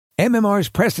MMR's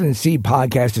Preston and Steve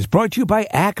podcast is brought to you by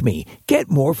Acme.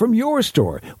 Get more from your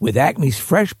store with Acme's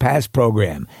Fresh Pass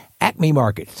program. Acme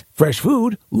Markets. Fresh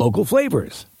food, local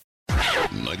flavors.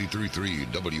 93.3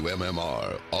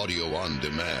 WMMR Audio on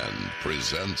Demand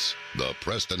presents the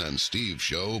Preston and Steve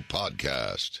Show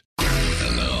podcast.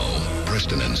 And now,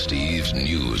 Preston and Steve's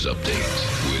news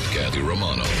update with Kathy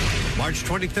Romano. March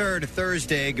 23rd,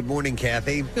 Thursday. Good morning,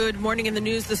 Kathy. Good morning. In the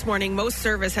news this morning, most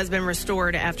service has been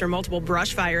restored after multiple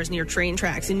brush fires near train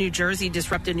tracks in New Jersey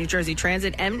disrupted New Jersey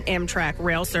Transit and Amtrak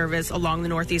rail service along the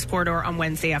Northeast Corridor on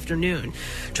Wednesday afternoon.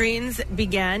 Trains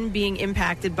began being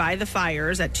impacted by the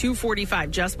fires at 2:45,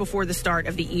 just before the start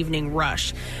of the evening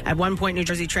rush. At one point, New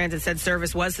Jersey Transit said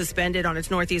service was suspended on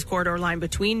its Northeast Corridor line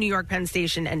between New York Penn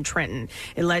Station and Trenton.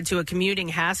 It led to a commuting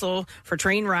hassle for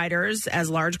train riders as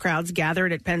large crowds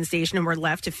gathered at Penn Station and were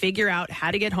left to figure out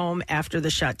how to get home after the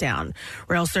shutdown.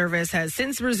 Rail service has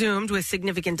since resumed with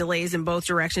significant delays in both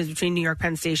directions between New York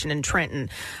Penn Station and Trenton.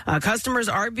 Customers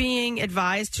are being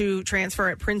advised to transfer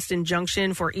at Princeton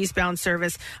Junction for eastbound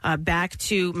service back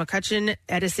to McCutcheon,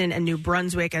 Edison, and New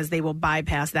Brunswick, as they will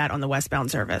bypass that on the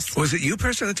westbound service. Was it you,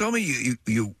 Preston, that told me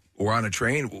you were on a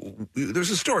train? There was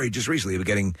a story just recently of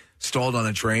getting stalled on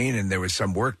a train, and there was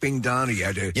some work being done. Or you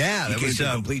had to, that was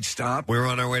a complete stop. We were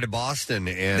on our way to Boston,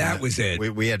 and that was it.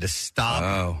 We had to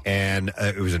stop, and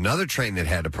it was another train that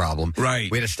had a problem. Right,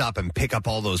 we had to stop and pick up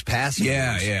all those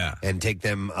passengers, and take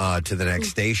them to the next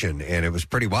station. And it was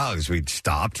pretty wild because we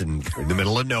stopped in the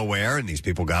middle of nowhere, and these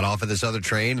people got off of this other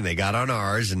train, and they got on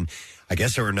ours, and I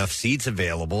guess there were enough seats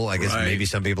available. I guess maybe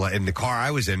some people in the car I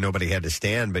was in, nobody had to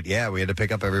stand, but we had to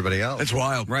pick up everybody else. That's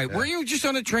wild. Right. Yeah. Were you just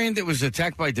on a train that was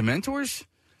attacked by Dementors?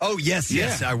 Oh, yes,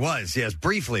 I was. Yes,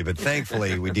 briefly, but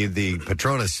thankfully we did the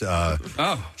Patronus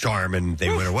charm and they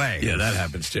went away. Yeah, that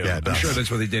happens too. Yeah, I'm sure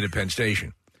that's what they did at Penn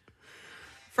Station.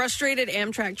 Frustrated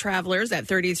Amtrak travelers at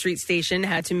 30th Street Station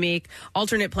had to make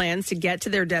alternate plans to get to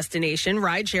their destination.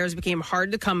 Ride shares became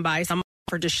hard to come by. Some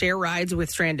offered to share rides with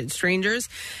stranded strangers.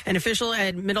 An official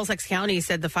at Middlesex County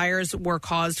said the fires were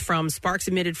caused from sparks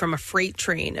emitted from a freight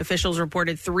train. Officials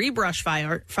reported 3 brush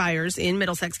fires in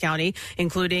Middlesex County,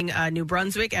 including New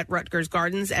Brunswick at Rutgers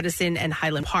Gardens, Edison, and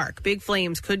Highland Park. Big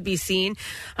flames could be seen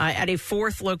at a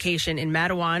 4th location in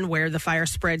Matawan, where the fire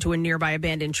spread to a nearby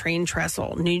abandoned train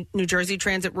trestle. New Jersey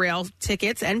Transit rail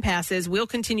tickets and passes will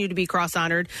continue to be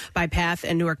cross-honored by PATH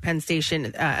and Newark Penn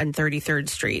Station and 33rd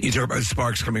Street. You talk about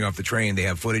sparks coming off the train. They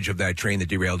have footage of that train that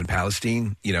derailed in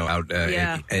Palestine, out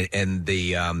and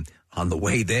the on the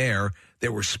way there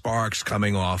were sparks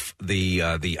coming off the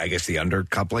I guess the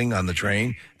undercoupling on the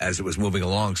train as it was moving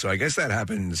along. So I guess that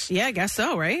happens. Yeah, I guess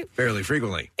so, right? Fairly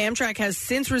frequently. Amtrak has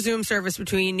since resumed service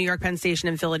between New York Penn Station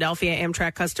and Philadelphia.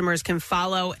 Amtrak customers can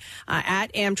follow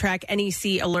at Amtrak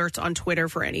NEC alerts on Twitter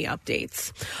for any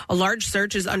updates. A large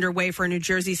search is underway for a New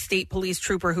Jersey State Police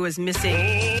trooper who is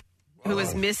missing. Who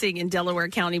was missing in Delaware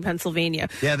County, Pennsylvania.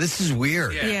 Yeah, this is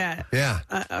weird. Yeah.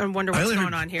 I wonder what's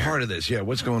going on here. Part of this,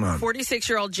 what's going on?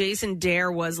 46-year-old Jason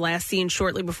Dare was last seen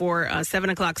shortly before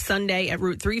 7 o'clock Sunday at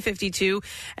Route 352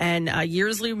 and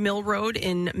Yearsley Mill Road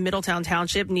in Middletown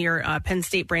Township near Penn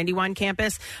State Brandywine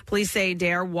campus. Police say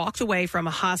Dare walked away from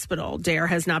a hospital. Dare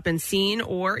has not been seen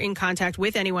or in contact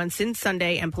with anyone since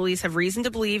Sunday, and police have reason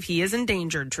to believe he is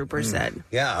endangered, troopers said.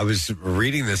 Yeah, I was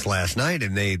reading this last night,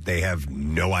 and they have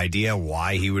no idea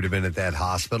why he would have been at that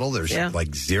hospital. There's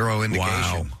like zero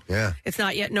indication. Wow. Yeah. It's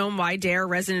not yet known why Dare,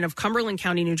 resident of Cumberland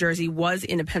County, New Jersey, was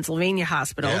in a Pennsylvania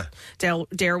hospital. Yeah.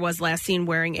 Dare was last seen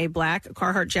wearing a black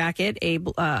Carhartt jacket, a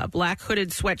black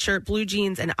hooded sweatshirt, blue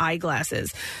jeans, and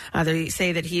eyeglasses. They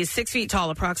say that he is 6 feet tall,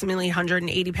 approximately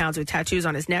 180 pounds, with tattoos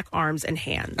on his neck, arms, and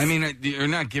hands. I mean, you're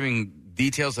not giving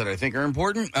details that I think are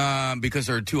important because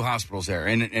there are 2 hospitals there.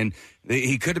 And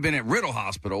he could have been at Riddle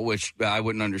Hospital, which I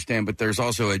wouldn't understand, but there's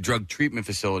also a drug treatment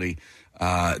facility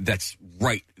that's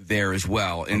right there as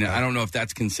well. And I don't know if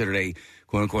that's considered a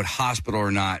quote-unquote hospital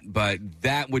or not, but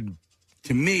that would,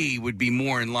 to me, would be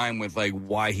more in line with like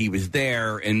why he was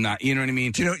there and not, you know what I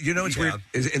mean? You know, it's weird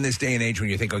is in this day and age when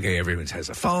you think, okay, everyone has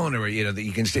a phone or, that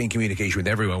you can stay in communication with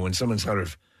everyone. When someone sort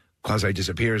of quasi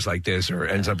disappears like this or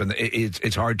ends up in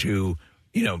it's hard to,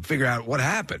 figure out what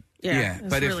happened. Yeah,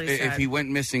 but really if he went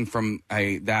missing from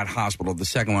that hospital, the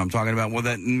second one I'm talking about, well,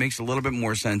 that makes a little bit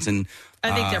more sense. And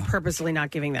I think they're purposely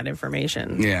not giving that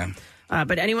information. Yeah.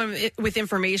 But anyone with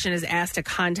information is asked to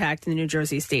contact the New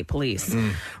Jersey State Police.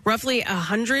 Roughly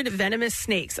 100 venomous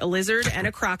snakes, a lizard, and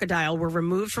a crocodile were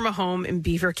removed from a home in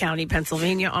Beaver County,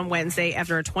 Pennsylvania on Wednesday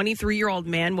after a 23-year-old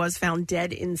man was found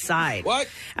dead inside. What?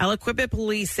 Aliquippa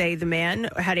police say the man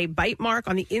had a bite mark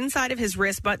on the inside of his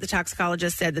wrist, but the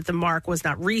toxicologist said that the mark was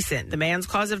not recent. The man's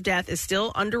cause of death is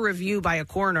still under review by a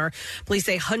coroner. Police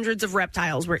say hundreds of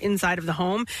reptiles were inside of the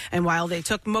home, and while they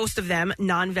took most of them,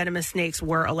 non-venomous snakes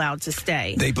were allowed to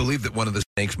stay. They believe that one of the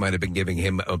snakes might have been giving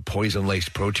him a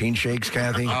poison-laced protein shakes,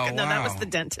 Kathy. No, that was the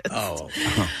dentist.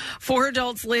 4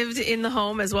 adults lived in the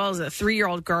home as well as a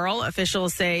 3-year-old girl.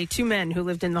 Officials say 2 men who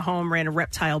lived in the home ran a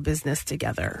reptile business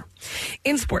together.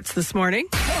 In sports this morning.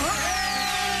 Ball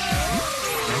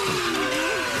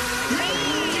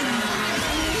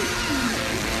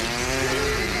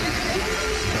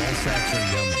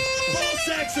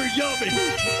sacks are yummy.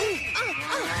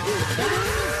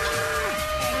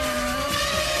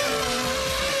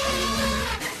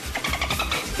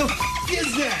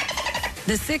 Is that?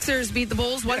 The Sixers beat the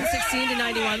Bulls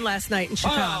 116-91 last night in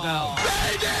Chicago.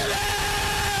 They did it!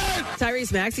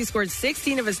 Tyrese Maxey scored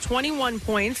 16 of his 21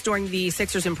 points during the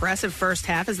Sixers' impressive first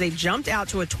half as they jumped out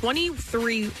to a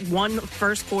 23-1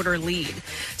 first quarter lead.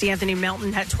 D'Anthony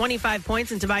Melton had 25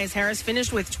 points and Tobias Harris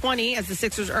finished with 20 as the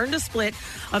Sixers earned a split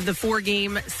of the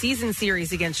 4-game season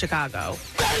series against Chicago.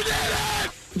 They did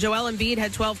it! Joel Embiid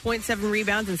had 12.7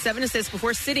 rebounds and 7 assists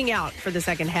before sitting out for the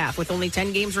second half. With only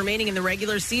 10 games remaining in the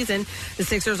regular season, the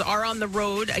Sixers are on the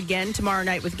road again tomorrow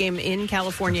night with game in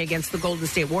California against the Golden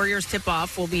State Warriors.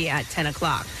 Tip-off will be at 10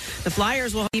 o'clock. The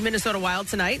Flyers will be Minnesota Wild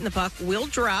tonight, and the puck will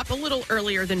drop a little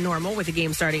earlier than normal with the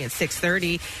game starting at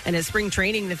 6:30. And at spring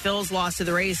training, the Phils lost to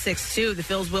the Rays 6-2. The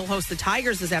Phils will host the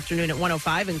Tigers this afternoon at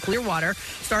 1:05 in Clearwater.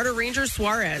 Starter Ranger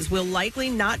Suarez will likely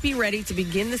not be ready to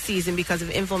begin the season because of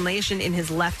inflammation in his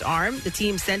left arm. The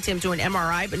team sent him to an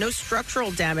MRI, but no structural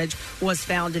damage was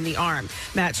found in the arm.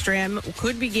 Matt Stram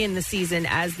could begin the season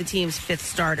as the team's 5th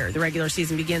starter. The regular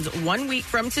season begins 1 week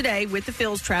from today with the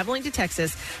Phils traveling to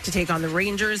Texas to take on the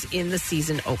Rangers in the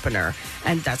season opener.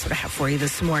 And that's what I have for you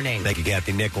this morning. Thank you,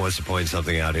 Kathy. Nick wants to point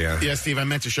something out here. Yeah, Steve, I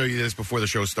meant to show you this before the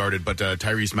show started, but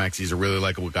Tyrese Maxey is a really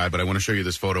likable guy, but I want to show you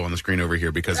this photo on the screen over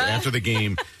here because after the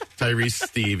game, Tyrese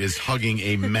Steve is hugging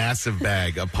a massive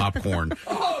bag of popcorn.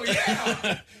 Oh, yeah.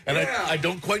 And I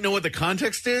don't quite know what the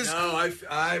context is. No,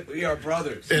 we are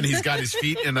brothers. And he's got his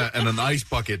feet in an ice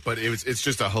bucket, but it's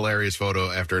just a hilarious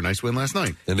photo after a nice win last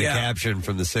night. And the caption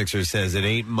from the Sixers says, "It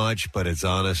ain't much, but it's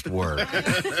honest work."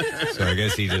 So I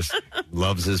guess he just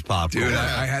loves his popcorn. Dude,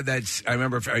 I had that. I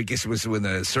remember, I guess it was when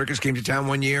the circus came to town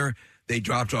one year. They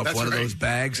dropped off one of those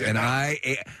bags, and I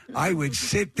would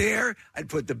sit there. I'd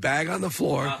put the bag on the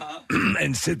floor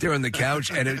and sit there on the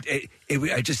couch, and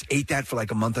I just ate that for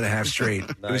like a month and a half straight.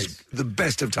 Nice. It was the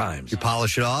best of times. You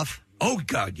polish it off? Oh,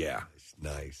 God, yeah.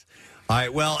 Nice. All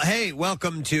right, well, hey,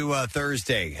 welcome to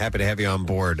Thursday. Happy to have you on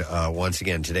board once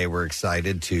again. Today we're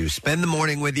excited to spend the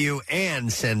morning with you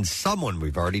and send someone.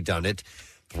 We've already done it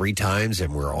 3 times,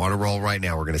 and we're on a roll right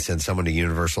now. We're going to send someone to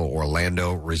Universal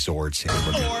Orlando Resorts.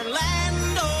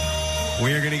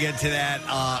 We are going to get to that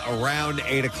around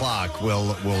 8 o'clock.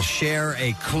 We'll share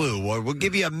a clue, or we'll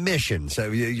give you a mission. So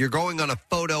you're going on a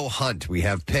photo hunt. We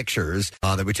have pictures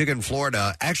that we took in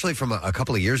Florida, actually from a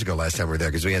couple of years ago last time we were there,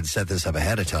 because we had set this up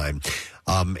ahead of time.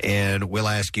 And we'll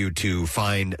ask you to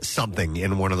find something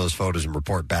in one of those photos and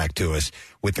report back to us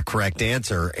with the correct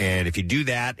answer. And if you do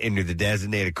that and you're the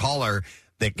designated caller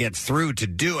that gets through to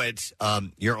do it,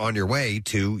 you're on your way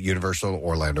to Universal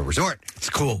Orlando Resort. It's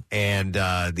cool. And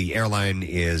the airline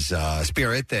is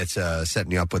Spirit that's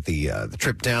setting you up with the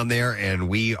trip down there. And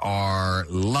we are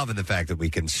loving the fact that we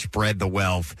can spread the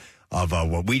wealth of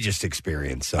what we just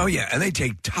experienced. So. Oh, yeah. And they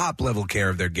take top-level care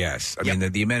of their guests. I mean,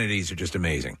 the amenities are just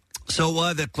amazing. So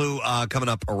the clue coming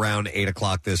up around 8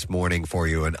 o'clock this morning for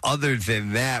you. And other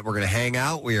than that, we're going to hang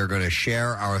out. We are going to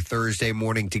share our Thursday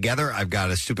morning together. I've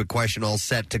got a stupid question all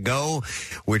set to go,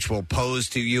 which we'll pose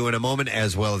to you in a moment,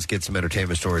 as well as get some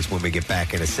entertainment stories when we get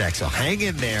back in a sec. So hang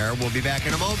in there. We'll be back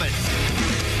in a moment.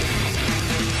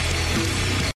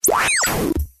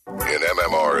 In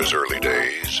MMR's early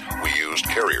days, we used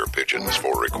carrier pigeons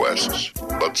for requests,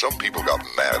 but some people got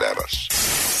mad at us.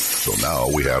 So now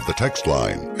we have the text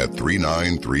line at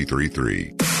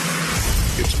 39333.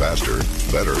 It's faster,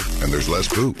 better, and there's less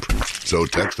poop. So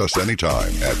text us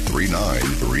anytime at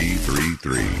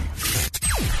 39333.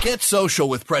 Get social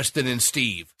with Preston and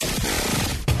Steve.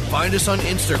 Find us on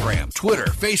Instagram, Twitter,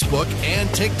 Facebook, and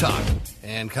TikTok.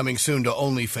 And coming soon to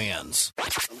OnlyFans.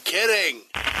 I'm kidding.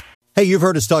 Hey, you've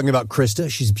heard us talking about Krista.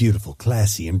 She's beautiful,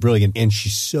 classy, and brilliant, and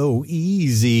she's so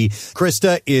easy.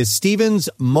 Krista is Steven's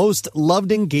most loved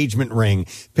engagement ring.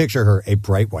 Picture her, a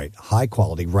bright white,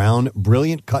 high-quality, round,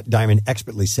 brilliant cut diamond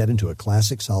expertly set into a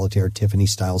classic solitaire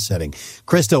Tiffany-style setting.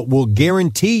 Krista will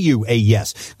guarantee you a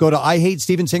yes. Go to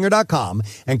IHateStevenSinger.com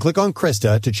and click on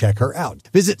Krista to check her out.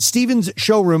 Visit Steven's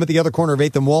showroom at the other corner of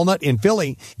 8th and Walnut in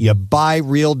Philly. You buy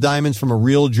real diamonds from a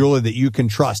real jeweler that you can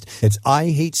trust. It's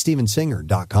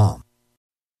IHateStevenSinger.com.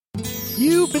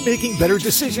 You've been making better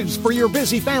decisions for your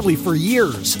busy family for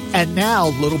years. And now,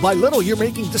 little by little, you're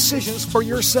making decisions for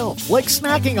yourself, like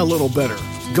snacking a little better,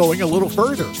 going a little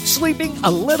further, sleeping a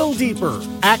little deeper.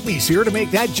 Acme's here to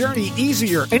make that journey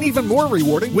easier and even more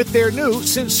rewarding with their new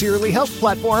Sincerely Health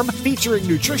platform featuring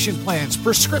nutrition plans,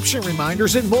 prescription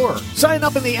reminders, and more. Sign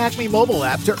up in the Acme mobile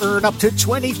app to earn up to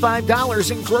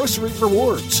 $25 in grocery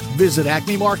rewards. Visit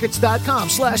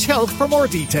acmemarkets.com/health for more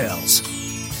details.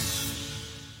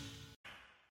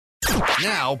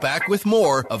 Now, back with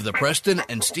more of the Preston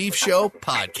and Steve Show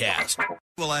podcast.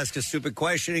 We'll ask a stupid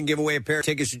question and give away a pair of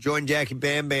tickets to join Jackie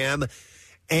Bam Bam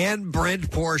and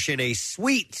Brent Porsche in a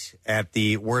suite at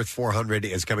the Worth 400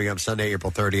 is coming up Sunday,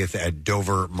 April 30th at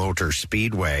Dover Motor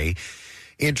Speedway.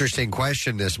 Interesting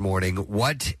question this morning.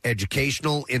 What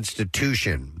educational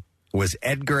institution was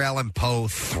Edgar Allan Poe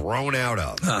thrown out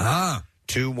of?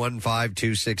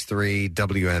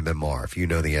 215-263-WMMR. If you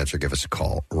know the answer, give us a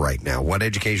call right now. What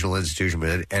educational institution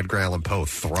was Edgar Allan Poe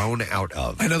thrown out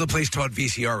of? I know the place taught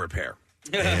VCR repair.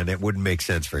 And it wouldn't make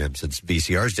sense for him since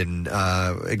VCRs didn't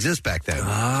exist back then. So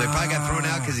he probably got thrown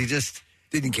out because he just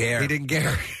didn't care. He didn't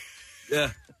care. Yeah.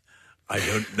 I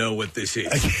don't know what this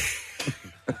is.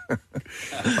 All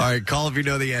right, call if you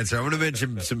know the answer. I'm going to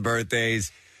mention some birthdays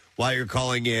while you're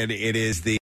calling in. It is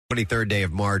the 23rd day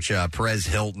of March. Perez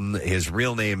Hilton, his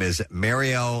real name is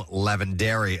Mario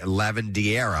Lavandiera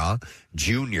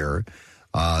Jr.,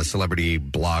 celebrity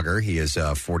blogger. He is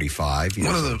 45.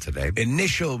 One of the today.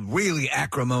 Initial really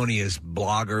acrimonious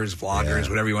bloggers, vloggers,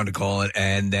 whatever you want to call it.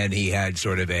 And then he had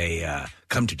sort of a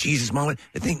come to Jesus moment.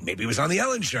 I think maybe it was on the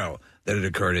Ellen Show that it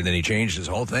occurred. And then he changed his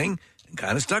whole thing.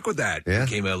 Kind of stuck with that. Yeah.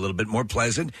 Became a little bit more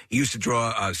pleasant. He used to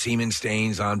draw semen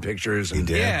stains on pictures and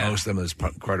post them as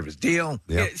part of his deal.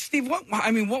 Yeah. Steve, what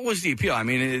was the appeal? I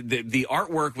mean, the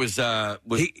artwork was A,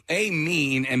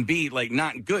 mean, and B, like,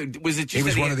 not good. Was it just he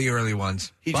was one of the early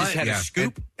ones. He just had a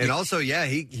scoop? And also,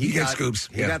 he got scoops.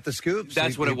 He got the scoops.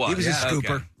 That's what it was. He was a scooper.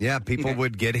 Okay. Yeah, people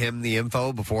would get him the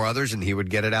info before others, and he would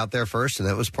get it out there first, and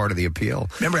that was part of the appeal.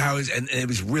 Remember how it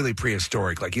was really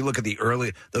prehistoric. Like, you look at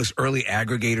those early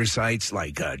aggregator sites,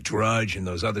 like Drudge and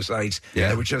those other sites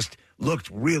that were just looked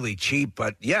really cheap,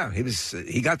 but he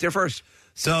got there first.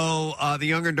 So the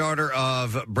younger daughter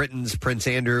of Britain's Prince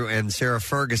Andrew and Sarah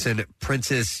Ferguson,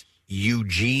 Princess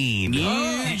Eugene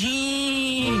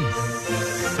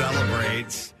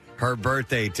celebrates her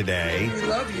birthday today. We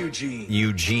love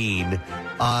Eugene.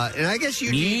 And I guess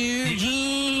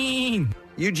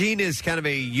Eugene is kind of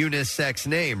a unisex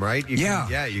name, right? You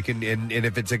can, and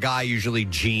if it's a guy, usually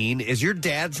Gene. Is your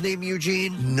dad's name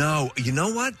Eugene? No. You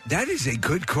know what? That is a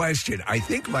good question. I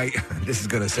think this is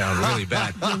going to sound really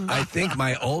bad. I think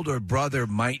my older brother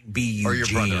might be Eugene. Or your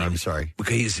brother, I'm sorry.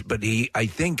 I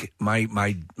think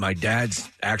my dad's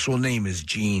actual name is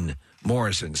Gene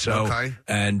Morrison. So,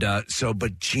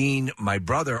 but Gene, my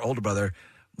older brother,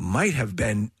 might have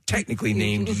been technically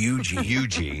named Eugene.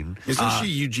 Eugene. Isn't she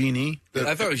Eugenie?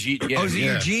 I thought it was Eugenie. Oh, is it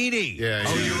Eugenie? Yeah.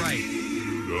 Oh, you're right. Here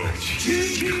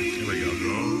we go.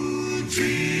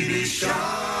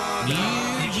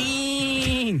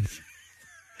 Eugene.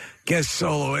 Guest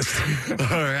soloist. All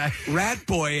right. Rat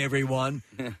Boy, everyone.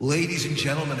 Ladies and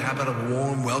gentlemen, how about a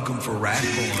warm welcome for Rat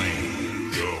Boy?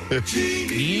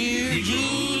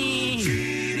 Eugene.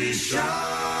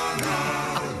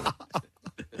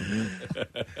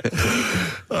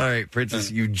 All right, Princess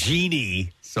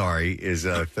Eugenie, is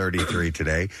 33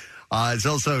 today. It's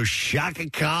also Shaka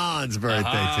Khan's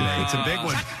birthday today. It's a big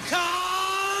one.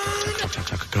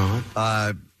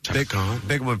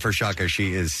 Big one for Shaka.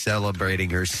 She is celebrating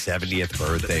her 70th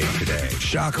birthday today.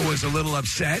 Shaka was a little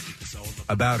upset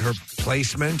about her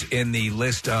placement in the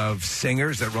list of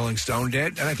singers that Rolling Stone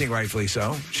did, and I think rightfully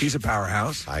so. She's a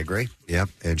powerhouse. I agree. Yep,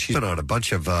 and she's been on a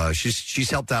bunch of. She's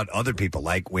helped out other people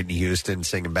like Whitney Houston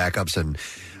singing backups, and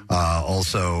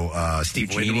also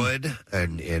Steve Winwood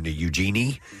and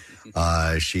Eugenie.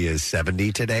 She is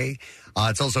 70 today.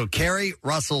 It's also Carrie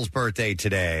Russell's birthday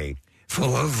today.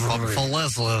 Felicity,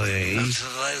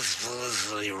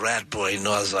 Rat Boy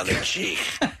nose on her cheek.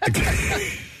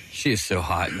 She is so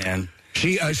hot, man.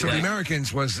 So The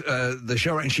Americans was the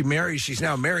show, and she's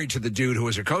now married to the dude who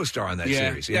was her co-star on that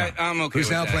series. Yeah, I'm okay Who's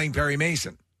with now that. playing Perry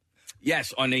Mason.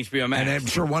 Yes, on HBO Max. And I'm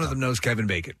sure one of them knows Kevin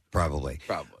Bacon. Probably.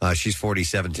 She's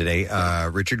 47 today.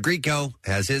 Richard Grieco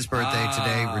has his birthday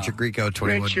today. Richard Grieco,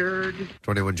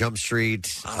 21 Jump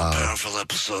Street. Powerful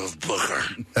episode of Booker.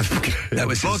 That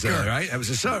was his, Booker. right? That was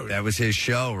his show. That was his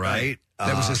show, right?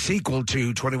 That was a sequel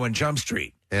to 21 Jump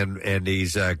Street. And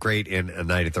he's great in A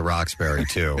Night at the Roxbury,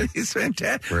 too. He's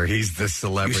fantastic. Where he's the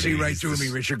celebrity. You see right He's through the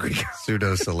me, Richard Grieco.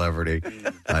 Pseudo-celebrity.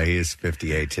 He is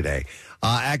 58 today.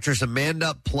 Actress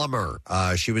Amanda Plummer.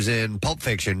 She was in Pulp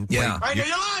Fiction. Yeah.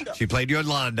 She played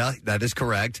Yolanda. That is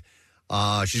correct.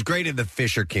 She's great in The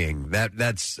Fisher King.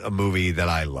 That's a movie that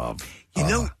I love. You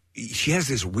know, she has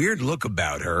this weird look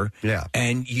about her. Yeah.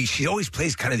 And she always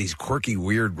plays kind of these quirky,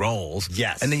 weird roles.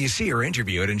 Yes. And then you see her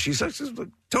interviewed, and she's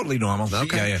totally normal.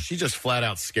 She just flat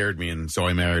out scared me, and so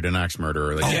I married an axe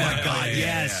murderer. Oh, my God,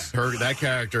 yes. That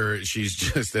character, she's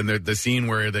just, and the scene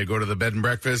where they go to the bed and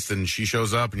breakfast, and she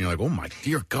shows up, and you're like, oh, my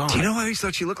dear God. Do you know how I always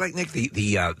thought she looked like, Nick?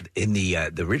 In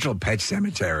the original Pet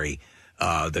Cemetery,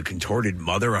 the contorted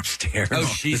mother upstairs. Oh,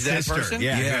 she's that sister. person?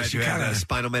 Yeah, she kind kinda- of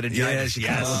spinal meningitis. Yeah, she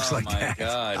kind of looks like my that.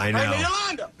 God. I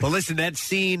know. Well, listen, that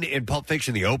scene in Pulp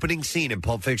Fiction, the opening scene in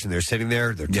Pulp Fiction, they're sitting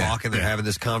there, they're talking, they're having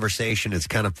this conversation. It's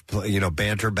kind of,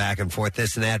 banter back and forth,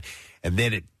 this and that. And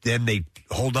then they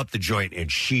hold up the joint,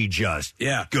 and she just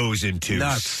goes into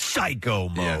psycho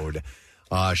mode.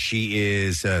 She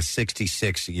is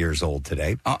 66 years old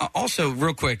today. Also,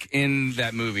 real quick, in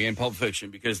that movie, in Pulp Fiction,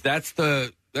 because that's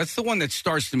the one that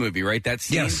starts the movie, right? That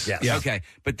scene? Yes. Okay.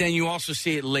 But then you also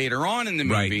see it later on in the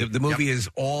movie. Right. The movie is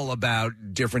all about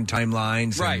different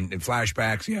timelines and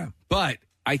flashbacks. Yeah. But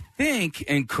I think,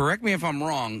 and correct me if I'm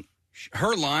wrong,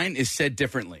 her line is said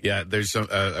differently. Yeah, there's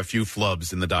a few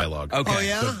flubs in the dialogue. Okay. Oh,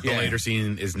 yeah? The later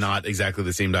scene is not exactly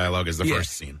the same dialogue as the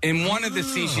first scene. In one of the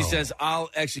scenes, she says, "I'll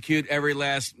execute every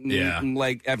last,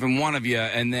 like, every one of you,"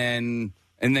 and then,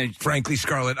 frankly,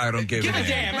 Scarlett, I don't give a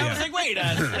damn. I was like, wait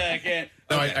a second.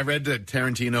 No, I read that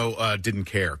Tarantino didn't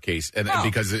care, Case,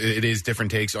 because it is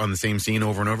different takes on the same scene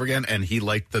over and over again, and he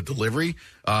liked the delivery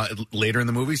later in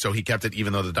the movie, so he kept it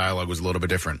even though the dialogue was a little bit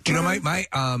different. Do you know,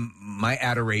 my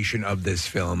adoration of this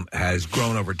film has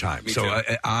grown over time. Me so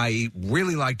too. I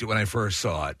really liked it when I first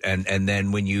saw it, and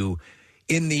then when you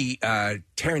in the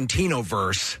Tarantino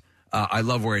verse. I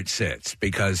love where it sits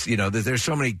because, there's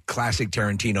so many classic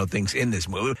Tarantino things in this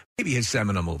movie. Maybe his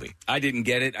seminal movie. I didn't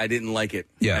get it. I didn't like it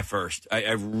at first.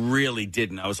 I really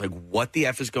didn't. I was like, what the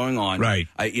F is going on? Right.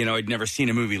 I'd never seen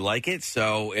a movie like it,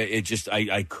 so it just,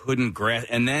 I couldn't grasp.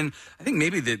 And then I think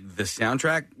maybe the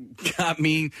soundtrack got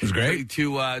me it was great.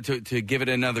 To give it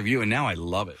another view, and now I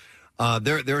love it.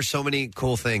 There are so many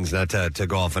cool things, not to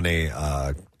go off on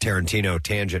a Tarantino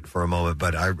tangent for a moment,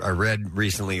 but I read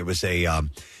recently it was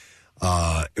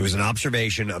an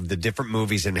observation of the different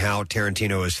movies and how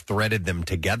Tarantino has threaded them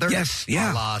together. Yes,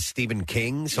 yeah. A la Stephen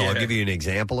King. So I'll give you an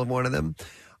example of one of them.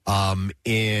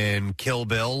 In Kill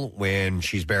Bill, when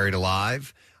she's buried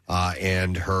alive,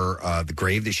 and her the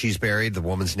grave that she's buried, the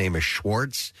woman's name is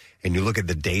Schwartz, and you look at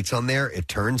the dates on there, it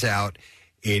turns out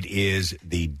it is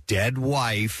the dead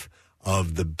wife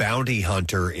of the bounty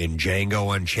hunter in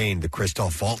Django Unchained, the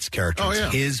Christoph Waltz character. Oh, yeah.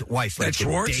 It's his wife. That's the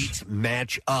Schwartz? dates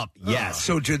match up. Yes.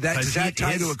 So does that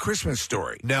tie to A Christmas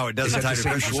Story? No, it doesn't Is that tie the to A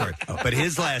same Christmas Story. Schwartz? But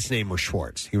his last name was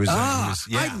Schwartz. He was.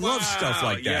 I love stuff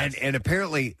like that. And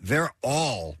apparently there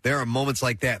are moments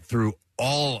like that through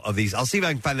all of these. I'll see if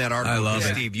I can find that article. I love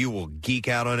it. Steve, you will geek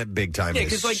out on it big time. Yeah,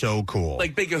 It's 'cause, so cool.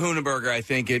 Like Big Kahuna Burger, I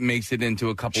think it makes it into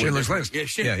a couple Schindler's of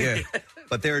List. Yeah.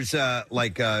 But there's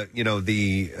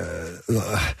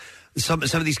some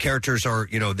of these characters are,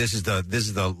 this is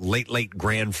the late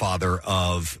grandfather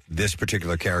of this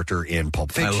particular character in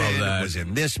Pulp Fiction. I love that. Was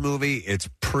in this movie. It's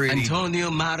pretty Antonio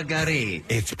Margari.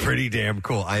 It's pretty damn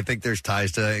cool. I think there's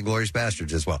ties to Inglourious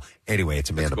Bastards as well. Anyway, it's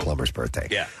Amanda Plummer's birthday.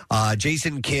 Yeah.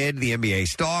 Jason Kidd, the NBA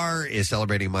star, is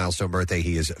celebrating a milestone birthday.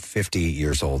 He is 50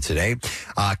 years old today.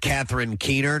 Catherine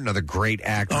Keener, another great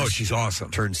actress. Oh, she's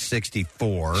awesome. Turned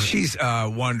 64. She's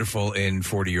wonderful in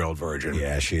 40-Year-Old Virgin.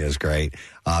 Yeah, she is great.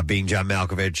 Being John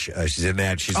Malkovich, she's in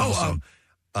that. She's also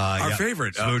our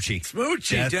favorite,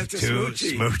 Smoochie. Death to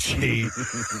Smoochie.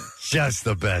 Just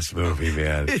the best movie,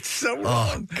 man. It's so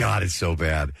wrong. Oh God, it's so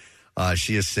bad.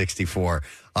 She is 64.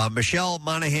 Michelle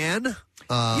Monaghan.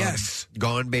 Yes.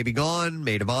 Gone Baby Gone,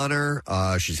 Maid of Honor.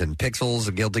 She's in Pixels,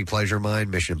 A Guilty Pleasure of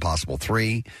Mine, Mission Impossible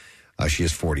 3. She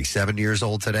is 47 years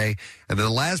old today. And then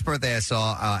the last birthday I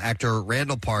saw, actor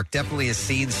Randall Park, definitely a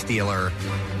scene stealer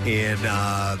in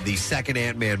the second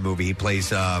Ant-Man movie. He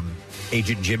plays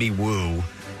Agent Jimmy Woo.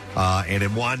 And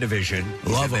in WandaVision,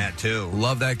 love that too.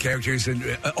 Love that character. He's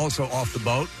also Off the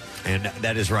Boat. And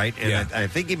that is right. And I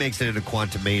think he makes it into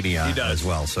Quantumania as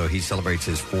well. So he celebrates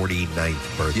his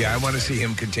 49th birthday. Yeah, I want to see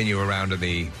him continue around in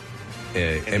the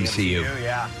MCU.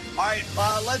 Yeah. All right,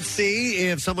 let's see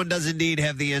if someone does indeed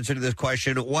have the answer to this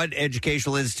question. What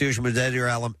educational institution was Edgar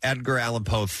Allan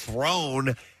Poe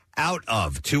thrown out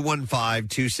of?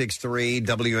 215-263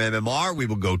 WMMR. We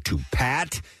will go to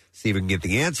Pat. See if we can get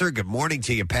the answer. Good morning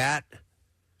to you, Pat.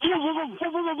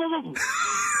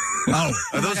 Oh,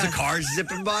 are those the cars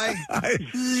zipping by? I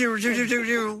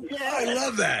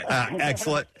love that.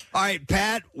 Excellent. All right,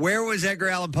 Pat, where was Edgar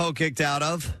Allan Poe kicked out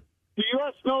of? The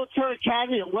U.S. Military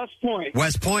Academy at West Point.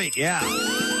 West Point, yeah.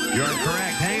 You're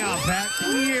correct. Hang on, Pat. All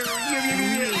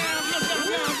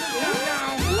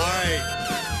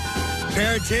right.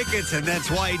 Pair of tickets, and that's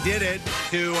why he did it,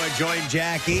 to join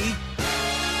Jackie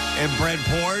and Brent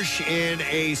Porsche in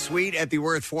a suite at the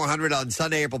Worth 400 on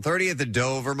Sunday, April 30th at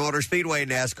Dover Motor Speedway.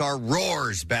 NASCAR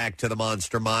roars back to the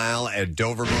Monster Mile at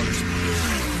Dover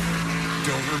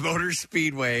Motor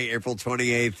Speedway, April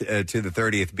 28th to the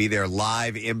 30th. Be there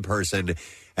live in person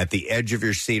at the edge of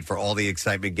your seat for all the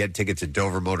excitement. Get tickets at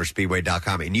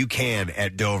DoverMotorspeedway.com. And you can,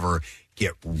 at Dover,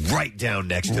 get right down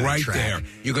next to the track. Right there.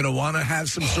 You're going to want to have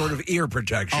some sort of ear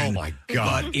protection. Oh, my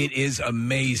God. But it is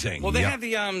amazing. Well, they have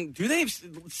the, do they have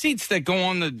seats that go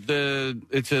on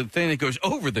it's a thing that goes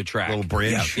over the track? Little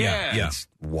bridge? Yeah. It's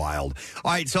wild.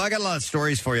 All right, so I got a lot of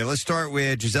stories for you. Let's start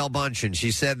with Gisele Bündchen.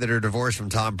 She said that her divorce from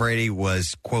Tom Brady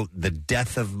was, quote, the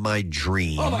death of my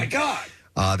dream. Oh, my God.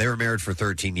 They were married for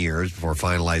 13 years before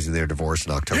finalizing their divorce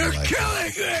in October. You're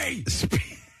killing me!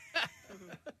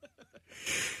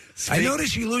 I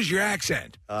notice you lose your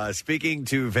accent. Speaking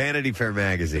to Vanity Fair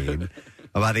magazine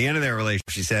about the end of their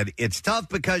relationship, she said, it's tough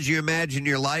because you imagined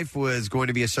your life was going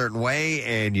to be a certain way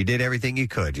and you did everything you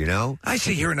could, you know? I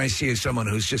sit here and I see someone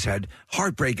who's just had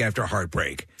heartbreak after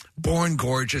heartbreak, born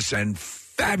gorgeous and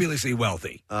fabulously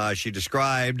wealthy. She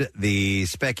described the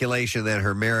speculation that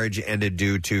her marriage ended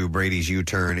due to Brady's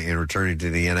U-turn and returning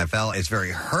to the NFL. It's very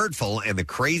hurtful and the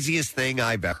craziest thing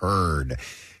I've heard.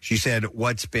 She said,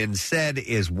 what's been said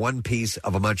is one piece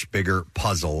of a much bigger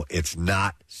puzzle. It's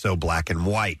not so black and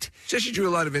white. Says she drew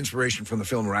a lot of inspiration from the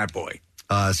film Rat Boy.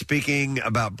 Speaking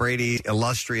about Brady's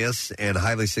illustrious and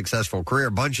highly successful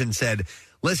career, Bündchen said,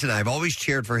 listen, I've always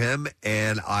cheered for him,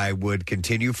 and I would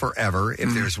continue forever.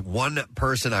 If there's one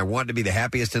person I want to be the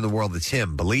happiest in the world, it's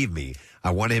him. Believe me, I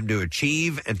want him to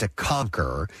achieve and to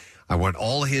conquer. I want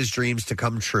all his dreams to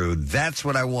come true. That's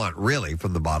what I want, really,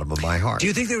 from the bottom of my heart. Do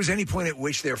you think there was any point at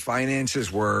which their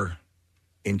finances were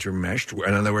intermeshed?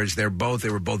 In other words, they were both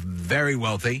very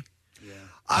wealthy.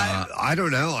 I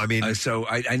don't know. I mean, so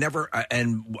I never,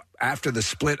 and after the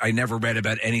split, I never read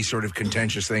about any sort of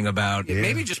contentious thing about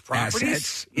maybe just properties,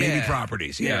 assets, maybe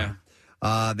properties. Yeah.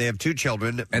 They have two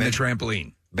children, and the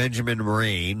trampoline. Benjamin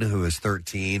Moraine, who is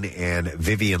 13, and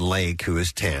Vivian Lake, who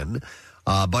is 10.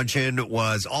 Bündchen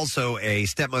was also a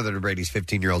stepmother to Brady's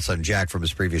 15-year-old son, Jack, from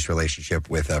his previous relationship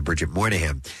with Bridget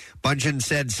Moynihan. Bündchen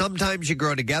said, sometimes you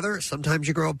grow together, sometimes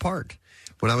you grow apart.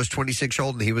 When I was 26 years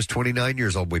old and he was 29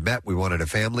 years old, we met, we wanted a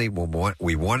family,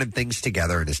 we wanted things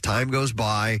together, and as time goes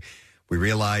by, we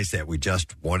realized that we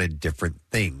just wanted different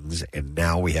things, and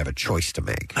now we have a choice to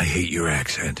make. I hate your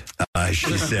accent.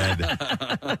 She said,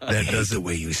 that does the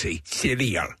way you say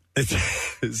cereal.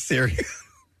 Cereal.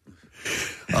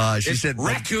 She said,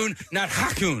 raccoon, not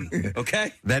hakun.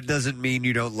 Okay, that doesn't mean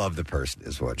you don't love the person,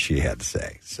 is what she had to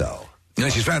say. So, no,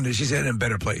 she's in a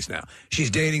better place now.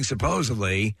 She's dating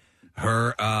supposedly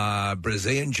her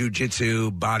Brazilian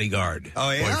jiu-jitsu bodyguard.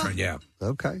 Oh yeah, boyfriend. Yeah.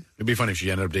 Okay. It'd be funny if she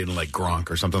ended up dating like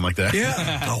Gronk or something like that.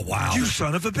 Yeah. Oh wow, you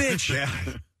son of a bitch. Yeah.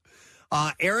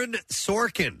 Aaron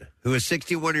Sorkin, who is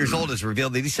 61 years old, has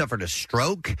revealed that he suffered a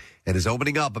stroke and is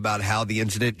opening up about how the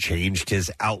incident changed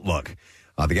his outlook.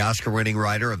 The Oscar-winning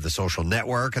writer of The Social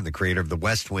Network and the creator of The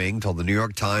West Wing told the New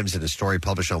York Times in a story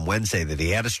published on Wednesday that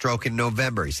he had a stroke in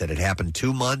November. He said it happened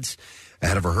 2 months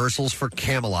ahead of rehearsals for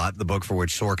Camelot, the book for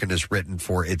which Sorkin has written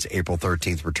for its April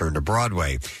 13th return to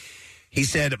Broadway. He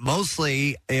said,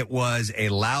 mostly it was a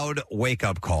loud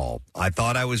wake-up call. I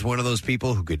thought I was one of those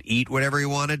people who could eat whatever he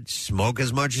wanted, smoke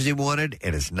as much as he wanted,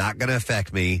 and it's not going to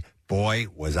affect me. Boy,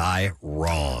 was I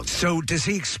wrong. So does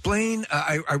he explain,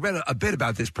 I read a bit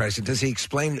about this, Preston, does he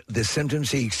explain the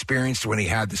symptoms he experienced when he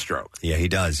had the stroke? Yeah, he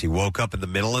does. He woke up in the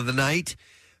middle of the night,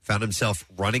 found himself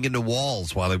running into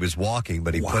walls while he was walking,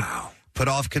 but he put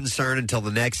off concern until the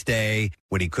next day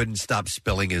when he couldn't stop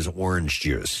spilling his orange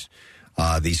juice.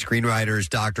 The screenwriter's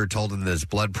doctor told him that his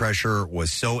blood pressure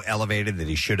was so elevated that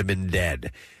he should have been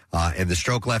dead. And the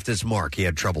stroke left its mark. He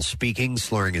had trouble speaking,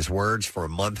 slurring his words for a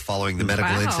month following the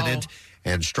medical incident,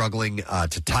 and struggling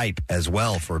to type as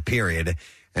well for a period.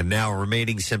 And now a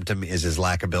remaining symptom is his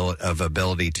lack of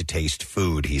ability to taste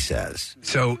food, he says.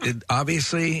 So,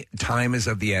 obviously, time is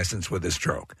of the essence with a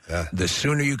stroke. The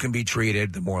sooner you can be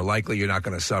treated, the more likely you're not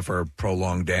going to suffer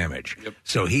prolonged damage. Yep.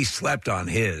 So he slept on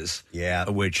his,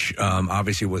 which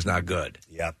obviously was not good.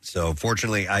 Yep. So,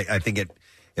 fortunately, I think it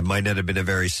might not have been a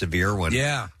very severe one.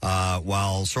 Yeah.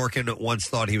 While Sorkin once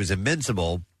thought he was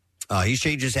invincible, he's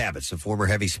changed his habits. The former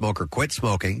heavy smoker quit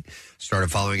smoking, started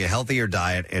following a healthier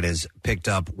diet, and has picked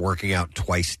up working out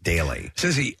twice daily.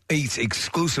 Says he eats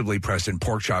exclusively, Preston,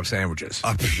 pork chop sandwiches.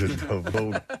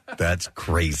 That's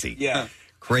crazy. Yeah.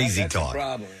 Crazy That's talk. a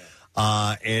problem.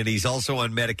 And he's also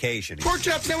on medication. Pork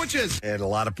chop sandwiches! And a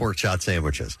lot of pork chop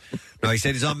sandwiches. No, he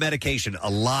said he's on medication, a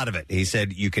lot of it. He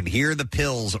said, you can hear the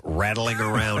pills rattling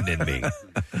around in me.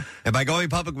 And by going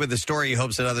public with the story, he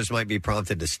hopes that others might be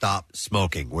prompted to stop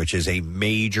smoking, which is a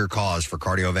major cause for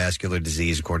cardiovascular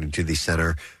disease, according to the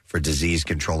Center for Disease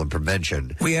Control and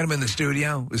Prevention. We had him in the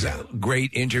studio. It was a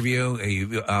great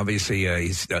interview. Obviously,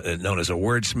 he's known as a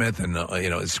wordsmith, and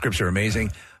his scripts are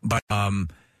amazing. But I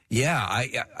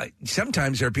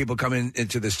sometimes there are people come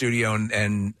into the studio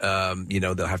and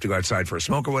they'll have to go outside for a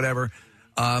smoke or whatever.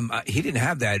 He didn't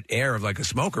have that air of like a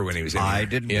smoker when he was in I here.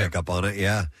 didn't pick up on it,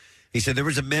 yeah. He said there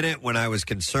was a minute when I was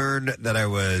concerned that I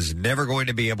was never going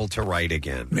to be able to write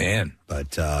again. Man.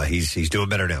 But he's doing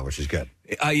better now, which is good.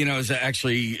 It was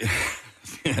actually...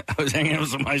 I was hanging out with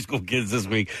some high school kids this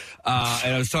week,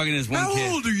 and I was talking to this one kid.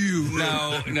 How old are you?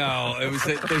 No.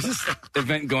 There's this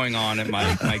event going on at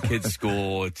my kid's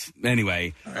school.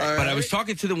 Anyway. But I was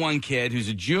talking to the one kid who's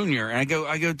a junior, and I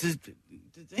go, does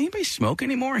anybody smoke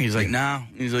anymore? He's like, no.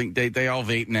 He's like, they all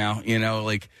vape now,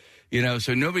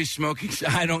 so nobody's smoking.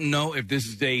 I don't know if this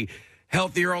is a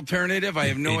healthier alternative. I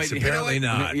have no idea. Apparently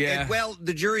not. Yeah. Well,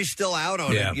 the jury's still out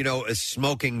on it.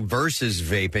 Smoking versus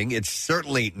vaping. It's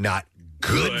certainly not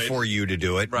good for you to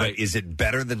do it, right. But is it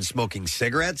better than smoking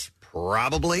cigarettes?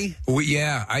 Probably. Well,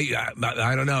 yeah,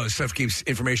 I don't know.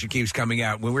 Information keeps coming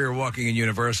out. When we were walking in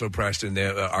Universal, Preston,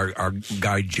 our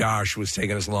guy Josh was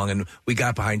taking us along, and we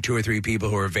got behind 2 or 3 people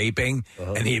who were vaping,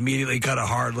 and he immediately cut a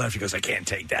hard left. He goes, "I can't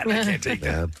take that. I can't take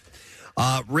that."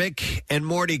 Rick and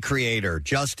Morty creator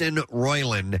Justin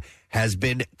Roiland has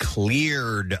been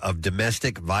cleared of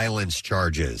domestic violence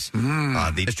charges.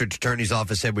 The district attorney's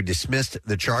office said we dismissed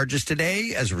the charges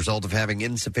today as a result of having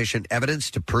insufficient evidence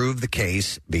to prove the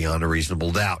case beyond a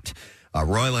reasonable doubt.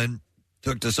 Roiland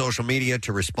took to social media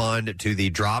to respond to the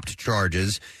dropped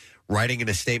charges, writing in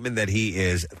a statement that he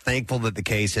is thankful that the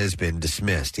case has been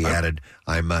dismissed. He added,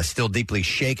 I'm still deeply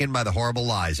shaken by the horrible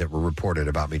lies that were reported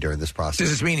about me during this process. Does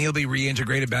this mean he'll be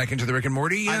reintegrated back into the Rick and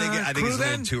Morty I think it's a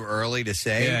little too early to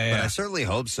say, but I certainly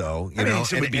hope so.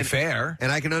 It would be fair. And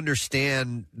I can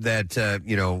understand that,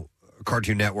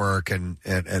 Cartoon Network and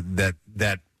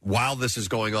that while this is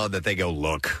going on, that they go,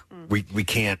 look, we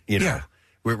can't,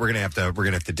 we're going to have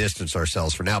to distance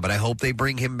ourselves for now. But I hope they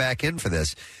bring him back in for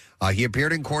this. He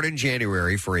appeared in court in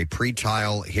January for a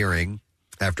pretrial hearing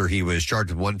after he was charged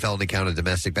with 1 felony count of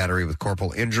domestic battery with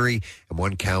corporal injury and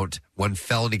 1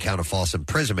 felony count of false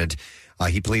imprisonment.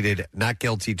 He pleaded not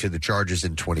guilty to the charges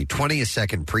in 2020. A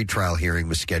second pretrial hearing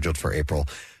was scheduled for April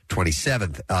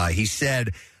 27th. He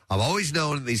said, I've always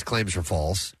known these claims were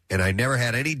false, and I never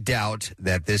had any doubt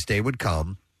that this day would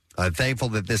come. I'm thankful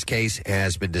that this case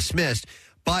has been dismissed.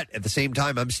 But at the same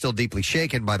time, I'm still deeply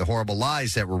shaken by the horrible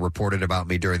lies that were reported about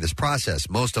me during this process.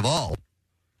 Most of all,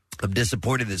 I'm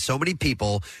disappointed that so many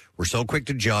people were so quick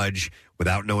to judge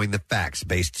without knowing the facts,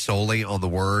 based solely on the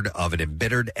word of an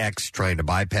embittered ex trying to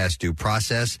bypass due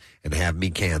process and have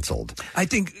me canceled. I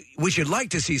think we should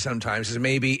like to see sometimes is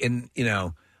maybe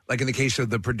like in the case of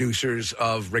the producers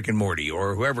of Rick and Morty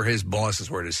or whoever his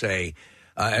bosses were to say,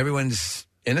 everyone's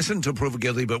innocent until proven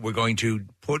guilty, but we're going to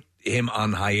put him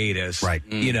on hiatus, right?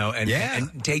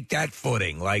 And take that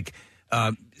footing, like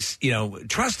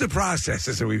trust the process,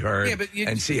 as we've heard,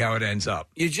 and see how it ends up.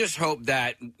 You just hope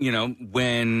that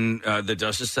when the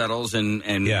dust settles and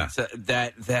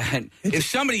that if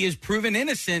somebody is proven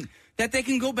innocent, that they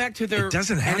can go back to their. It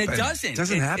doesn't happen. And it doesn't. It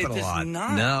doesn't happen a lot.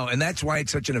 No, and that's why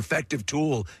it's such an effective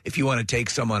tool. If you want to take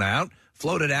someone out,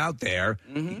 float it out there.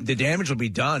 The damage will be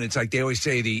done. It's like they always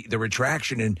say the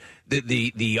retraction and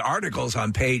the article's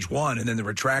on page 1 and then the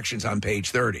retraction's on page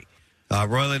 30.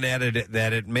 Roiland added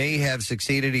that it may have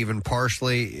succeeded even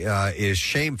partially is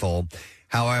shameful.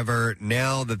 However,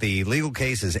 now that the legal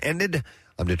case has ended,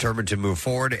 I'm determined to move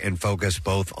forward and focus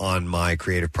both on my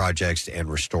creative projects and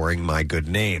restoring my good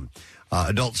name.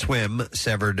 Adult Swim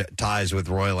severed ties with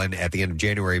Roiland at the end of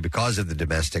January because of the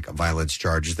domestic violence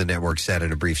charges. The network said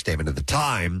in a brief statement at the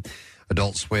time,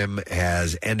 Adult Swim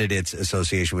has ended its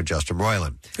association with Justin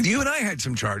Roiland. You and I had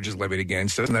some charges levied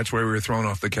against us, and that's why we were thrown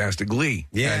off the cast of Glee.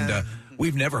 Yeah. And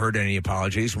we've never heard any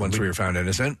apologies once we were found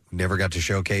innocent. Never got to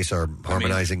showcase our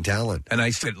harmonizing talent. And I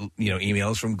said,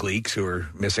 emails from Gleeks who are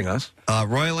missing us.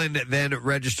 Roiland then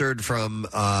registered from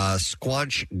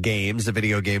Squanch Games, the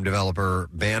video game developer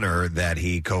banner that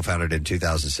he co-founded in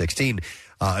 2016.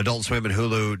 Adult Swim and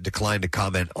Hulu declined to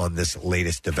comment on this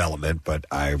latest development, but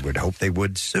I would hope they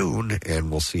would soon,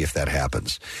 and we'll see if that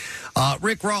happens.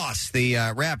 Rick Ross, the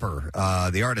rapper,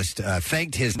 the artist,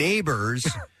 thanked his neighbors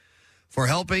for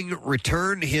helping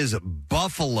return his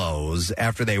buffaloes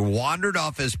after they wandered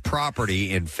off his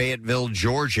property in Fayetteville,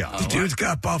 Georgia. The dude's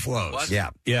got buffaloes. What?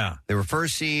 Yeah. Yeah. They were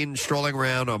first seen strolling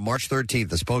around on March 13th.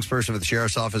 The spokesperson for the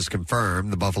sheriff's office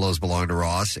confirmed the buffaloes belonged to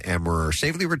Ross and were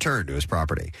safely returned to his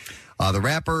property. The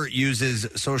rapper uses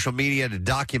social media to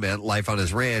document life on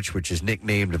his ranch, which is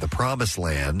nicknamed the Promised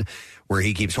Land, where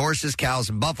he keeps horses, cows,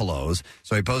 and buffaloes.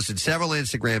 So he posted several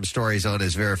Instagram stories on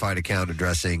his verified account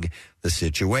addressing the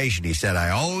situation. He said, I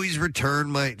always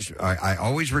return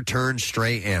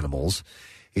stray animals.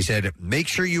 He said, make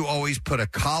sure you always put a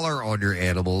collar on your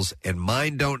animals, and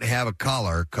mine don't have a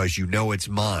collar because you know it's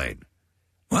mine.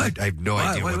 What? I have no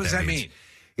idea what does that mean?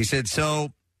 He said,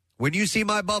 so when you see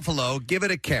my buffalo, give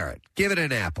it a carrot, give it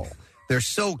an apple. They're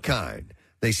so kind.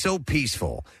 They're so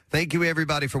peaceful. Thank you,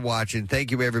 everybody, for watching.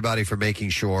 Thank you, everybody, for making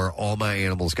sure all my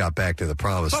animals got back to the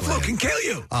promised land. Buffalo can kill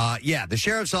you. Yeah, the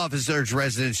sheriff's office urged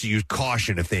residents to use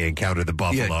caution if they encounter the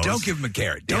buffaloes. Yeah, don't give them a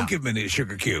carrot. Don't give them a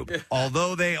sugar cube.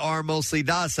 Although they are mostly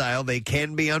docile, they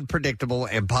can be unpredictable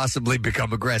and possibly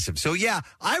become aggressive. So, yeah,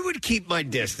 I would keep my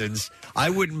distance.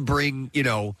 I wouldn't bring,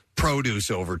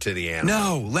 produce over to the animal.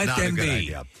 No, let Not them a good be.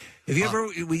 idea. If you ever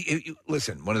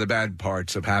listen, one of the bad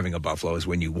parts of having a buffalo is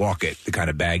when you walk it, the kind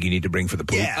of bag you need to bring for the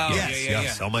poop.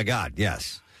 Yes. Oh my God,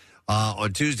 yes.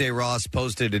 On Tuesday, Ross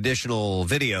posted additional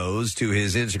videos to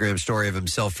his Instagram story of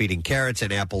himself feeding carrots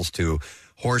and apples to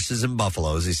horses and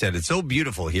buffaloes. He said, "It's so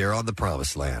beautiful here on the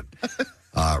Promised Land,"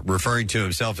 referring to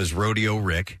himself as Rodeo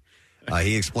Rick.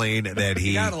 He explained that he...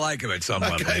 You gotta like him at some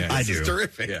level. I do. It's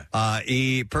terrific. Yeah.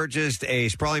 He purchased a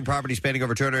sprawling property spanning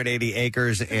over 280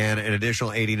 acres and an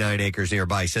additional 89 acres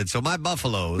nearby. He said, so my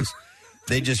buffaloes,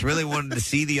 they just really wanted to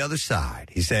see the other side.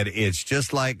 He said, it's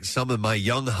just like some of my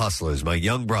young hustlers, my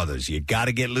young brothers. You got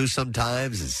to get loose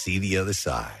sometimes and see the other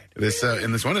side. In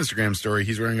this one Instagram story,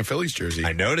 he's wearing a Phillies jersey.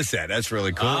 I noticed that. That's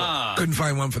really cool. Couldn't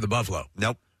find one for the buffalo.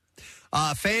 Nope.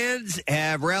 Fans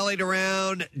have rallied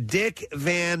around Dick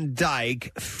Van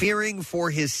Dyke, fearing for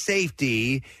his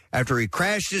safety after he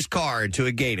crashed his car into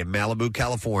a gate in Malibu,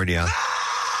 California,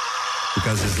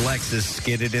 because his Lexus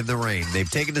skidded in the rain.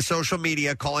 They've taken to social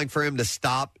media calling for him to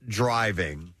stop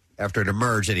driving after it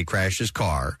emerged that he crashed his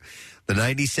car. The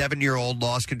 97-year-old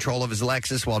lost control of his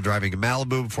Lexus while driving in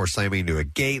Malibu before slamming into a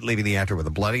gate, leaving the actor with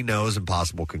a bloody nose and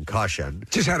possible concussion.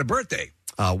 Just had a birthday.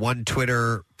 One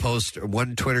Twitter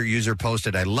user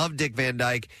posted, I love Dick Van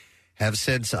Dyke, have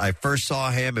since I first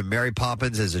saw him in Mary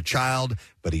Poppins as a child,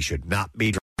 but he should not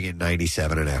be driving at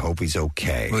 97, and I hope he's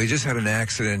okay. Well, he just had an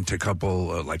accident a couple,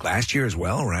 last year as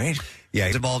well, right? Yeah,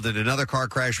 he's involved in another car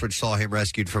crash which saw him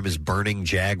rescued from his burning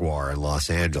Jaguar in Los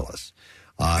Angeles.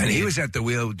 And he was at the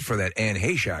wheel for that Anne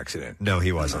Heche accident. No,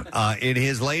 he wasn't. In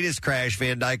his latest crash,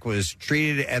 Van Dyke was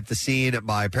treated at the scene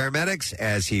by paramedics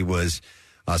as he was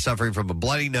suffering from a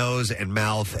bloody nose and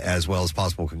mouth as well as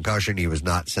possible concussion. He was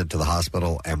not sent to the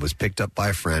hospital and was picked up by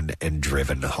a friend and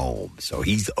driven home. So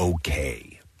he's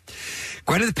okay.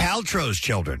 Gwyneth Paltrow's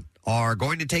children are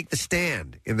going to take the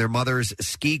stand in their mother's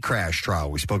ski crash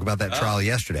trial. We spoke about that trial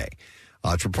yesterday.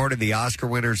 It's reported the Oscar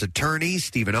winner's attorney,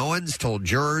 Stephen Owens, told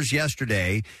jurors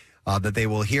yesterday that they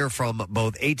will hear from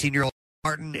both 18-year-old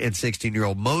Martin and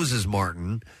 16-year-old Moses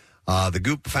Martin. The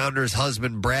Goop founder's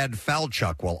husband, Brad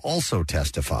Falchuk, will also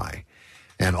testify.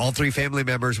 And all three family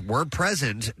members were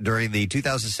present during the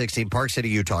 2016 Park City,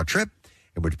 Utah trip,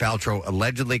 in which Paltrow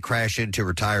allegedly crashed into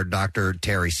retired Dr.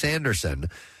 Terry Sanderson.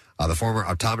 The former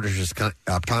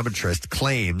optometrist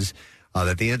claims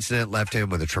that the incident left him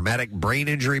with a traumatic brain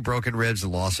injury, broken ribs,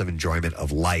 and loss of enjoyment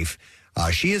of life.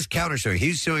 She is countersuing.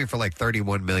 He's suing for like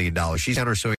 $31 million. She's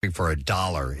countersuing for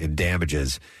 $1 in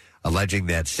damages, alleging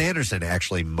that Sanderson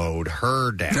actually mowed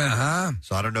her down.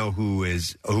 So I don't know who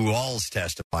all's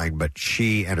testifying, but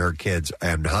she and her kids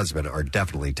and husband are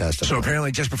definitely testifying. So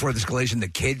apparently just before this collision, the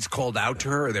kids called out to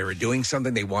her, or they were doing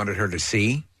something they wanted her to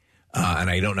see. And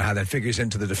I don't know how that figures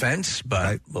into the defense,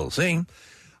 but we'll see.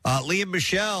 Leah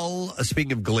Michelle,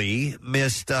 speaking of Glee,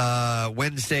 missed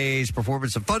Wednesday's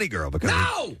performance of Funny Girl because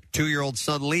her 2-year-old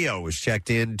son Leo was checked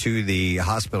into the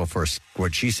hospital for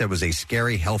what she said was a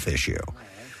scary health issue.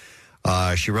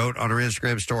 She wrote on her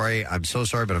Instagram story, "I'm so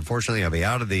sorry, but unfortunately I'll be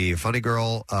out of the Funny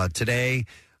Girl today.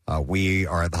 We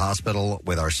are at the hospital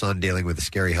with our son dealing with a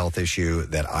scary health issue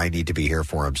that I need to be here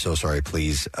for. I'm so sorry.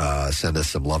 Please send us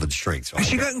some love and strength." So Has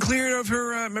she gotten cleared of her,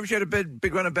 remember she had a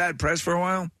big run of bad press for a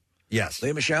while? Yes.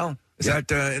 Leah Michelle? Is that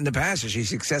in the past? Is she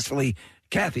successfully...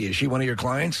 Kathy, is she one of your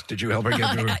clients? Did you help her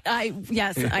get through it?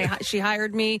 Yes, she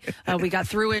hired me. We got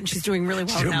through it, and she's doing really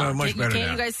well She's doing now. much better Can't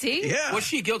now. you guys see? Yeah. What's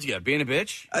she guilty of? Being a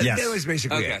bitch? That was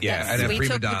basically it. Yeah. Yes. And We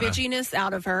prima took the donna. bitchiness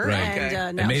out of her, Right.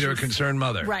 and now And made her a she's- concerned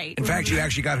mother. Right. In fact, she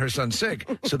actually got her son sick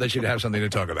so that she'd have something to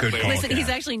talk about. Good call. Listen, he's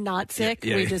actually not sick.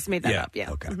 Yeah. We just made that Yeah. up.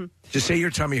 Yeah. Okay. Just say your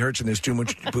tummy hurts and there's too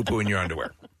much poo-poo in your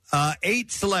underwear. 8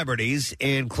 celebrities,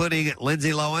 including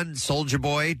Lindsay Lohan, Soulja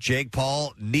Boy, Jake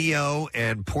Paul, Neo,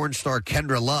 and porn star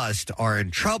Kendra Lust, are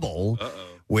in trouble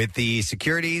with the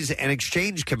Securities and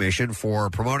Exchange Commission for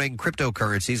promoting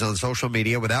cryptocurrencies on social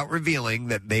media without revealing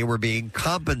that they were being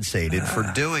compensated for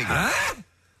doing it.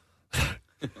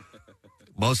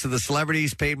 Most of the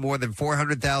celebrities paid more than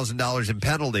 $400,000 in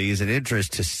penalties and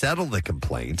interest to settle the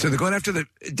complaint. So they're going after the...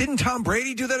 Didn't Tom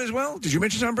Brady do that as well? Did you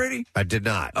mention Tom Brady? I did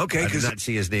not. Okay, I did 'cause not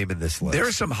see his name in this list. There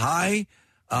are some high...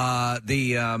 Matt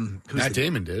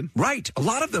Damon did. Right. A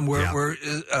lot of them were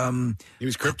he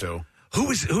was crypto.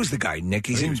 Who's the guy, Nick?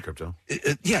 He was crypto.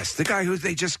 Yes, the guy who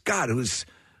they just got, who's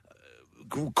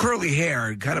curly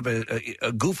hair, kind of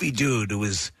a goofy dude who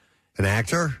was... An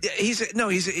actor? He's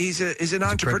an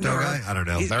entrepreneur. Guy? I don't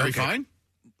know. Larry Fine?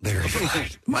 Larry Fine.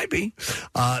 Might be.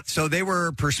 So they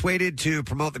were persuaded to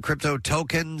promote the crypto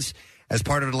tokens as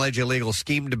part of an alleged illegal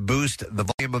scheme to boost the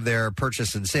volume of their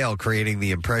purchase and sale, creating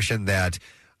the impression that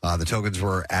the tokens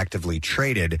were actively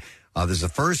traded. This is the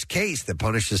first case that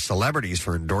punishes celebrities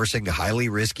for endorsing highly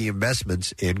risky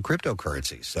investments in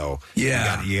cryptocurrency. So you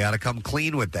got to come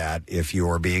clean with that if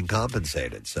you're being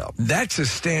compensated. So that's a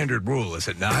standard rule, is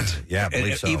it not? Yeah, I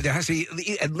believe so. There has to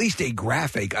be at least a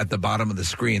graphic at the bottom of the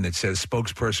screen that says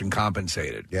spokesperson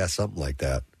compensated. Yeah, something like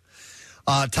that.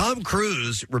 Tom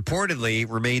Cruise reportedly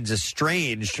remains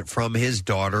estranged from his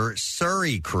daughter,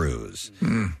 Suri Cruise.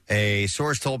 A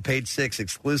source told Page 6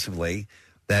 exclusively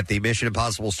that the Mission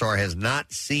Impossible star has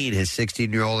not seen his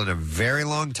 16-year-old in a very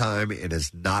long time and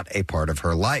is not a part of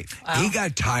her life. He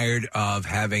got tired of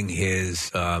having his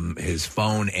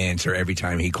phone answer every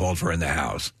time he called for her in the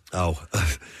house.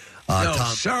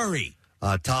 Sorry.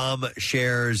 Tom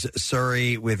shares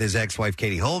Suri with his ex-wife,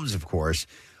 Katie Holmes, of course.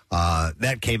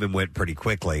 That came and went pretty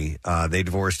quickly. They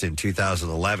divorced in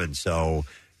 2011, so...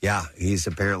 Yeah, he's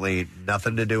apparently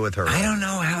nothing to do with her. I don't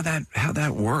know how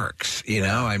that works. You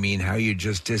know, I mean, how you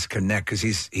just disconnect because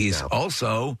he's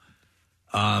also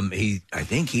I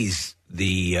think he's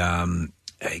the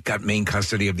he got main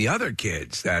custody of the other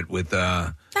kids that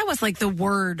That was like the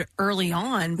word early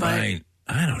on, but right.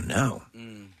 I don't know.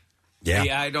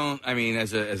 Yeah, I don't. I mean,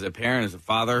 as a parent, as a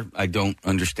father, I don't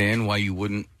understand why you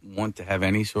wouldn't want to have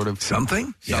any sort of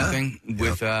something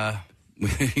with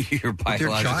your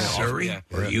biological Suri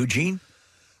or Eugene.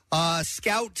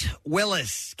 Scout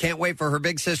Willis can't wait for her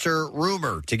big sister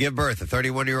Rumor to give birth. A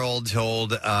 31-year-old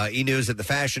told E! News at the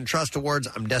Fashion Trust Awards,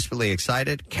 "I'm desperately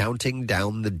excited, counting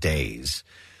down the days."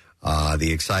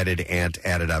 The excited aunt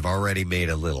added, "I've already made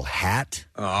a little hat."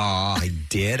 I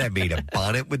did. I made a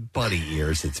bonnet with bunny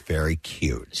ears. It's very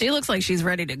cute. she looks like she's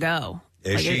ready to go.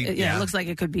 Is she? It looks like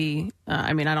it could be.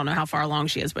 I mean, I don't know how far along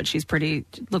she is, but she's pretty.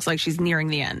 Looks like she's nearing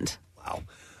the end. Wow.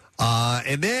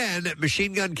 And then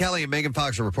Machine Gun Kelly and Megan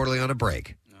Fox are reportedly on a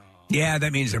break. Yeah,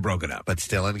 that means they're broken up. But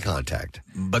still in contact.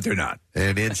 But they're not.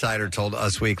 An insider told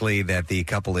Us Weekly that the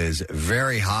couple is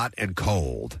very hot and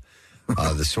cold.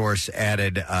 The source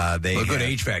added a good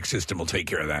HVAC system will take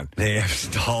care of that. They have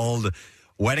installed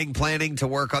wedding planning to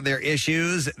work on their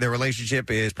issues. Their relationship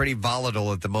is pretty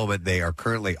volatile at the moment. They are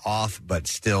currently off, but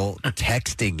still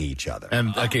texting each other.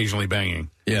 And occasionally banging.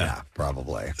 Yeah,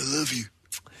 probably. I love you.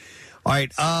 All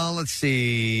right, let's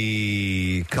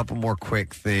see. A couple more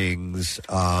quick things.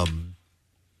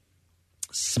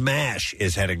 Smash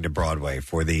is heading to Broadway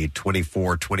for the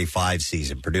 24-25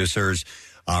 season. Producers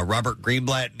Robert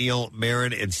Greenblatt, Neil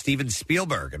Marin, and Steven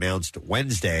Spielberg announced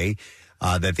Wednesday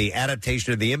that the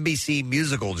adaptation of the NBC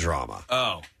musical drama.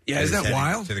 Oh, yeah, is that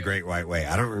wild? To the Great White Way.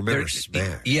 I don't remember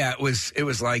Smash. Yeah, it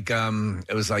was like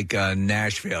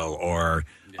Nashville or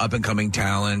Up and Coming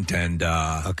Talent and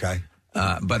okay.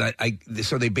 But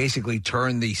so they basically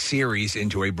turned the series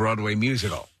into a Broadway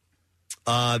musical.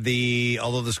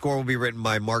 Although the score will be written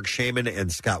by Mark Shaman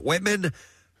and Scott Whitman,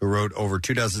 who wrote over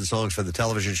 24 songs for the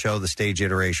television show, the stage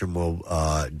iteration will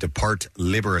depart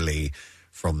liberally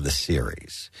from the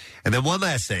series. And then one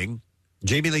last thing.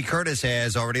 Jamie Lee Curtis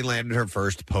has already landed her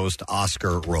first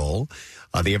post-Oscar role.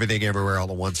 The Everything Everywhere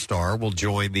All at Once star will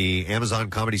join the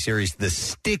Amazon comedy series The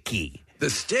Sticky.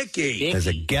 The Sticky. As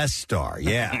a guest star,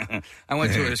 yeah. I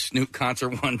went to a Snoop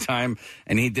concert one time,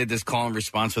 and he did this call and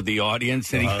response with the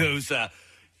audience, and he goes,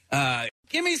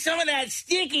 give me some of that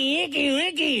sticky, icky,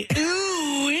 wicky,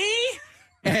 ooh-wee.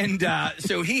 And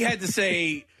so he had to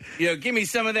say, give me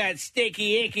some of that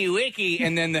sticky, icky, wicky,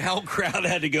 and then the whole crowd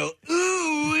had to go,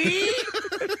 ooh-wee.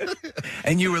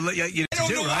 And you were, I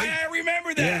don't know why I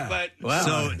remember that, but... Wow.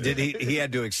 So did he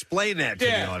had to explain that to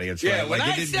the audience, right? When like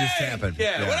I it didn't say, just happen.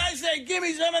 when I say, give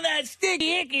me some of that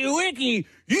sticky, icky, wicky,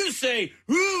 you say,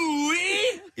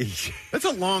 ooh-wee. That's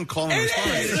a long call and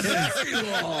response. Very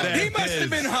long. He must have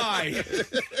been high.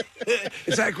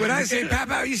 It's like when I say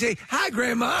Papa, you say, hi,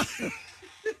 Grandma.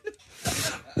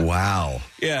 Wow.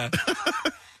 Yeah.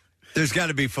 There's got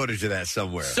to be footage of that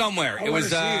somewhere.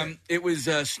 It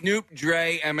was Snoop,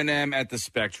 Dre, Eminem at the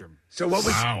Spectrum. So what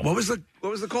was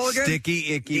the call again?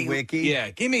 Sticky, icky, wicky.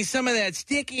 Yeah, give me some of that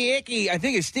sticky, icky. I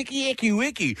think it's sticky, icky,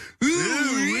 wicky.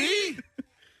 Ooh-wee.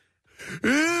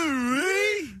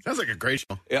 Ooh-wee. Sounds like a great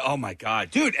show. Yeah, oh my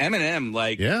God, dude!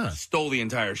 Eminem stole the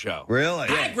entire show. Really?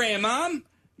 Hi, Grandmom.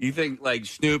 You think like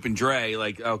Snoop and Dre,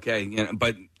 okay,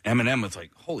 but Eminem was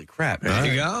like, holy crap. There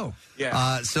you go.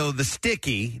 Yeah. So the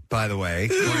Sticky, by the way.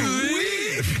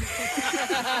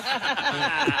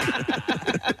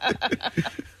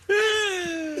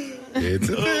 It's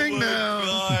a thing now.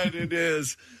 God, it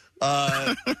is.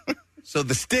 So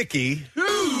the Sticky,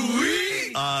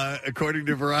 according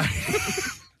to Variety.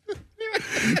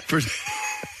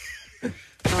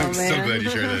 I'm so glad you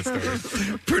shared that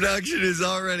story. Production is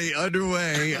already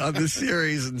underway on the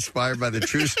series inspired by the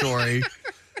true story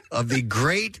of the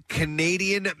Great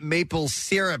Canadian Maple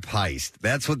Syrup Heist.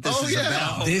 That's what this is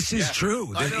about. This is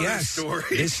true. This story.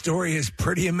 This story is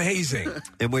pretty amazing.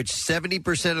 In which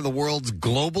 70% of the world's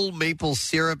global maple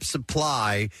syrup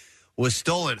supply was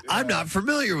stolen. I'm not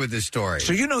familiar with this story.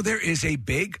 So there is a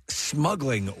big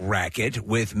smuggling racket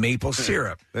with maple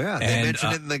syrup. Yeah, they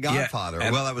mentioned it in The Godfather.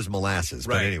 Well, that was molasses,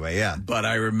 but anyway, yeah. But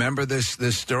I remember this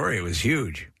story. It was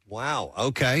huge. Wow,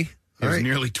 okay. It was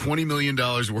nearly $20 million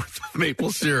worth of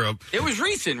maple syrup. It was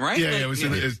recent, right? Yeah, it was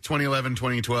in 2011,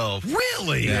 2012.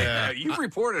 Really? Yeah. You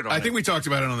reported on it. I think we talked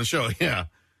about it on the show, yeah.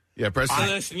 Yeah, Preston.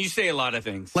 Listen, you say a lot of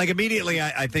things. Like immediately,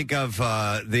 I think of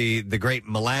the great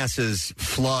molasses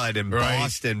flood in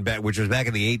Boston, which was back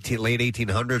in the late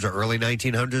 1800s or early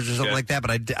 1900s or something like that.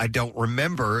 But I don't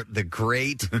remember the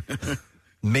great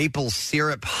maple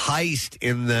syrup heist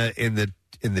in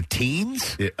the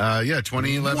teens. Yeah,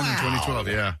 2011 and 2012.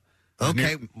 Yeah.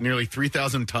 Okay, nearly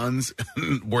 3,000 tons,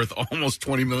 worth almost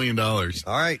 $20 million. All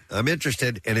right, I'm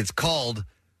interested, and it's called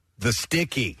The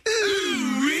Sticky.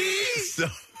 So,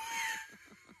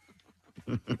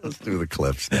 let's do the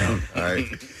clips now. All right,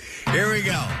 here we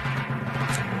go.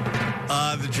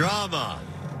 The drama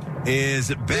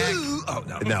is back.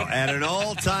 No, at an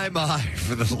all-time high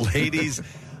for the ladies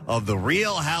of the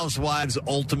Real Housewives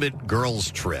Ultimate Girls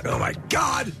Trip. Oh my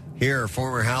God! Here,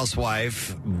 former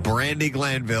housewife Brandy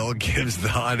Glanville gives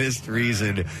the honest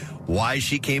reason why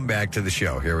she came back to the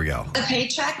show. Here we go. The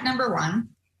paycheck, number one.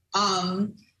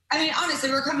 Honestly,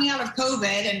 we're coming out of COVID,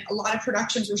 and a lot of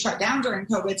productions were shut down during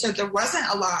COVID, so there wasn't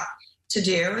a lot to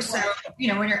do. So,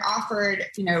 when you're offered,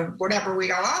 whatever we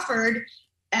got offered,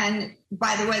 and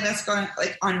by the way, that's going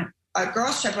on a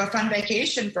girls trip, a fun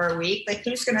vacation for a week.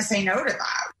 Who's going to say no to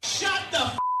that? Shut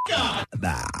the up!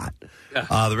 That.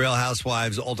 The Real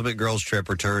Housewives Ultimate Girls Trip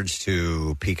returns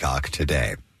to Peacock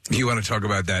today. You want to talk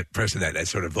about that, Preston, that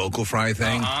sort of vocal fry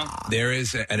thing? There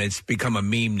is, and it's become a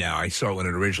meme now. I saw it when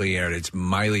it originally aired. It's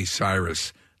Miley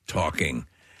Cyrus talking.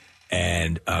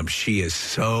 And she is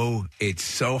it's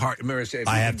so hard. Marissa,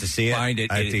 I have to see it. I have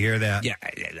to hear that. Yeah.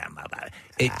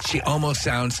 She almost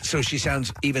she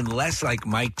sounds even less like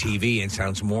Mike TV and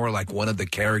sounds more like one of the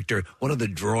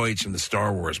droids from the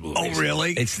Star Wars movies. Oh,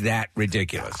 really? It's that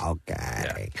ridiculous. Okay.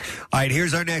 Yeah. All right,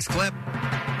 here's our next clip.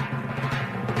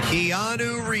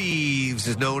 Keanu Reeves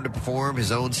is known to perform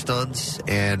his own stunts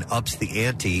and ups the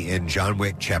ante in John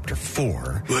Wick Chapter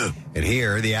 4. And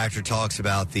here, the actor talks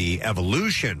about the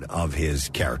evolution of his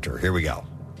character. Here we go.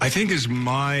 I think as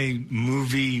my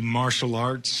movie martial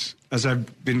arts, as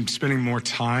I've been spending more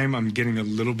time, I'm getting a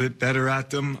little bit better at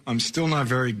them. I'm still not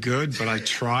very good, but I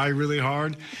try really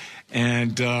hard.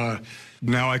 And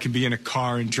now I can be in a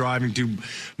car and drive and do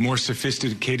more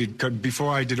sophisticated. Before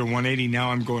I did a 180,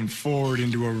 now I'm going forward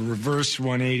into a reverse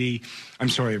 180. I'm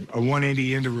sorry, a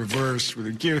 180 into reverse with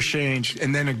a gear change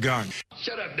and then a gun.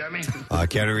 Shut up, dummy.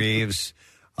 Keanu Reeves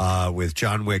with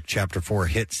John Wick Chapter 4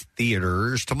 hits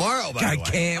theaters tomorrow, by the way. I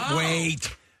can't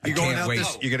wait. You're going out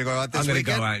this weekend? I'm going to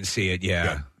go out and see it,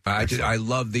 yeah. I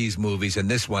love these movies, and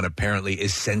this one apparently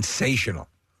is sensational.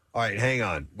 All right, hang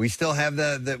on. We still have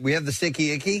we have the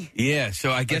Sticky Icky? Yeah,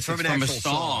 so I guess it's from a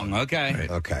song. Okay.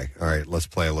 Right. Okay. All right, let's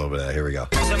play a little bit of that. Here we go.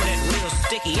 Some of that real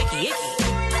sticky icky icky.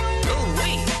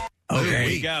 Okay. There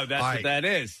we go. That's what that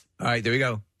is. All right, there we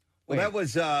go. Well, that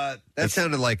was that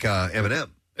sounded like Eminem.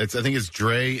 I think it's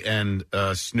Dre and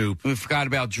Snoop. We forgot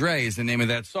about Dre is the name of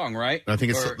that song, right? I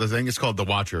think it's called The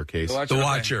Watcher case. The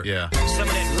Watcher. Yeah. Some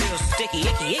of that real sticky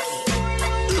icky icky.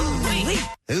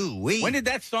 Ooh-wee. When did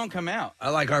that song come out? I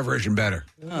like our version better.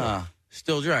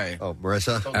 Still Dre. Oh,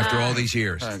 Marissa? After all these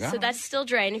years. So that's Still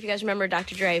Dre. And if you guys remember,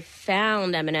 Dr. Dre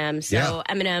found Eminem. So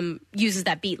Eminem uses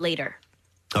that beat later.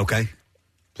 Okay.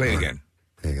 Play it again.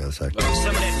 Hang on a second. Some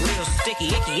of that real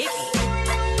sticky icky icky.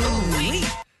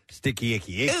 Sticky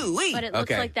Icky Icky. But it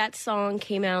looks like that song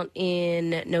came out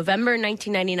in November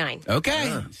 1999.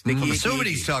 Okay. I'm assuming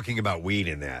he's talking about weed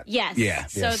in that. Yes. Yeah.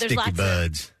 So there's Sticky lots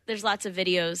Buds. There's lots of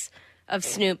videos of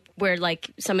Snoop where like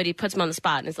somebody puts him on the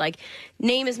spot and it's like,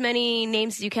 name as many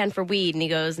names as you can for weed, and he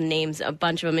goes and names a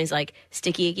bunch of them. He's like,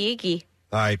 Sticky Icky Icky.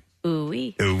 All right.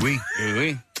 Ooh-wee. Ooh-wee.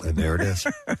 Ooh-wee. And there it is.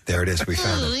 There it is. We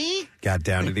found it. Got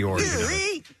down to the origin of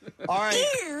it. All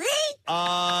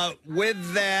right.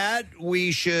 With that,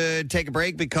 we should take a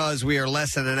break because we are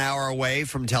less than an hour away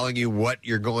from telling you what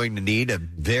you're going to need. A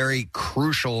very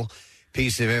crucial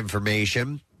piece of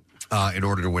information in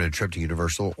order to win a trip to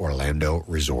Universal Orlando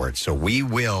Resort. So we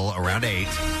will, around 8,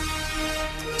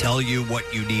 tell you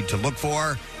what you need to look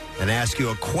for and ask you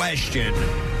a question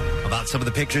about some of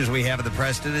the pictures we have of the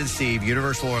Preston and Steve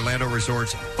Universal Orlando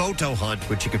Resort's photo hunt,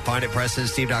 which you can find at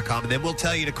PrestonandSteve.com. And then we'll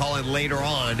tell you to call in later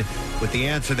on with the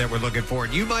answer that we're looking for.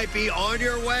 And you might be on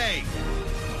your way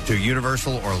to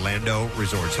Universal Orlando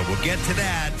Resort. So we'll get to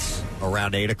that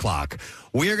around 8 o'clock.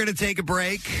 We are going to take a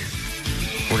break.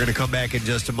 We're going to come back in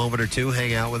just a moment or two.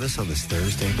 Hang out with us on this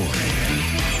Thursday morning.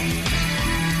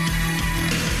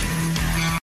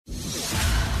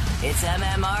 It's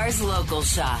MMR's Local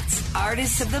Shots,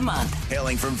 Artists of the Month.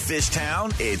 Hailing from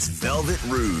Fishtown, it's Velvet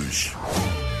Rouge.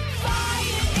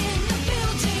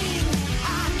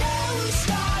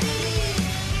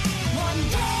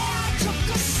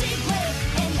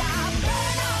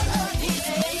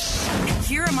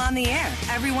 Hear him on the air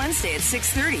every Wednesday at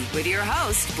 6:30 with your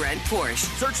host, Brent Porsche.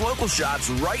 Search Local Shots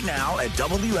right now at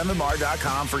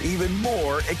WMMR.com for even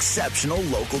more exceptional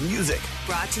local music.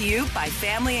 Brought to you by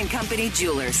Family and Company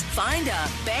Jewelers. Find a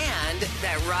band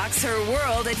that rocks her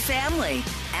world at Family.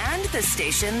 And the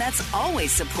station that's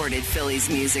always supported Philly's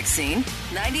music scene,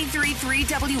 93.3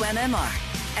 WMMR.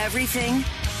 Everything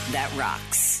that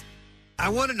rocks. I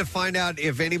wanted to find out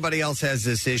if anybody else has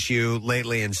this issue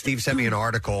lately, and Steve sent me an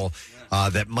article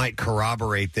that might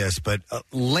corroborate this, but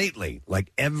lately,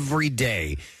 like every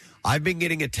day, I've been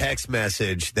getting a text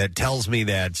message that tells me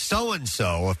that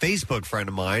so-and-so, a Facebook friend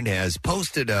of mine, has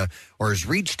posted or has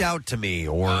reached out to me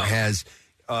or has,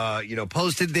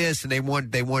 posted this, and they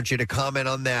want you to comment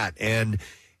on that. And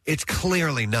it's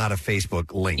clearly not a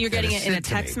Facebook link. You're getting it in a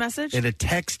text message? In a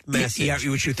text message. Yeah,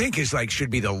 which you think is should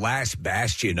be the last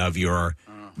bastion of your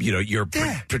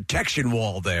protection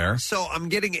wall there. So I'm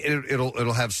getting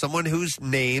it'll have someone whose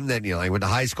name that I went to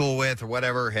high school with or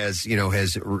whatever has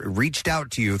reached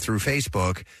out to you through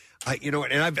Facebook. And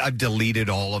I've deleted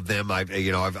all of them. I've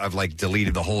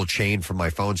deleted the whole chain from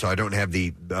my phone, so I don't have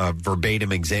the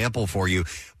verbatim example for you.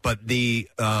 But the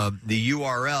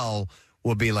URL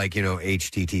will be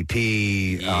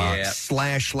HTTP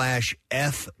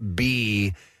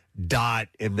 //FB dot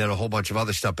and then a whole bunch of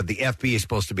other stuff. But the FB is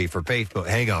supposed to be for Facebook.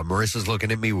 Hang on, Marissa's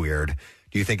looking at me weird.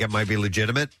 Do you think it might be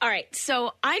legitimate? All right,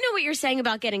 so I know what you're saying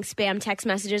about getting spam text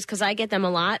messages because I get them a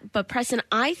lot. But Preston,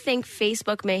 I think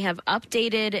Facebook may have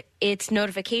updated its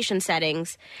notification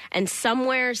settings, and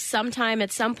somewhere, sometime,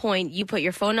 at some point, you put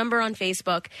your phone number on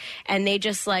Facebook, and they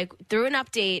just through an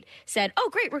update said, "Oh,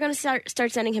 great, we're going to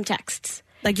start sending him texts."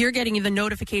 Like you're getting the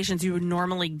notifications you would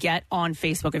normally get on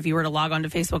Facebook. If you were to log on to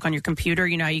Facebook on your computer,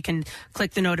 how you can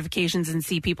click the notifications and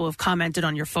see people who've commented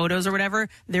on your photos or whatever.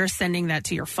 They're sending that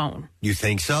to your phone. You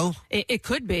think so? It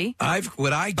could be. I'm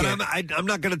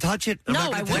not going to touch it.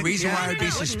 The reason why I'd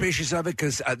be suspicious of it,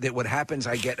 because what happens,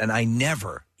 I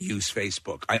never use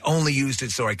Facebook. I only used it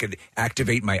so I could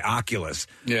activate my Oculus.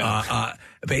 Yeah.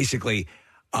 Basically,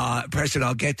 Preston,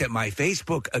 I'll get that my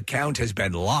Facebook account has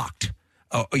been locked.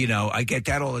 Oh, I get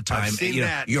that all the time. I've seen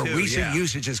that your too, recent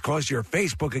usage has caused your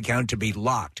Facebook account to be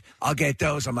locked. I'll get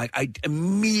those. I'm like, I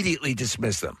immediately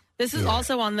dismiss them. This is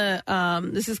also on the,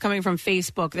 this is coming from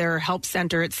Facebook, their help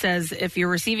center. It says if you're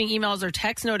receiving emails or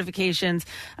text notifications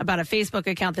about a Facebook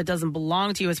account that doesn't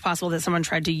belong to you, it's possible that someone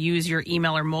tried to use your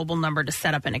email or mobile number to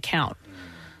set up an account.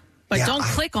 But don't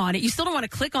click on it. You still don't want to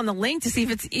click on the link to see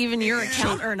if it's even your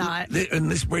account or not.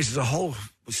 And this raises a whole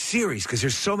series because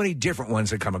there's so many different ones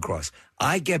that come across.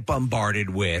 I get bombarded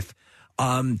with,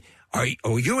 are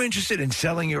you interested in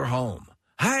selling your home?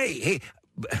 Hey.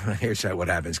 Here's what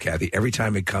happens, Kathy. Every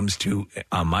time it comes to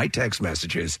my text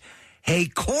messages, hey,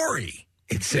 Corey,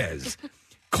 it says.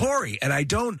 Corey, and I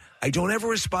don't ever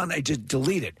respond. I just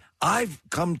delete it. I've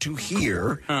come to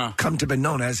be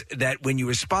known as that when you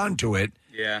respond to it,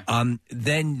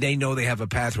 then they know they have a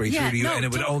pathway through to you, and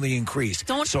it would only increase.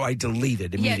 So I delete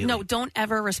it immediately. Yeah, no, don't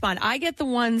ever respond. I get the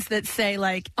ones that say,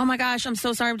 like, oh, my gosh, I'm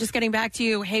so sorry, I'm just getting back to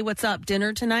you. Hey, what's up,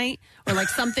 dinner tonight? Or, like,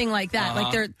 something like that.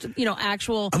 Like, they're,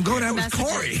 actual I'm going out messages. with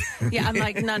Corey. Yeah, I'm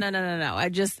like, no. I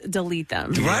just delete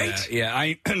them. Right? Yeah,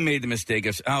 I made the mistake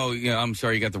of, I'm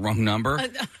sorry, you got the wrong number.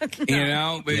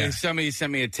 But somebody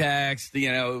sent me a text,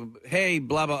 hey,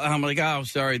 blah, blah. I'm like, oh,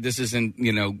 sorry, this isn't,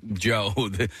 Joe.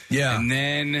 And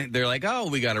then they're like, oh,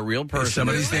 we got a real person.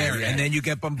 Somebody's there. And then you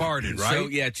get bombarded,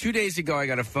 right? So, 2 days ago, I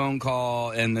got a phone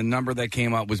call, and the number that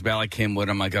came up was Bala Kimwood.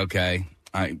 I'm like, okay,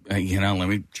 let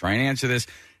me try and answer this.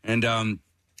 And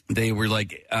they were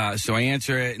like, so I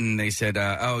answer it, and they said,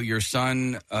 your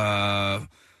son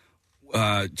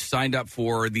signed up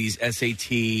for these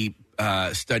SAT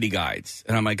study guides.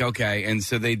 And I'm like, okay. And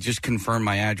so they just confirmed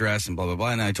my address and blah, blah,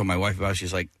 blah. And I told my wife about it.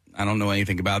 She's like, I don't know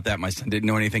anything about that. My son didn't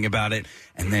know anything about it.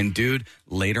 And then, dude,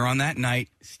 later on that night,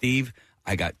 Steve,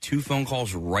 I got 2 phone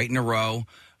calls right in a row.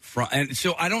 And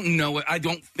so I don't know. I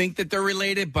don't think that they're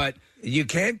related, but... You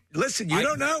can't... Listen, you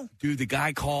don't know. Dude, the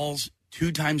guy calls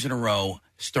 2 times in a row,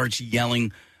 starts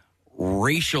yelling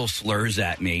racial slurs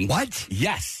at me. What?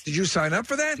 Yes. Did you sign up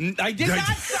for that? I did not.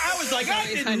 I was like, I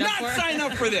did not sign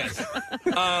up for this.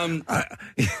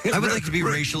 I would like to be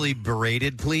racially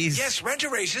berated, please. Yes, rent a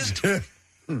racist.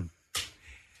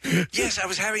 Yes, I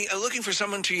was looking for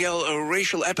someone to yell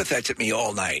racial epithets at me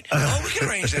all night. Oh, we can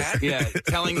arrange that. Yeah,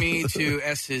 telling me to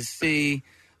S his C.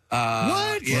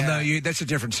 What? Yeah. Well, no, that's a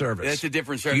different service. That's a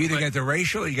different service. You either get the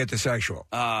racial or you get the sexual.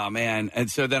 Oh, man.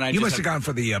 And so then You must have gone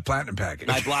for the platinum package.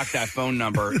 I blocked that phone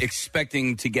number,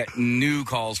 expecting to get new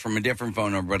calls from a different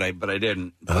phone number, but I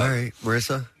didn't. All right,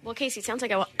 Marissa? Well, Casey, it sounds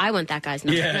like I want that guy's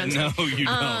number. Yeah, no, you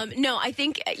don't. No, I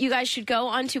think you guys should go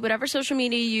onto whatever social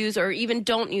media you use or even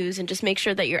don't use and just make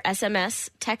sure that your SMS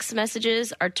text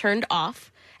messages are turned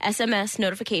off. SMS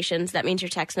notifications, that means your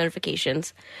text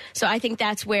notifications. So I think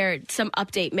that's where some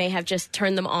update may have just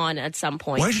turned them on at some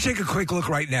point. Why don't you take a quick look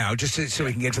right now, just so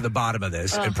we can get to the bottom of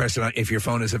this, and press it on if your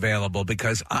phone is available,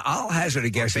 because I'll hazard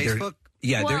a guess. Facebook?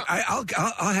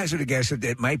 I'll hazard a guess that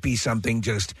it might be something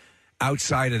just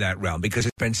outside of that realm, because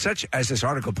it's been such, as this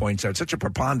article points out, such a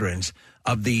preponderance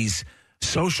of these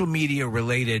social media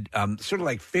related sort of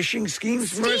like phishing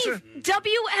schemes. Steve,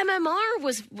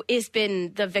 WMMR has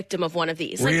been the victim of one of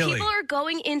these. Like, really? People are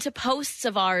going into posts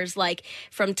of ours like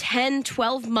from 10,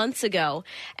 12 months ago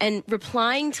and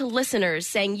replying to listeners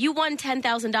saying, you won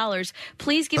 $10,000.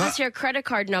 Please give us your credit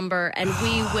card number and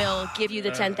we will give you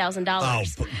the $10,000.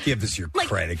 Oh, give us your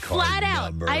credit card flat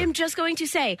number. out, I am just going to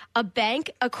say, a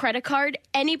bank, a credit card,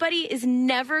 anybody is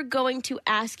never going to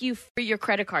ask you for your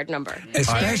credit card number.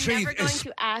 Especially They're never going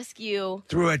to ask you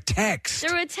through a text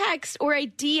or a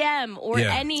DM or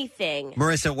anything.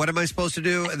 Marissa, what am I supposed to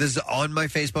do? This is on my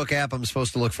Facebook app. I'm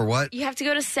supposed to look for what? You have to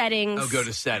go to settings. Oh, go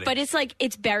to settings. But it's like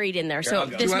it's buried in there, so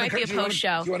this might be a post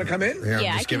show. Do you want to come in? Here,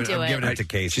 Yeah, I can do I'm it. giving it to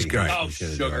Casey. She's great. Oh,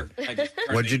 sugar.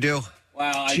 What'd you do?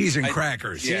 Wow, cheese and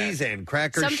crackers. Cheese and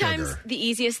crackers. Sometimes sugar. the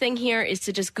easiest thing here is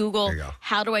to just Google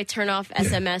how do I turn off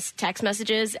SMS text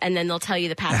messages, and then they'll tell you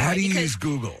the password. How do you use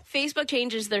Google? Facebook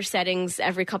changes their settings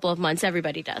every couple of months.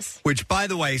 Everybody does. Which, by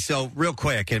the way, so real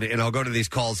quick, and I'll go to these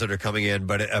calls that are coming in,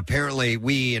 but apparently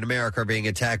we in America are being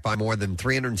attacked by more than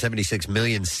 376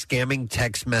 million scamming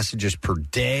text messages per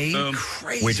day,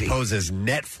 crazy. Which poses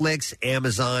Netflix,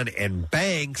 Amazon, and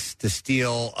banks to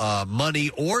steal money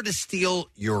or to steal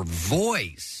your voice.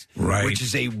 Right. Which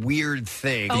is a weird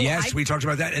thing. Yes, we talked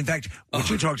about that. In fact, what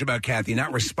you talked about, Kathy,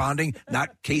 not responding,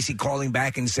 not Casey calling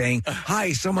back and saying,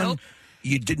 hi, someone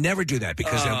You did never do that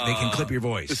because they can clip your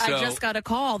voice. I just got a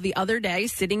call the other day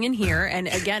sitting in here, and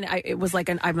again, it was like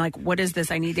I'm like, what is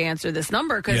this? I need to answer this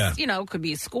number because it could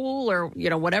be school or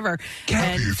whatever.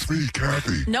 Kathy, it's me,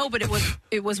 Kathy. No, but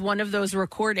it was one of those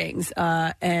recordings,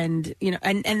 and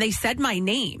they said my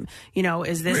name.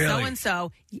 Is this so and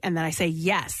so? And then I say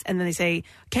yes, and then they say,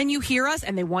 "Can you hear us?"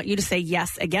 And they want you to say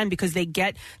yes again because they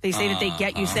say that they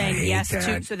get you saying yes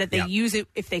too, so that they use it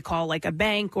if they call like a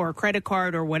bank or a credit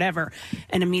card or whatever.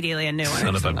 And immediately I knew.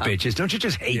 Son of a bitches! Don't you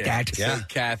just hate that? Yeah. So,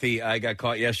 Kathy, I got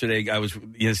caught yesterday. I was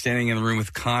standing in the room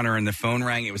with Connor, and the phone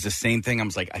rang. It was the same thing. I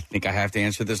was like, I think I have to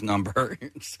answer this number.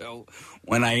 So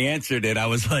when I answered it, I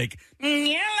was like,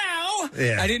 hello.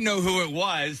 Yeah. I didn't know who it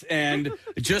was, and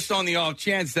just on the off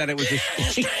chance that it was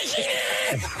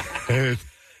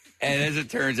and as it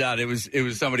turns out, it was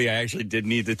somebody I actually did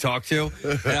need to talk to.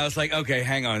 And I was like, okay,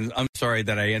 hang on. I'm sorry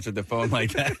that I answered the phone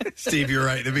like that. Steve, you're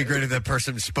right. It'd be great if that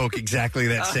person spoke exactly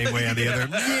that same way on the other. You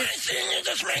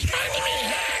just make fun of me.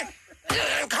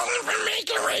 I'm calling from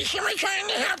Making Race. Am I trying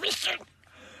to help you, sir?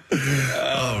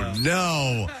 Oh,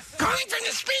 no. Calling from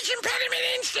the Speech Impediment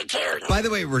Institute. By the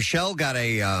way, Rochelle got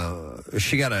an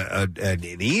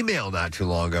email not too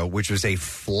long ago, which was a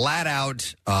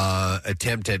flat-out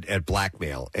attempt at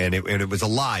blackmail. And it was a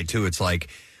lie, too. It's like,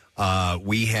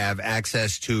 we have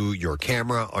access to your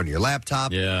camera on your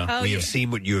laptop. Yeah. We have seen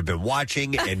what you have been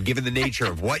watching, and given the nature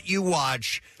of what you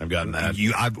watch, I've gotten that.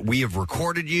 We have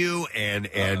recorded you, and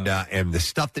the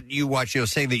stuff that you watch.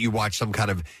 Saying that you watch some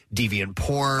kind of deviant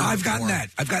porn. I've gotten that.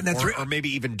 Or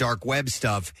maybe even dark web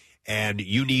stuff. And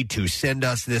you need to send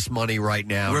us this money right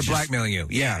now. We're blackmailing you.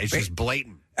 Yeah, it's just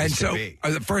blatant. And so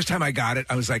the first time I got it,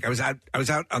 I was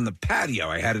out on the patio.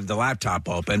 I had the laptop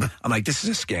open. I'm like, this is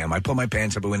a scam. I pulled my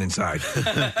pants up and went inside.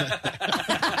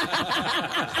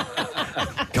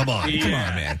 Come on,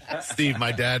 man. Steve,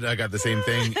 my dad got the same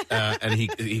thing, and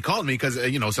he called me because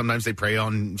sometimes they prey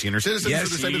on senior citizens. Yes,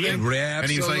 this type of thing. And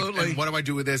he's like, and what do I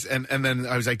do with this? And then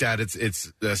I was like, Dad, it's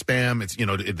spam. It's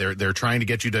they're trying to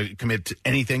get you to commit to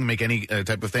anything, make any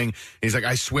type of thing. And he's like,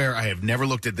 I swear I have never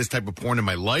looked at this type of porn in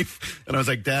my life. And I was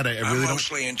like, Dad, I really I'm don't.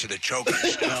 mostly into the choking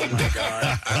stuff. Oh my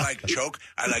God, I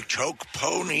like choke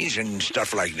ponies and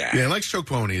stuff like that. Yeah, he likes choke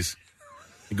ponies.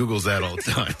 He Googles that all the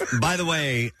time. By the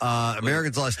way,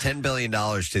 Americans lost $10 billion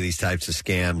to these types of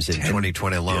scams in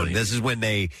 2020 alone. billion. This is when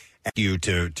they ask you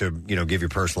to give your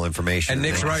personal information. And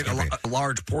Nick's right. A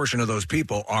large portion of those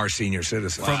people are senior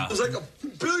citizens. It was like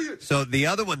 $1 billion. So the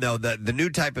other one, though, the new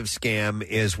type of scam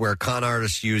is where con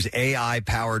artists use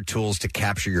AI-powered tools to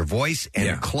capture your voice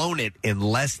and clone it in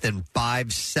less than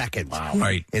 5 seconds. Wow.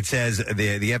 Right. It says,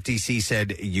 the FTC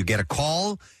said, you get a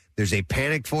call, there's a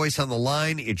panicked voice on the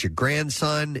line, it's your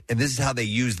grandson, and this is how they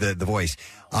use the voice.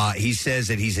 He says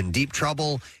that he's in deep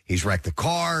trouble, he's wrecked the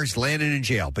car, he's landed in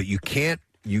jail, but you can't,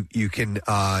 you can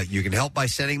help by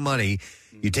sending money.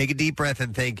 You take a deep breath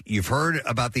and think, you've heard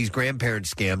about these grandparent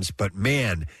scams, but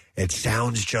man, it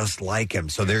sounds just like him.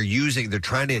 So they're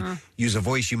trying to use a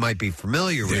voice you might be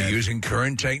familiar with. They're using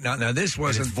current tech. Now, this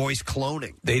wasn't voice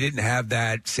cloning. They didn't have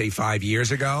that, say, 5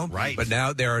 years ago. Right. But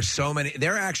now there are so many.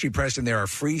 There are actually, Preston, there are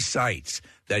free sites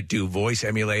that do voice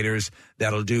emulators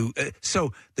that'll do.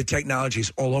 So the technology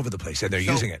is all over the place, and they're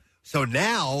using it. So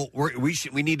now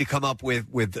we need to come up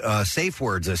with safe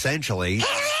words, essentially.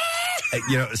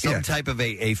 Some type of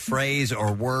a phrase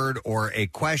or word or a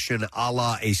question, a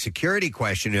la a security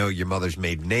question, your mother's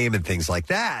maiden name and things like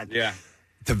that. Yeah.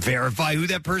 To verify who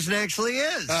that person actually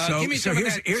is. Give me some of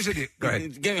that. Here's a go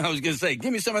ahead. I was going to say,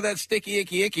 give me some of that sticky,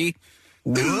 icky.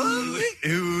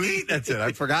 That's it.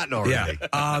 I've forgotten already.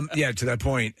 Yeah. To that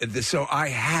point. So I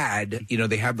had,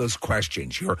 they have those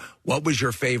questions. What was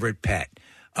your favorite pet?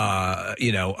 And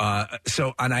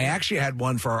I actually had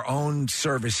one for our own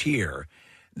service here.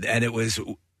 And it was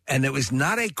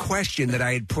not a question that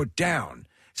I had put down.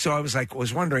 So I was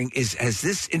wondering, has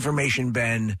this information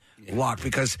been locked?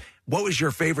 Because what was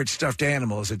your favorite stuffed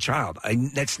animal as a child?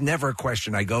 That's never a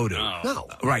question I go to. No.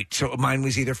 Right. So mine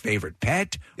was either favorite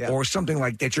pet or something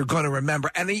like that you're going to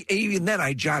remember. And even then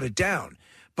I jot it down.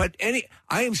 But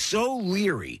I am so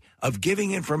leery of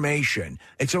giving information.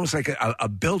 It's almost like a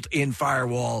built-in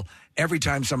firewall. Every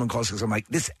time someone calls, because I'm like,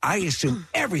 I assume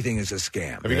everything is a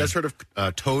scam. Have you guys heard of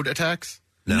toad attacks?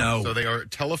 No. So they are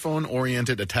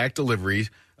telephone-oriented attack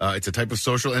deliveries It's a type of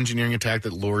social engineering attack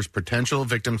that lures potential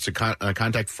victims to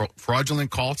contact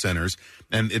fraudulent call centers.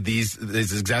 And this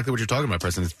is exactly what you're talking about,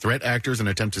 Preston. It's threat actors and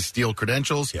attempt to steal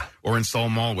credentials or install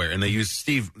malware. And they use,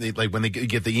 Steve, when they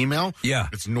get the email,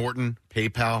 it's Norton,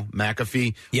 PayPal,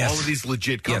 McAfee, all of these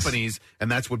legit companies. And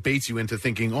that's what baits you into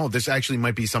thinking, oh, this actually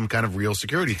might be some kind of real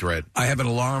security threat. I have an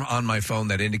alarm on my phone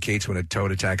that indicates when a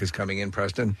toad attack is coming in,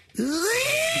 Preston. Yeah,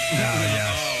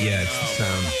 it's the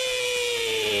sound.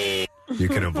 You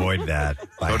can avoid that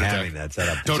by having that set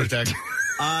up. Toad attack.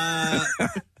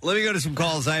 Let me go to some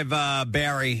calls. I have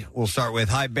Barry. We'll start with.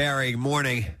 Hi, Barry. Good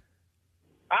morning.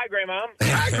 Hi, Grandmom.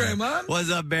 Hi, Grandmom.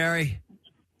 What's up, Barry?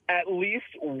 At least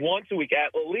once a week,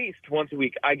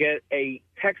 I get a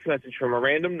text message from a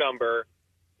random number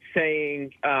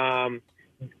saying,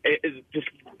 just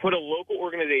put a local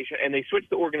organization, and they switch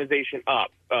the organization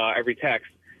up every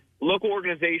text. Local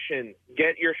organization,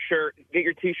 get your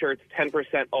T-shirts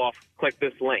 10% off. Click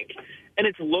this link, and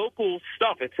it's local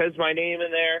stuff. It says my name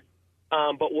in there.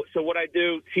 So what I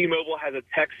do, T-Mobile has a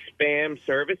text spam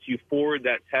service. You forward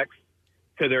that text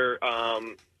to their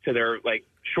like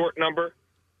short number,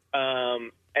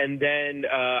 and then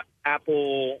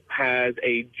Apple has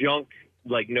a junk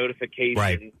like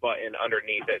notification button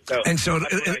underneath it. So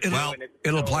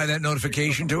it'll apply that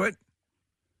notification to it.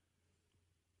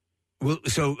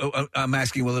 I'm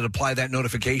asking, will it apply that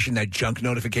notification, that junk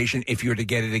notification, if you were to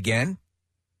get it again?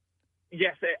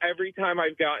 Yes, every time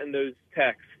I've gotten those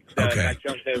texts, that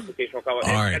junk notification will come up.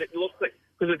 And it looks like,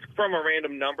 because it's from a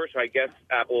random number, so I guess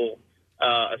Apple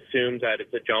assumes that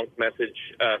it's a junk message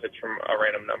if it's from a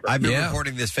random number. I've been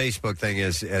reporting this Facebook thing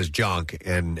as junk,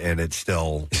 and it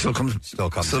still comes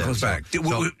back.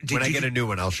 When I get a new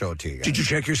one, I'll show it to you guys. Did you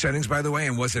check your settings, by the way?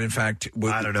 And was it, in fact...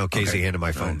 I don't know. Casey handed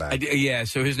my phone back.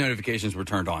 So his notifications were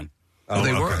turned on. Oh,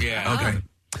 they were? Yeah. Okay.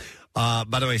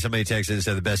 By the way, somebody texted and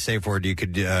said the best safe word you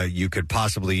could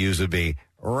possibly use would be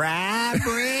I'll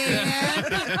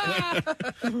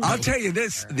tell you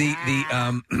this: the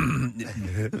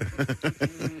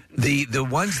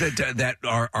ones that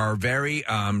are very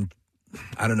I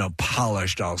don't know,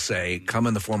 polished, I'll say, come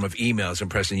in the form of emails.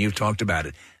 And Preston, you've talked about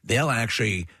it. They'll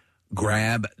actually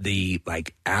grab the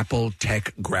Apple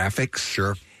tech graphics,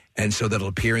 sure, and so that'll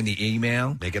appear in the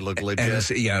email, make it look legit.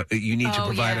 You need to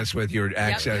provide us with your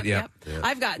access. Yep.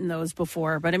 I've gotten those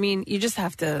before, but I mean, you just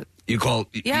have to. You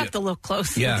have to look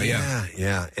close. Yeah.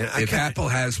 And if Apple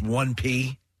has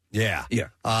 1P. Yeah.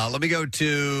 Let me go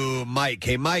to Mike.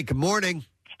 Hey, Mike, good morning.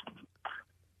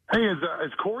 Hey, is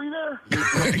Corey there?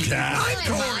 Hi,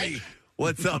 Corey.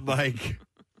 What's up, Mike?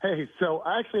 Hey, so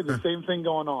I actually have the same thing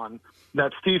going on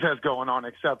that Steve has going on,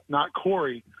 except not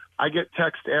Corey. I get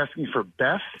text asking for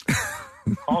Beth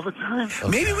all the time.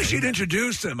 Maybe we should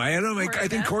introduce them. I don't know. I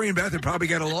think Corey and Beth would probably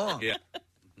get along. Yeah.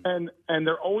 And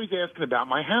they're always asking about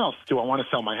my house. Do I want to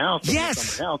sell my house? Yes.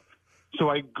 Sell my house? So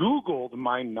I Googled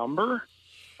my number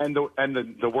and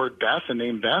the word Beth, the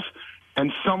name Beth,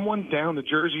 and someone down the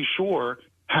Jersey Shore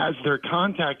has their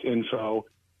contact info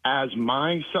as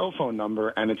my cell phone number,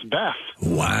 and it's Beth.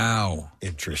 Wow.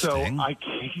 Interesting. So I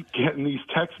keep getting these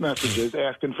text messages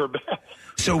asking for Beth.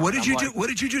 So what did you do? What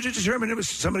did you do to determine it was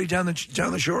somebody down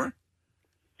the shore?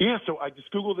 Yeah, so I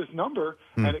just Googled this number,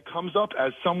 and it comes up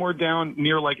as somewhere down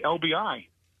near, like, LBI.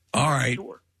 All right.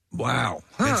 Sure. Wow.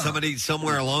 And somebody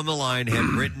somewhere along the line had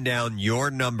written down your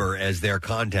number as their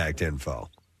contact info.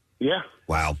 Yeah.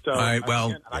 Wow. So all right,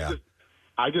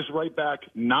 I just write back,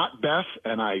 not Beth,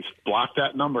 and I block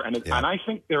that number. And and I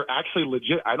think they're actually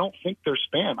legit. I don't think they're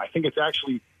spam. I think it's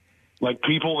actually like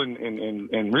people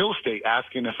in real estate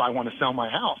asking if I want to sell my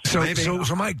house.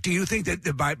 So Mike, do you think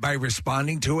that by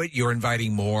responding to it, you're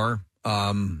inviting more?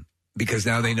 Because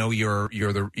now they know you're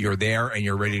there and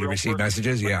you're ready to receive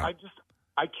messages. Yeah.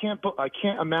 I can't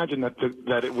imagine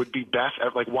that it would be Beth.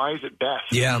 Like, why is it Beth?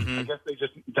 Yeah. I guess they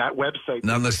just that website.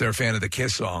 Not unless they're a fan of the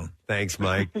Kiss song. Thanks,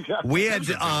 Mike. We had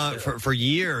for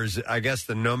years. I guess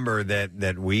the number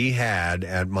that we had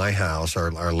at my house, our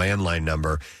landline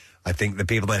number. I think the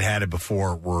people that had it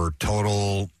before were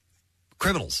total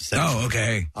criminals. Oh,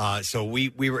 okay. So we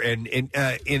were in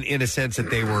a sense that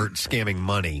they were scamming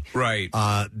money, right?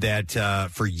 That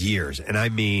for years, and I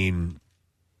mean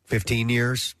 15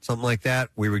 years, something like that.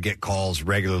 We would get calls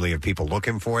regularly of people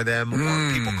looking for them,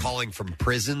 or people calling from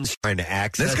prisons trying to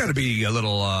access. That's got to be a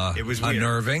little it was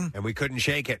unnerving, weird. And we couldn't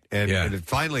shake it. And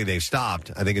finally, they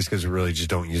stopped. I think it's because we really just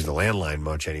don't use the landline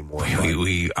much anymore.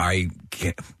 I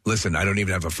can't listen. I don't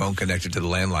even have a phone connected to the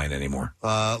landline anymore.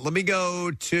 Let me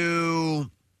go to.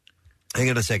 Hang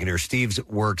on a second here. Steve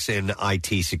works in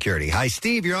IT security. Hi,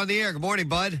 Steve. You're on the air. Good morning,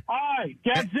 bud. Hi,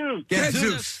 Gadzooks.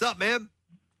 What's up, man?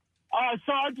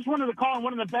 So I just wanted to call, and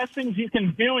one of the best things you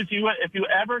can do is if you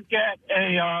ever get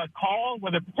a call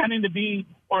where they're pretending to be,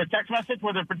 or a text message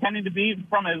where they're pretending to be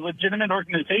from a legitimate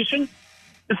organization,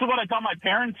 this is what I tell my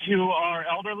parents who are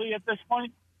elderly at this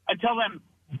point. I tell them,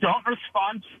 don't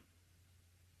respond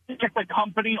to the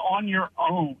company on your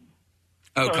own.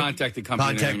 Oh, So contact the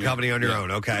company. Contact the company on your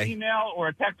own, okay. Email or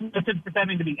a text message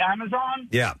pretending to be Amazon.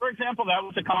 Yeah. For example, that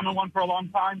was a common one for a long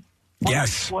time.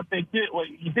 Yes. What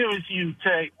you do is you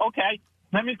say, okay,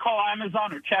 let me call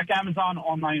Amazon or check Amazon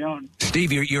on my own.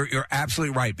 Steve, you're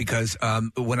absolutely right, because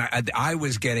when I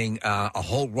was getting a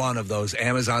whole run of those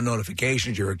Amazon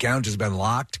notifications, your account has been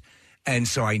locked, and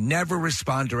so I never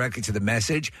respond directly to the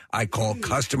message. I call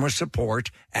customer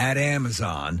support at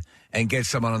Amazon and get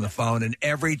someone on the phone, and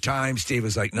every time Steve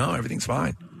was like, no, everything's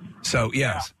fine. So,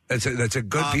 yes, that's a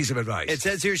good piece of advice. It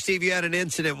says here, Steve, you had an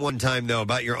incident one time, though,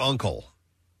 about your uncle.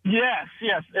 Yes.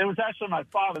 It was actually my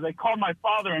father. They called my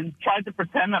father and tried to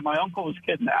pretend that my uncle was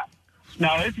kidnapped.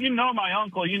 Now, if you know my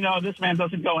uncle, you know this man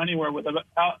doesn't go anywhere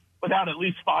without at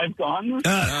least 5 guns.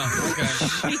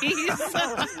 Okay.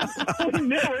 We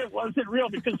knew it wasn't real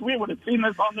because we would have seen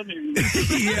this on the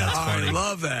news. Yeah, I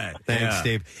love that. Thanks,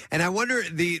 Steve. And I wonder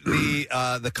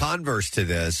the converse to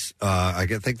this. I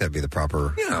think that'd be the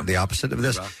proper, the opposite of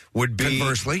this would be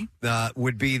conversely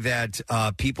would be that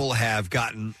people have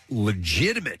gotten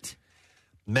legitimate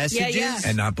messages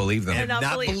and not believe them, and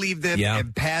not believe them,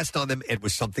 and passed on them. It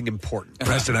was something important.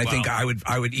 Preston, I think I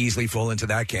would easily fall into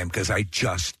that camp because I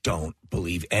just don't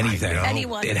believe anything.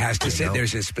 Anyone. It has to say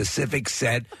there's a specific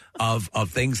set of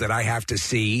things that I have to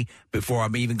see before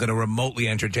I'm even going to remotely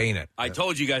entertain it. I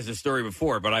told you guys this story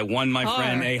before, but I won my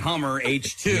friend a Hummer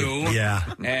H2. Yeah.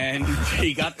 And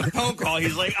he got the phone call.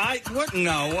 He's like, what?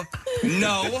 No.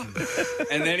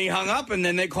 And then he hung up, and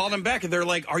then they called him back, and they're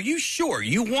like, are you sure?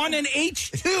 You won an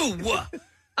H2?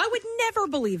 I would never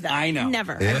believe that. I know.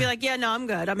 Never. Yeah. I'd be like, yeah, no, I'm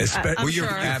good. I'm sure.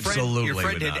 Your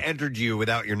friend had entered you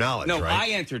without your knowledge, No, right?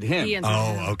 I entered him. He entered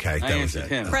him. Okay. That was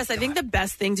it. Press, I think the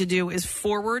best thing to do is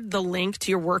forward the link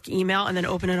to your work email and then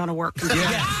open it on a work computer.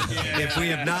 If we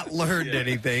have not learned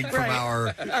anything from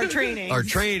our training,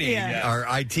 our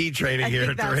IT training here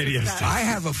at the radio station. I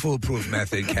have a foolproof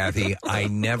method, Kathy. I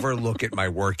never look at my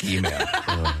work email.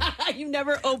 You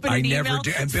never open an email. I never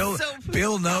do. And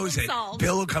Bill knows it. solved.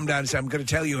 Bill will come down and say, I'm going to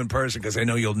tell you in person because I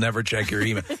know you'll never check your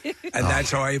email. And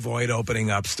that's how I avoid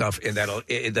opening up stuff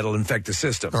that'll infect the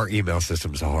system. Our email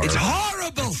system's horrible. It's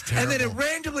horrible. And then it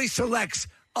randomly selects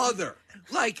other.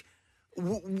 Like,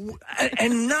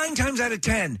 and 9 times out of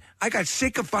 10, I got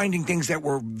sick of finding things that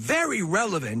were very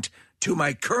relevant to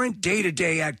my current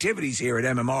day-to-day activities here at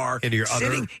MMR. Into your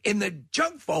sitting in the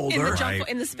junk folder.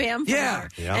 In the spam folder. Yeah.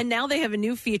 Yep. And now they have a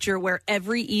new feature where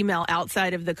every email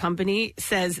outside of the company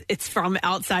says it's from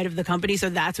outside of the company,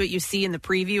 so that's what you see in the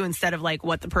preview instead of like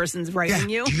what the person's writing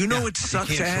you. Do you know what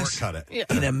sucks You can't ass? shortcut it.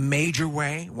 In a major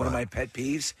way, one of my pet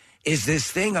peeves is this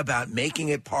thing about making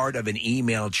it part of an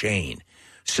email chain.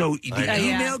 So the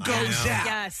email goes out.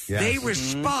 Yes. They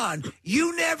respond.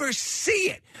 You never see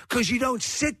it because you don't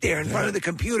sit there in front of the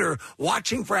computer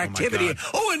watching for activity.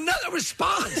 Another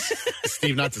response.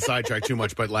 Steve, not to sidetrack too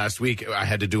much, but last week I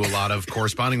had to do a lot of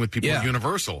corresponding with people at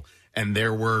Universal, and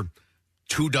there were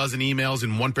 24 emails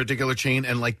in one particular chain,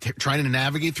 and trying to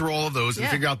navigate through all of those and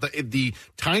figure out the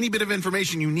tiny bit of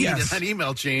information you need in that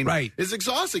email chain is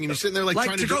exhausting. And you're sitting there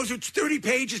trying to go through 30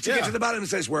 pages to get to the bottom and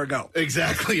says where to go.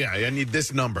 Exactly. Yeah, I need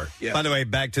this number. Yeah. By the way,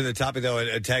 back to the topic, though,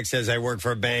 a text says I work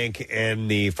for a bank and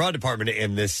the fraud department,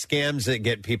 and the scams that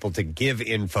get people to give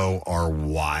info are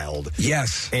wild.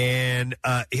 Yes. And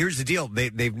here's the deal.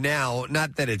 They've now,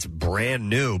 not that it's brand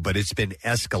new, but it's been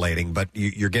escalating, but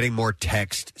you're getting more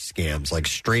text scams, like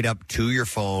straight up to your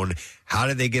phone. How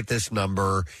did they get this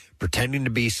number? Pretending to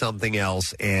be something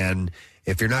else. And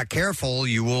if you're not careful,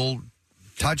 you will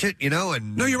touch it,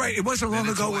 and... No, you're right. It wasn't long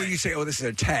ago where you say, this is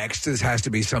a text. This has to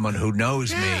be someone who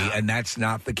knows me, and that's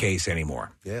not the case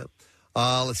anymore. Yeah.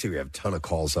 Let's see. We have a ton of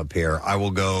calls up here. I will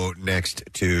go next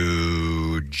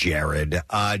to Jared.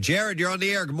 Jared, you're on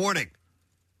the air. Good morning.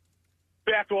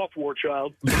 Back off, war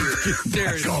child.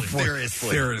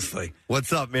 Seriously.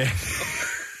 What's up, man?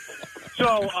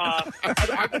 So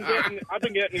I've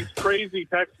been getting these crazy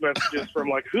text messages from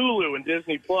Hulu and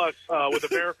Disney Plus with a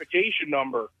verification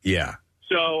number. Yeah.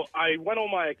 So I went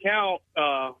on my account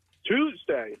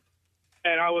Tuesday,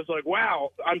 and I was like,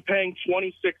 "Wow, I'm paying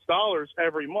 $26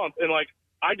 every month," and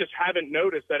I just haven't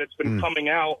noticed that it's been coming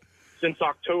out since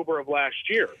October of last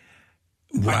year.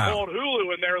 Wow. I called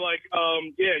Hulu, and they're like,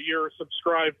 "Yeah, you're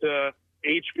subscribed to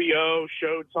HBO,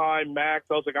 Showtime, Max."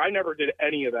 I was like, I never did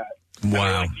any of that. Wow. And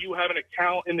they're like, do you have an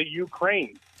account in the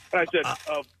Ukraine? And I said,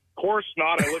 of course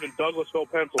not. I live in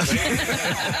Douglasville, Pennsylvania.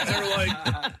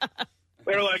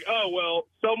 They're like, oh, well,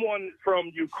 someone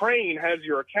from Ukraine has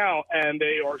your account, and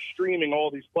they are streaming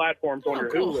all these platforms on your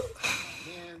Hulu.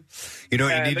 You know what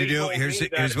you And need to they do? told Here's me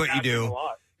that what you happens do. a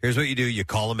lot. Here's what you do. You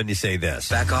call them and you say this.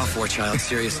 Back off, war child.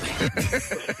 Seriously.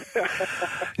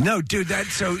 No, dude,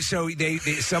 so they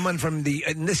someone from the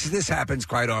and this happens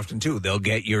quite often too. They'll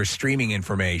get your streaming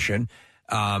information.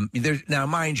 Now,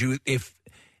 mind you, if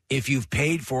you've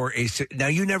paid for now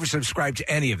you never subscribe to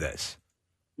any of this.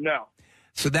 No.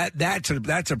 So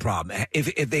that's a problem.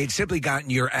 If they had simply gotten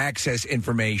your access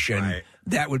information,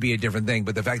 that would be a different thing.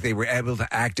 But the fact they were able to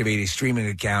activate a streaming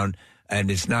account and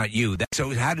it's not you.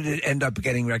 So how did it end up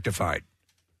getting rectified?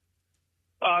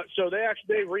 So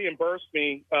they reimbursed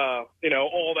me, all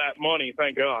that money.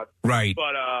 Thank God. Right.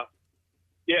 But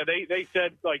they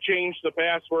said like change the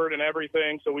password and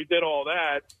everything. So we did all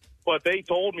that. But they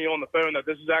told me on the phone that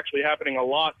this is actually happening a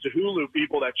lot to Hulu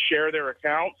people that share their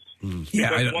accounts. Yeah,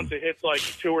 Because once it hits like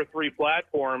 2 or 3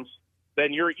 platforms,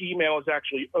 then your email is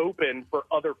actually open for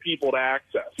other people to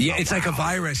access. Yeah, it's like a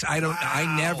virus.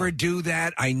 I never do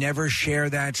that. I never share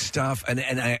that stuff. And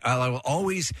I will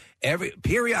always,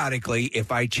 periodically,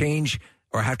 if I change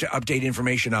or have to update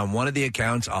information on one of the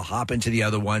accounts, I'll hop into the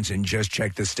other ones and just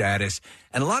check the status.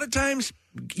 And a lot of times,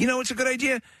 it's a good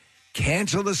idea.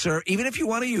 Cancel the service. Even if you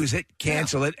want to use it,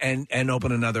 cancel it and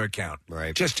open another account.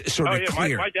 Right. Just sort of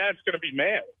clear. My dad's going to be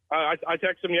mad. I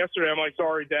texted him yesterday. I'm like,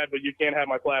 sorry, Dad, but you can't have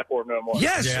my platform no more.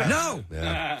 Yes, no.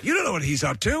 Yeah. You don't know what he's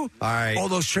up to. All right. All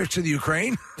those trips to the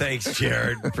Ukraine. Thanks,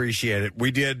 Jared. Appreciate it.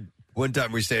 We did. One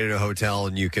time we stayed at a hotel,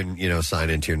 and you can, sign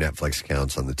into your Netflix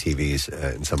accounts on the TVs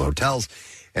in some hotels.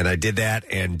 And I did that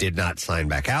and did not sign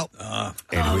back out.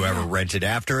 And whoever rented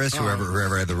after us,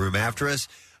 whoever had the room after us,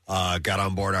 got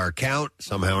on board our account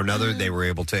somehow or another. They were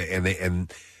able to,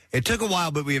 and it took a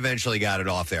while, but we eventually got it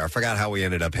off there. I forgot how we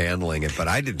ended up handling it, but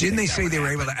I didn't. Didn't they say they were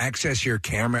able to access your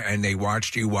camera and they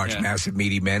watched you watch Massive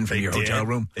Meaty Men from your hotel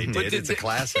room? They did. It's a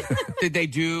classic. Did they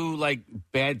do like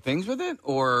bad things with it,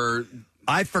 or?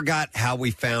 I forgot how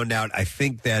we found out. I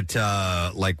think that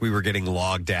we were getting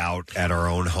logged out at our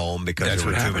own home because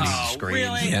there were too many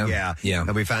screens. Really? Yeah.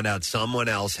 And we found out someone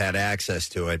else had access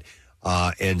to it.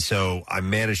 And so I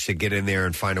managed to get in there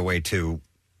and find a way to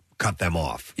cut them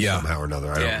off somehow or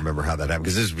another. I don't remember how that happened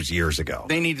because this was years ago.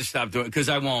 They need to stop doing it because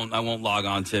I won't log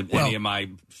on to any of my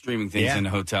streaming things in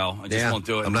the hotel. I just won't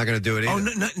do it. I'm not going to do it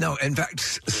either. Oh, no. In fact,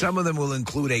 some of them will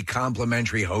include a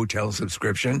complimentary hotel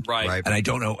subscription. Right. And I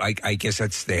don't know. I guess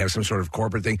they have some sort of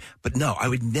corporate thing. But no, I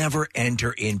would never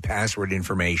enter in password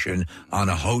information on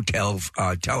a hotel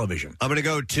television. I'm going to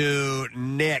go to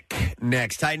Nick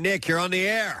next. Hi, Nick. You're on the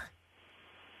air.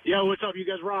 Yo, what's up? You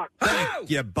guys rock.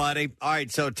 Yeah, buddy. All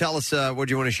right, so tell us what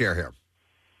do you want to share here?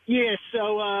 Yeah,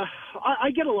 so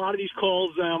I get a lot of these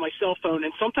calls on my cell phone,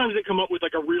 and sometimes they come up with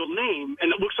like a real name,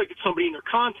 and it looks like it's somebody in their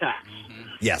contacts.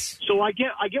 Yes. So I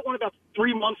get one about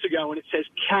 3 months ago, and it says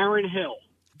Karen Hill.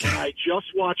 And I just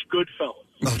watched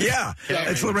Goodfellas. Yeah,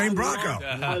 it's Lorraine Bracco.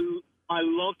 I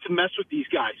love to mess with these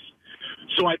guys.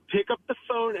 So I pick up the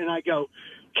phone, and I go,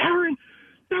 Karen,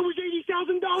 that was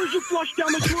 $80,000 you flushed down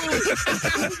the toilet.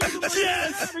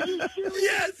 Yes.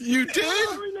 Yes, you did?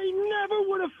 Karen, they never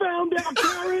would have found out,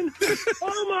 Karen.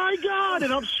 Oh, my God.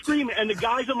 And I'm screaming. And the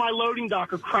guys on my loading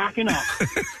dock are cracking up.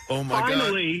 Oh, my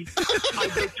Finally, I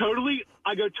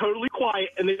go totally quiet.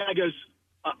 And the guy goes,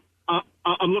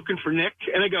 I'm looking for Nick.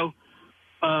 And I go,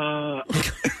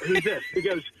 who's this? He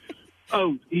goes,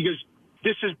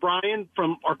 this is Brian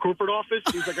from our corporate office.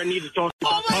 He's like, I need to talk to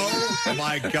you. Oh,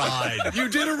 my God. You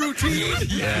did a routine.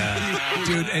 Yeah.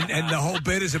 Dude, and the whole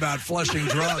bit is about flushing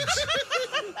drugs.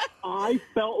 I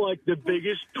felt like the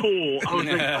biggest tool. I was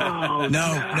like, oh,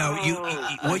 no.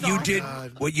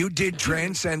 What you did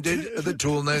transcended the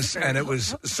toolness, and it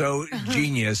was so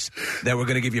genius that we're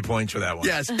going to give you points for that one.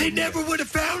 Yes, they never would have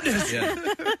found us. Yeah.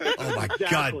 Oh, my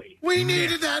God. We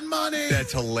needed that money.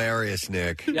 That's hilarious,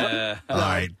 Nick. Yeah. All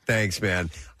right. Thanks, man.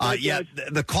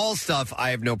 The call stuff,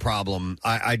 I have no problem.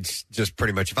 I just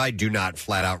pretty much, if I do not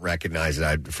flat out recognize it,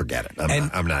 I'd forget it.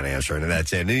 I'm not answering it.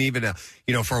 That's it. And even,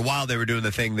 for a while they were doing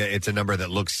the thing that it's a number that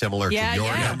looks similar to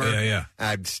your number. Yeah.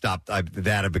 I've stopped. I've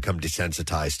become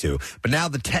desensitized to. But now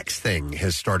the text thing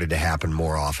has started to happen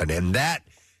more often, and that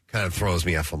kind of throws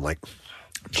me off. I'm like,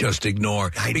 just ignore.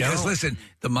 Because know. Listen,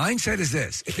 the mindset is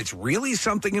this. If it's really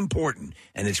something important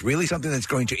and it's really something that's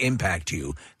going to impact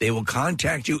you, they will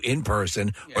contact you in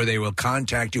person or they will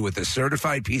contact you with a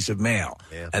certified piece of mail.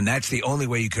 Yeah. And that's the only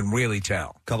way you can really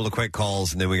tell. A couple of quick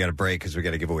calls and then we got to break because we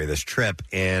got to give away this trip.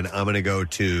 And I'm going to go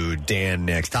to Dan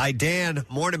next. Hi, Dan.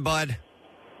 Morning, bud.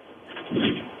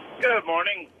 Good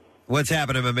morning. What's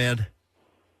happening, my man?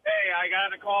 Hey, I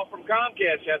got a call from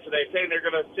Comcast yesterday saying they're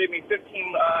going to save me 15%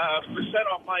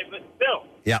 off my bill.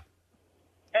 Yeah.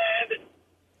 And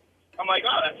I'm like,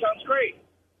 oh, that sounds great.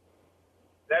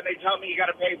 Then they tell me you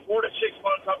got to pay 4 to 6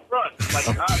 months up front.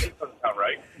 I'm like, this doesn't sound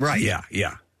right. Right. Yeah.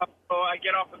 So I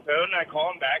get off the phone and I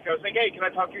call him back. I was like, hey, can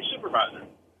I talk to your supervisor?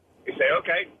 They say,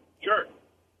 okay, sure.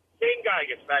 Same guy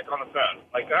gets back on the phone.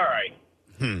 Like, all right.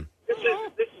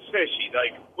 This is fishy.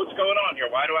 Like, what's going on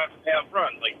here? Why do I have to pay up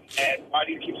front? Like, and why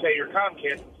do you keep saying you're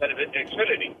Comcast instead of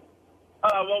Xfinity?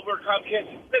 Well, we're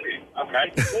Comcast Xfinity.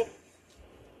 Okay, cool.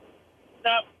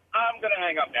 No, I'm going to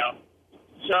hang up now.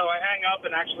 So I hang up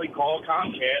and actually call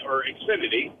Comcast or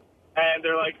Xfinity, and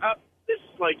they're like, this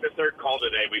is like the third call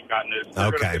today we've gotten this.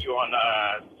 They're going to put you on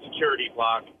security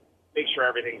block, make sure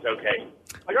everything's okay.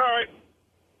 Like, all right.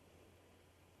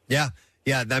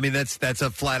 Yeah, I mean that's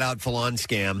a flat out full on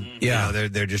scam. Yeah, you know,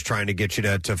 they're just trying to get you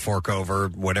to fork over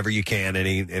whatever you can,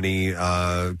 any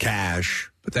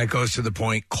cash. But that goes to the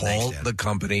point. Call the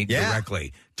company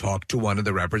directly. Talk to one of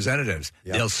the representatives.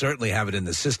 Yep. They'll certainly have it in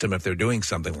the system if they're doing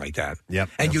something like that. Yep,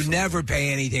 and absolutely. you never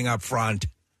pay anything up front.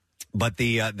 But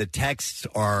the texts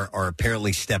are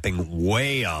apparently stepping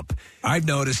way up. I've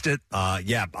noticed it.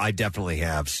 Yeah, I definitely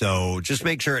have. So just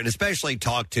make sure, and especially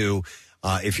talk to.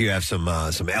 If you have some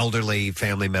elderly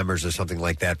family members or something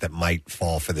like that might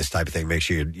fall for this type of thing, make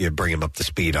sure you bring them up to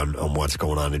speed on what's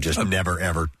going on, and just never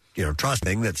ever trust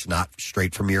thing that's not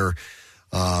straight from your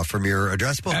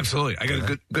address book. Absolutely, I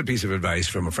got a good piece of advice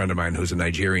from a friend of mine who's a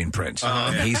Nigerian prince.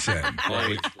 He said.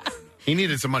 He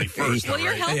needed some money first. Well,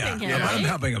 you're helping him. Yeah, right? I'm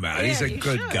helping him out. Yeah, He's a you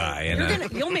good should. guy,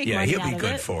 and You'll make money he'll out be of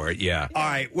good it. for it. Yeah. All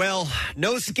right. Well,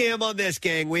 no scam on this,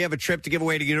 gang. We have a trip to give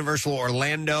away to Universal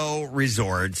Orlando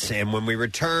Resorts, and when we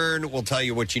return, we'll tell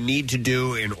you what you need to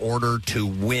do in order to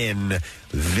win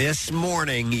this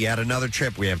morning. Yet another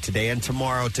trip. We have today and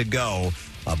tomorrow to go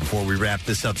before we wrap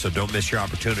this up. So don't miss your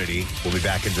opportunity. We'll be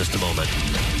back in just a moment.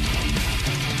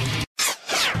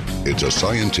 It's a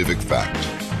scientific fact.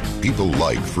 People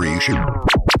like free shipping.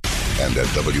 And at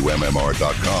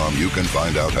WMMR.com, you can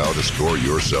find out how to score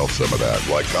yourself some of that,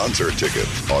 like concert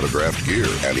tickets, autographed gear,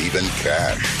 and even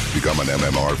cash. Become an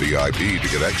MMR VIP to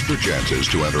get extra chances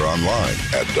to enter online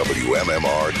at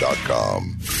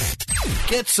WMMR.com.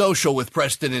 Get social with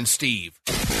Preston and Steve.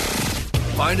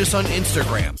 Find us on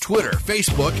Instagram, Twitter,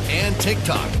 Facebook, and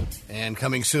TikTok. And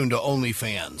coming soon to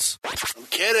OnlyFans. I'm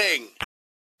kidding.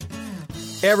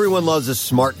 Everyone loves a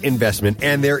smart investment,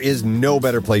 and there is no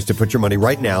better place to put your money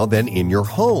right now than in your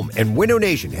home. And Window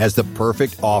Nation has the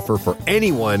perfect offer for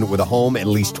anyone with a home at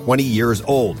least 20 years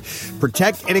old.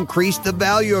 Protect and increase the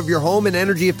value of your home and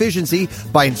energy efficiency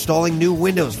by installing new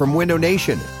windows from Window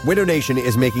Nation. Window Nation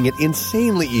is making it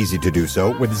insanely easy to do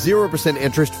so with 0%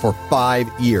 interest for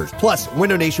 5 years. Plus,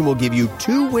 Window Nation will give you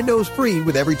 2 windows free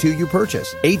with every 2 you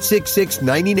purchase.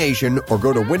 866-90-NATION or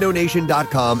go to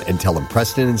windownation.com and tell them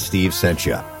Preston and Steve sent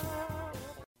you.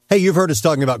 Hey, you've heard us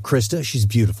talking about Krista. She's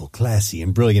beautiful, classy,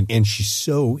 and brilliant, and she's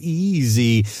so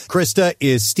easy. Krista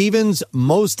is Steven's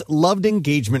most loved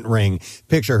engagement ring.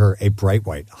 Picture her, a bright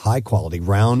white, high-quality,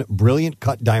 round, brilliant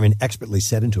cut diamond expertly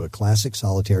set into a classic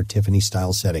solitaire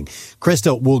Tiffany-style setting.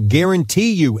 Krista will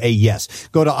guarantee you a yes.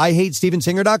 Go to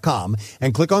IHateStevenSinger.com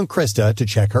and click on Krista to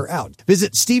check her out.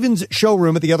 Visit Steven's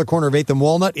showroom at the other corner of 8th and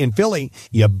Walnut in Philly.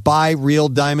 You buy real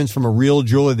diamonds from a real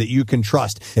jeweler that you can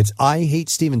trust. It's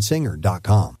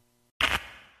IHateStevenSinger.com.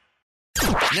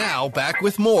 Now, back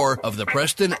with more of the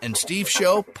Preston and Steve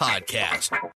Show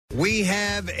podcast. We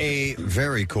have a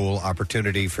very cool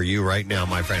opportunity for you right now,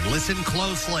 my friend. Listen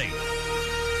closely.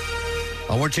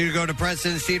 I want you to go to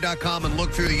PrestonandSteve.com and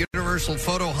look through the Universal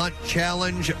Photo Hunt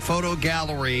Challenge photo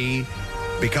gallery,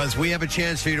 because we have a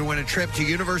chance for you to win a trip to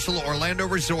Universal Orlando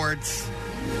Resorts.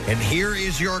 And here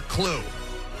is your clue.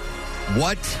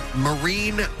 What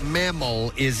marine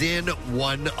mammal is in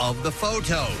one of the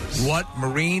photos? What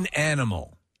marine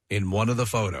animal in one of the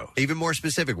photos? Even more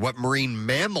specific, what marine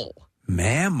mammal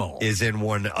Mammal is in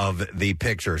one of the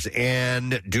pictures?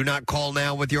 And do not call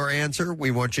now with your answer.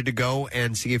 We want you to go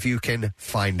and see if you can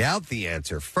find out the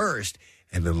answer first.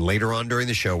 And then later on during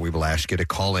the show, we will ask you to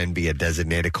call in, be a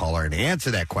designated caller, and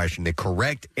answer that question. The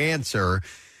correct answer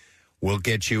will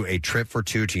get you a trip for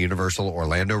 2 to Universal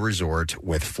Orlando Resort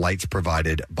with flights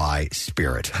provided by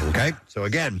Spirit. Okay? So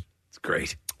again, it's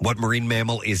great. What marine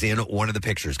mammal is in one of the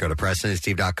pictures? Go to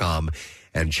PrestonandSteve.com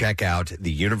and check out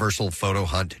the Universal Photo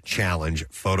Hunt Challenge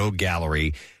photo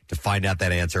gallery to find out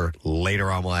that answer.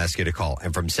 Later on, we'll ask you to call.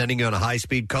 And from sending you on a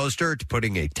high-speed coaster to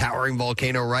putting a towering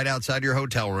volcano right outside your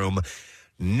hotel room,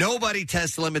 Nobody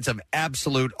tests limits of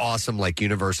absolute awesome like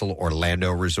Universal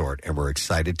Orlando Resort, and we're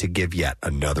excited to give yet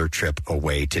another trip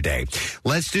away today.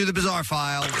 Let's do the Bizarre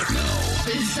File.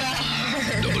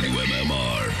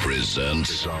 WMMR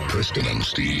presents Preston and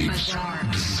Steve's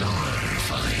Bizarre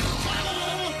File.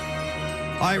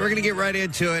 All right, we're going to get right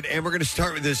into it, and we're going to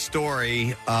start with this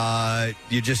story.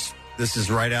 This is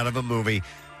right out of a movie.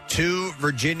 2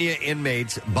 Virginia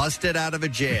inmates busted out of a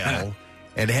jail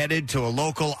and headed to a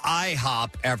local IHOP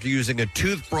after using a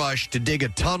toothbrush to dig a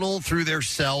tunnel through their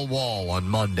cell wall on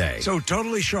Monday. So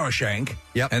totally Shawshank.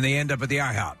 Yep. And they end up at the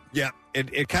IHOP. Yeah.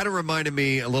 It kind of reminded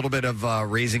me a little bit of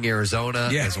Raising Arizona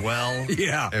as well.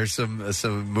 Yeah. There's some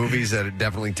movies that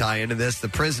definitely tie into this. The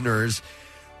prisoners,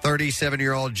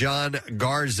 37-year-old John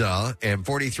Garza and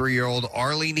 43-year-old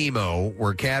Arlie Nemo,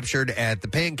 were captured at the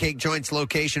Pancake Joint's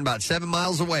location about 7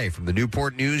 miles away from the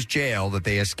Newport News jail that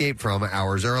they escaped from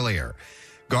hours earlier.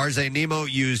 Garza and Nemo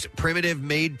used primitive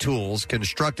made tools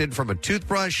constructed from a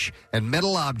toothbrush and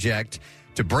metal object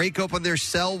to break open their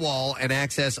cell wall and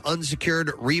access unsecured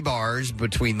rebars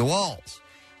between the walls.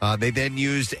 They then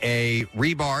used a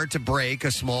rebar to break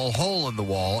a small hole in the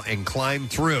wall and climb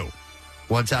through.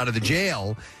 Once out of the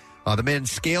jail, the men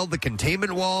scaled the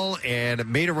containment wall and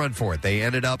made a run for it. They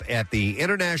ended up at the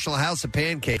International House of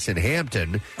Pancakes in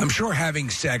Hampton. I'm sure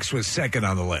having sex was second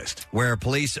on the list. Where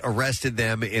police arrested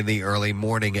them in the early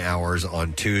morning hours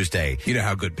on Tuesday. You know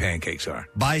how good pancakes are.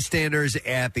 Bystanders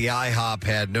at the IHOP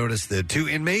had noticed the 2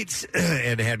 inmates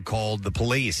and had called the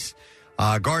police.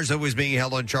 Garza was being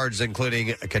held on charges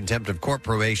including contempt of court,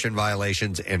 probation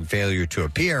violations, and failure to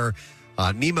appear.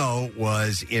 Nemo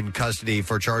was in custody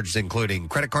for charges including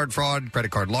credit card fraud, credit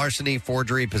card larceny,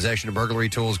 forgery, possession of burglary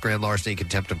tools, grand larceny,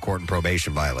 contempt of court, and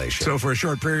probation violation. So for a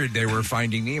short period, they were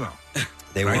finding Nemo.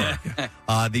 They were.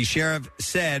 The sheriff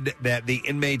said that the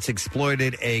inmates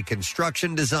exploited a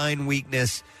construction design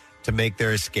weakness to make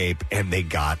their escape, and they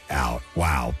got out.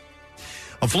 Wow.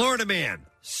 A Florida man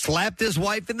slapped his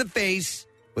wife in the face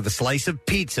with a slice of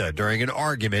pizza during an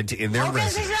argument in their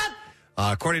residence.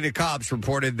 According to cops, who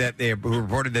reported that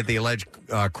the alleged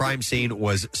crime scene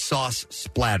was sauce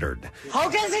splattered.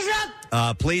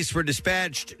 Police were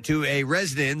dispatched to a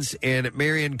residence in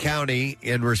Marion County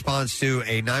in response to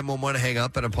a 911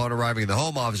 hang-up, and upon arriving at the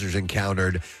home, officers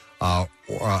encountered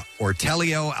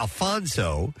Ortelio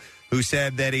Alfonso, who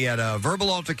said that he had a verbal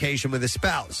altercation with his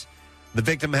spouse. The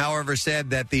victim, however,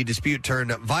 said that the dispute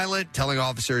turned violent, telling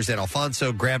officers that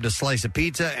Alfonso grabbed a slice of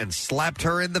pizza and slapped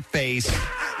her in the face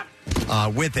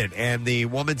with it. And the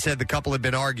woman said the couple had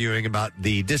been arguing about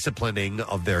the disciplining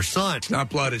of their son. It's not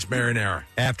blood, it's marinara.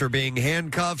 After being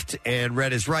handcuffed and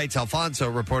read his rights,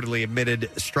 Alfonso reportedly admitted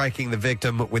striking the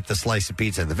victim with the slice of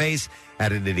pizza in the face,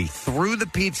 added that he threw the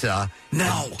pizza,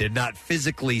 did not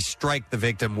physically strike the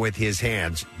victim with his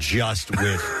hands, just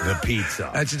with the pizza.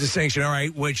 That's a distinction. All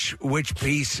right, what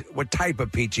type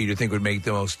of pizza do you think would make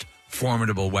the most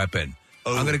formidable weapon?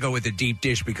 I'm going to go with the deep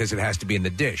dish because it has to be in the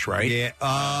dish, right?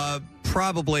 Yeah,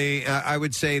 probably. I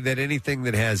would say that anything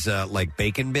that has like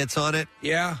bacon bits on it.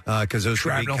 Yeah. Because those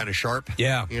can be kind of sharp.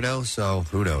 Yeah. So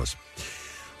who knows?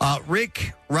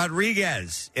 Rick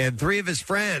Rodriguez and 3 of his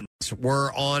friends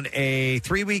were on a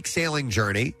 3-week sailing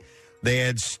journey. They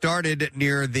had started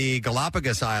near the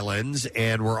Galapagos Islands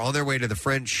and were on their way to the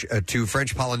French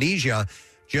Polynesia.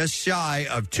 Just shy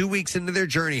of 2 weeks into their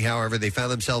journey, however, they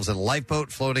found themselves in a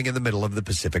lifeboat floating in the middle of the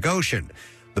Pacific Ocean.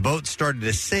 The boat started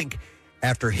to sink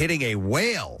after hitting a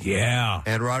whale. Yeah.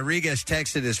 And Rodriguez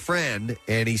texted his friend,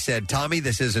 and he said, "Tommy,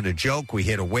 this isn't a joke. We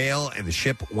hit a whale, and the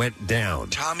ship went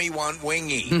down." Tommy want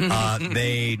wingy.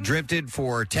 They drifted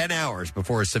for 10 hours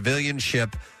before a civilian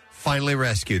ship finally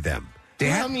rescued them.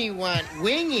 Tommy want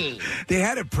wingy. They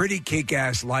had a pretty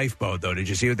kick-ass lifeboat, though. Did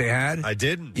you see what they had? I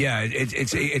didn't. Yeah,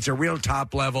 it's a real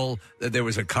top level. There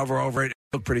was a cover over it. It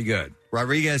looked pretty good.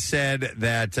 Rodriguez said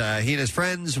that he and his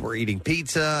friends were eating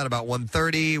pizza at about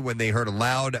 1:30 when they heard a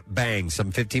loud bang.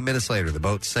 Some 15 minutes later, the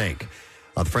boat sank.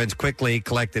 The friends quickly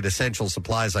collected essential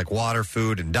supplies like water,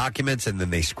 food, and documents, and then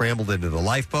they scrambled into the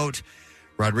lifeboat.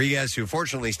 Rodriguez, who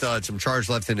fortunately still had some charge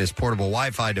left in his portable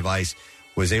Wi-Fi device,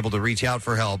 was able to reach out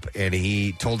for help, and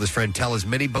he told his friend, "Tell as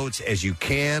many boats as you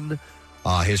can."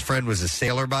 His friend was a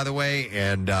sailor, by the way,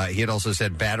 and he had also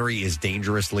said battery is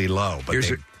dangerously low. But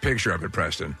here's a picture of it,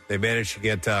 Preston. They managed to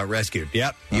get rescued.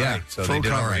 Yep. Yeah. Right. So full they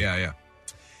did cover. all right. Yeah.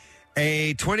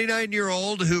 A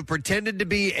 29-year-old who pretended to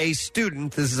be a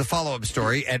student, this is a follow-up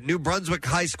story, at New Brunswick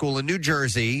High School in New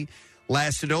Jersey,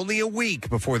 lasted only a week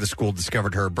before the school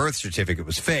discovered her birth certificate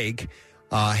was fake.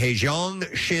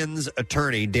 Haejong Shin's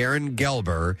attorney, Darren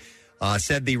Gelber,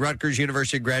 said the Rutgers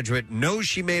University graduate knows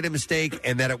she made a mistake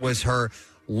and that it was her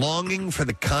longing for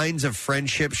the kinds of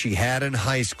friendships she had in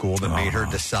high school that made her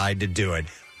decide to do it.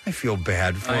 I feel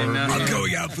bad for her. I'm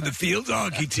going out for the field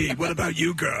hockey team. What about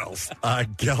you girls?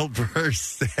 Gelber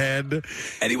said...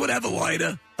 Anyone have a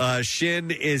lighter?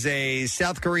 Shin is a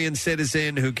South Korean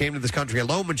citizen who came to this country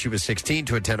alone when she was 16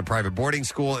 to attend a private boarding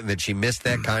school, and that she missed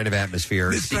that kind of atmosphere.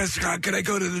 Miss Prescott, can I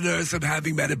go to the nurse? I'm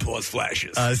having menopause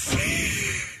flashes.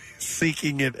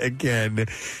 Seeking it again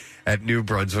at New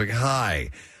Brunswick High.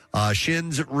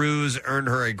 Shin's ruse earned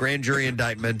her a grand jury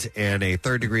indictment and a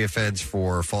third-degree offense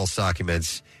for false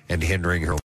documents and hindering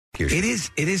her.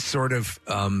 It is sort of,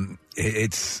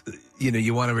 it's,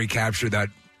 you want to recapture that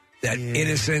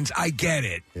innocence. I get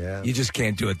it. Yeah. You just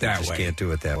can't do it that way. Can't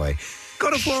do it that way. Go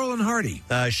to Floral and Hardy.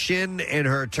 Shin and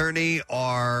her attorney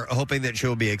are hoping that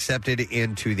she'll be accepted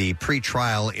into the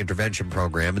pretrial intervention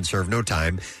program and serve no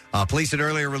time. Police had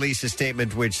earlier released a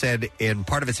statement which said in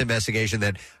part of its investigation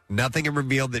that nothing had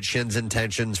revealed that Shin's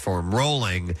intentions for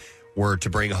enrolling were to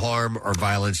bring harm or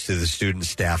violence to the student,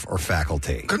 staff, or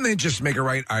faculty. Couldn't they just make it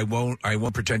right? I won't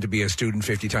pretend to be a student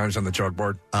 50 times on the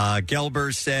chalkboard.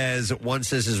 Gelber says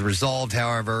once this is resolved,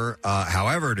 however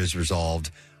it is resolved,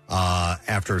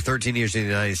 after 13 years in the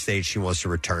United States, she wants to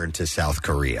return to South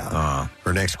Korea.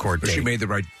 Her next court date. She made the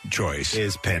right choice.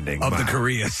 Is pending. Of the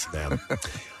Koreas. Yeah. All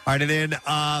right, and then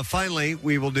finally,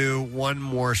 we will do one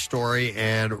more story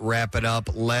and wrap it up.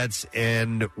 Let's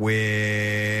end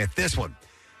with this one.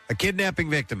 A kidnapping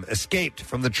victim escaped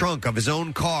from the trunk of his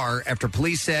own car after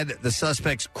police said the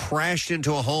suspects crashed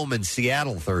into a home in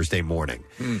Seattle Thursday morning.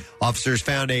 Officers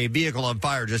found a vehicle on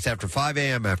fire just after 5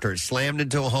 a.m. after it slammed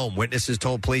into a home. Witnesses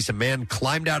told police a man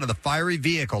climbed out of the fiery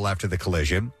vehicle after the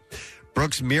collision.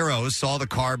 Brooks Miros saw the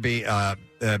car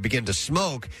begin to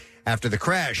smoke after the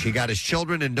crash. He got his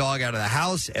children and dog out of the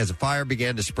house as a fire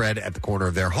began to spread at the corner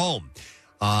of their home.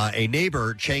 A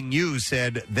neighbor, Cheng Yu,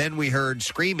 said, then we heard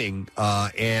screaming,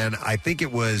 and I think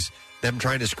it was them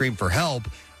trying to scream for help.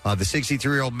 The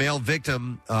 63-year-old male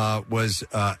victim he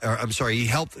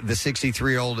helped the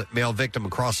 63-year-old male victim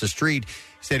across the street. He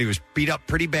said he was beat up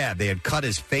pretty bad. They had cut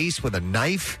his face with a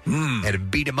knife and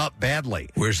had beat him up badly.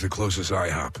 Where's the closest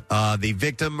IHOP? The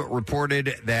victim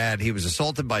reported that he was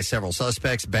assaulted by several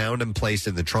suspects, bound and placed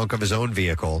in the trunk of his own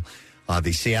vehicle.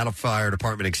 The Seattle Fire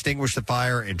Department extinguished the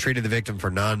fire and treated the victim for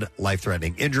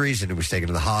non-life-threatening injuries, and he was taken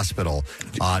to the hospital.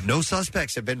 No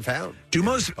suspects have been found.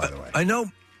 By the way, I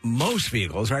know most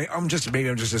vehicles, right? I'm just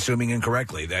assuming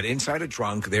incorrectly that inside a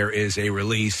trunk there is a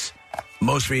release.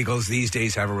 Most vehicles these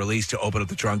days have a release to open up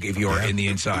the trunk if you're in the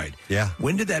inside. Yeah.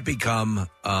 When did that become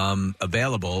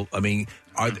available? I mean,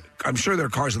 I'm sure there are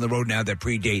cars on the road now that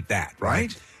predate that,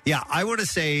 right? Yeah, I want to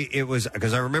say it was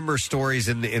because I remember stories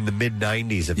in the mid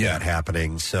 90s of that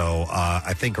happening. So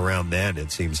I think around then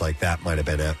it seems like that might have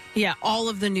been it. Yeah, all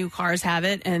of the new cars have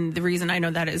it. And the reason I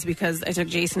know that is because I took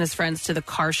Jason and his friends to the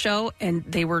car show and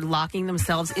they were locking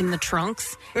themselves in the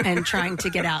trunks and trying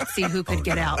to get out, see who could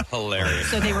get out.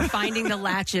 Hilarious. So they were finding the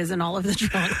latches in all of the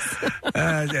trunks.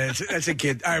 That's a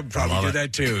kid. I would probably do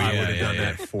that too. I would have done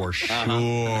that for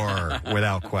sure,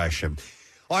 without question.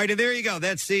 All right, and there you go.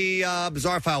 That's the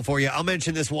bizarre file for you. I'll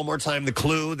mention this one more time. The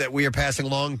clue that we are passing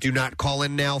along, do not call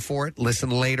in now for it. Listen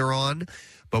later on.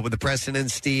 But with the Preston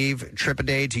and Steve trip a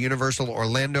day to Universal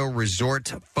Orlando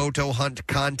Resort Photo Hunt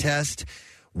Contest,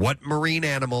 what marine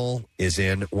mammal is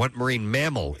in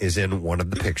one of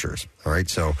the pictures? All right,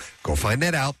 so go find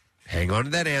that out. Hang on to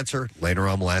that answer. Later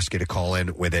on, we'll ask you to call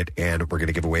in with it, and we're going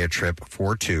to give away a trip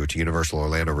for two to Universal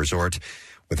Orlando Resort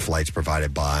with flights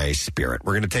provided by Spirit.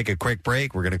 We're going to take a quick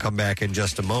break. We're going to come back in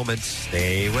just a moment.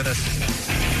 Stay with us.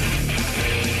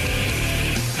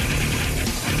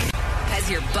 Has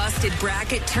your busted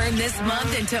bracket turned this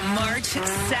month into March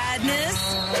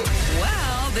sadness?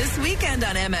 Well, this weekend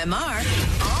on MMR,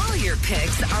 all your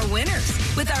picks are winners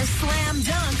with our slam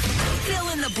dunk fill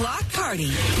in the block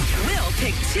party. We'll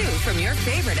pick two from your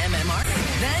favorite MMR,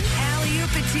 then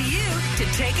alley-oop it to you to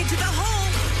take it to the hole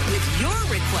with your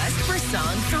request for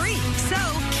Song 3. So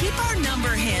keep our number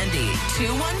handy,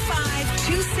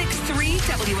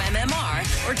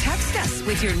 215-263-WMMR, or text us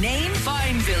with your name,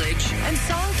 Vine Village, and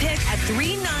song pick at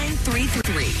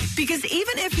 39333. Because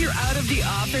even if you're out of the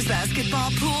office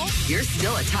basketball pool, you're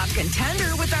still a top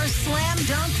contender with our Slam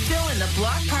Dunk Fill in the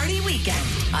Block Party weekend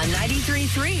on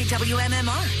 93.3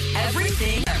 WMMR.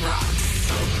 Everything that rocks.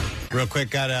 Real quick,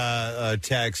 got a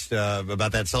text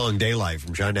about that song Daylight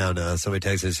from Shinedown. Somebody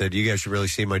texted and said, you guys should really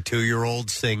see my 2-year-old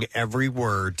sing every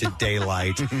word to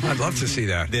Daylight. I'd love to see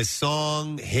that. This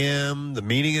song, him, the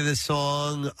meaning of this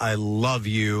song, I love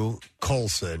you,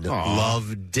 Colson,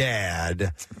 love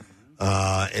Dad.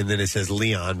 And then it says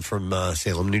Leon from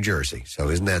Salem, New Jersey. So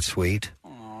isn't that sweet?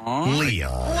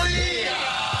 Leon.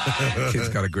 Kid's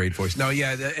got a great voice. No,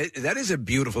 yeah, that is a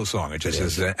beautiful song. It just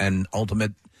is an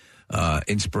ultimate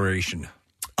inspiration.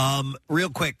 Real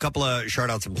quick, couple of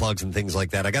shout-outs and plugs and things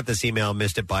like that. I got this email,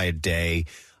 missed it by a day,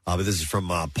 but this is from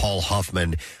Paul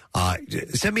Huffman.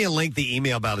 Send me a lengthy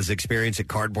email about his experience at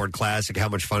Cardboard Classic, how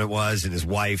much fun it was, and his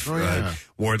wife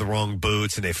wore the wrong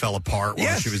boots, and they fell apart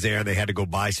while she was there, and they had to go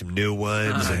buy some new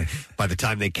ones. And by the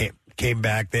time they came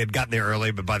back, they had gotten there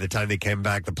early, but by the time they came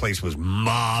back, the place was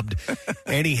mobbed.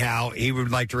 Anyhow, he would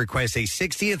like to request a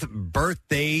 60th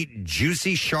birthday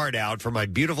juicy shard out for my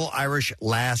beautiful Irish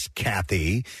lass,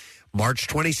 Kathy. March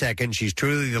 22nd. She's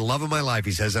truly the love of my life.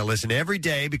 He says, I listen every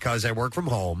day because I work from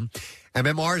home.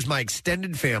 MMR is my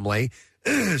extended family.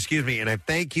 Excuse me. And I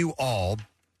thank you all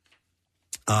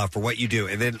for what you do.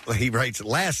 And then he writes,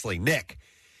 lastly, Nick,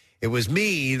 it was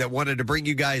me that wanted to bring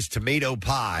you guys tomato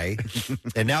pie,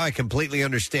 and now I completely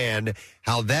understand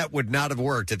how that would not have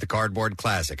worked at the Cardboard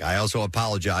Classic. I also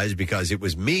apologize because it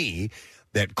was me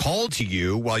that called to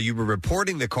you while you were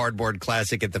reporting the Cardboard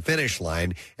Classic at the finish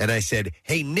line, and I said,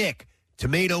 hey, Nick,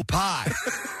 tomato pie.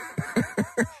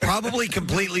 Probably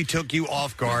completely took you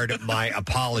off guard. My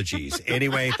apologies.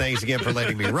 Anyway, thanks again for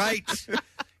letting me write.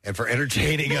 And for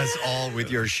entertaining us all with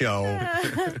your show.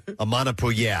 Amana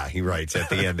Puya, he writes at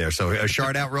the end there. So a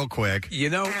shout out real quick.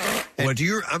 You know,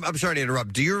 I'm sorry to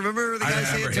interrupt. Do you remember the guy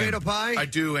saying tomato pie? I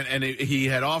do, and he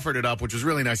had offered it up, which was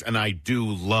really nice, and I do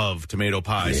love tomato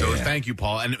pie. So thank you,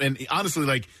 Paul. And honestly,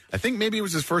 like, I think maybe it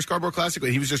was his first Cardboard Classic,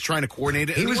 but he was just trying to coordinate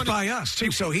it. He was by us,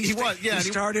 too. So he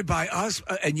started by us,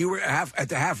 and you were at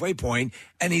the halfway point,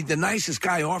 and the nicest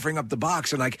guy offering up the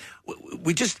box, and like,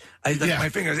 we just, my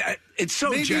fingers, it's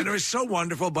so generous, so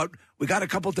wonderful, but we got a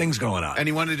couple things going on. And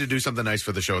he wanted to do something nice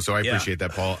for the show, so I appreciate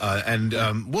that, Paul. And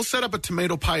we'll set up a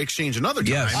tomato pie exchange another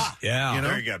time. Yes. Yeah. You know?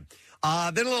 Very good.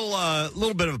 Then a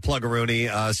little bit of a plug-a-rooney.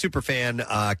 Super fan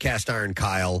Cast Iron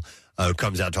Kyle, who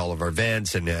comes out to all of our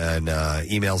events and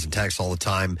emails and texts all the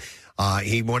time.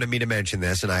 He wanted me to mention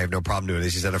this, and I have no problem doing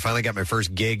this. He said, I finally got my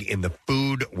first gig in the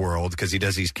food world because he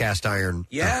does these cast iron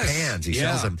pans. He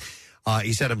sells them.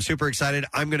 He said, I'm super excited.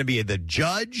 I'm going to be the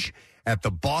judge at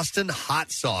the Boston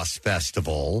Hot Sauce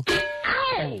Festival.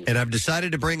 And I've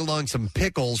decided to bring along some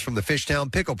pickles from the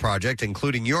Fishtown Pickle Project,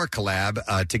 including your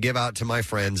collab, to give out to my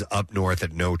friends up north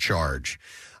at no charge.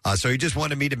 So he just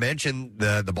wanted me to mention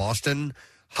the Boston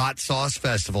Hot Sauce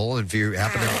Festival. And if you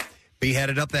happen to be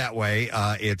headed up that way,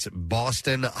 it's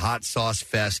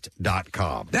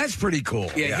BostonHotSauceFest.com. That's pretty cool.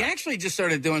 Yeah, he actually just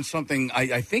started doing something.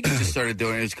 I think he just started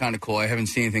doing it. It's kind of cool. I haven't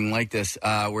seen anything like this,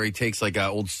 where he takes like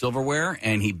old silverware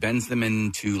and he bends them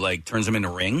into turns them into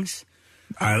rings.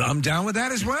 I'm down with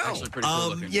that as well. Pretty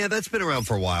cool yeah, that's been around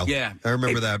for a while. Yeah, I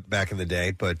remember that back in the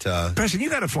day. But Preston, you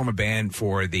got to form a band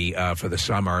for the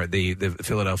summer, the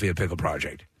Philadelphia Pickle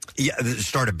Project. Yeah,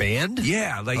 start a band?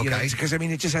 Yeah, because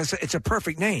it just has it's a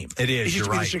perfect name. It is. It used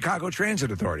to be right. the Chicago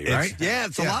Transit Authority, right?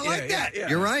 It's a lot like that. Yeah.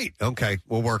 You're right. Okay,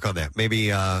 we'll work on that. Maybe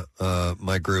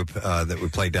my group that we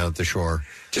played down at the shore,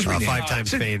 just 5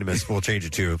 times famous, we'll change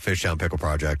it to Fishtown Pickle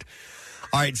Project.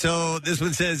 All right, so this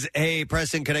one says, hey,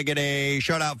 Preston, can I get a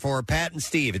shout-out for Pat and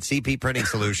Steve at CP Printing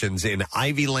Solutions in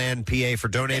Ivyland, PA, for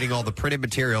donating all the printed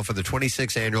material for the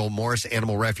 26th annual Morris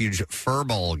Animal Refuge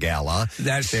Furball Gala.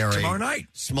 That's tomorrow night.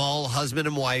 Small husband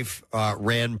and wife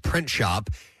ran print shop,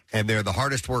 and they're the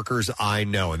hardest workers I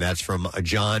know, and that's from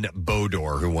John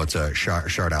Bodor, who wants a shout-out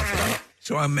for that.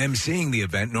 So I'm emceeing the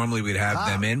event. Normally we'd have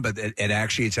them in, but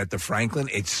it's at the Franklin.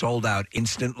 It's sold out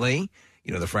instantly.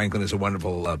 You know, the Franklin is a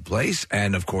wonderful place.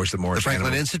 And, of course, the Morris The Franklin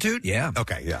Animal Institute? Yeah.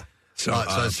 Okay, yeah. So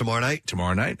it's tomorrow night?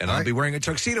 Tomorrow night. And I'll be wearing a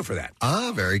tuxedo for that.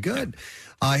 Ah, very good.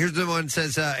 Here's the one that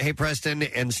says, hey, Preston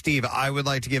and Steve, I would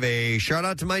like to give a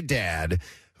shout-out to my dad,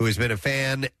 who has been a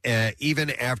fan even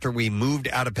after we moved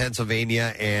out of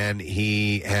Pennsylvania, and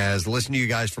he has listened to you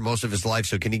guys for most of his life.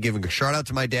 So can you give a shout-out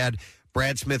to my dad,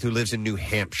 Brad Smith, who lives in New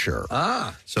Hampshire?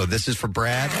 So this is for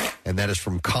Brad, and that is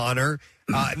from Connor.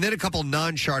 And then a couple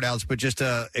non-shout-outs, but just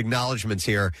acknowledgments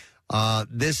here.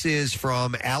 This is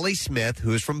from Allie Smith,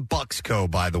 who is from Bucksco,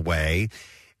 by the way.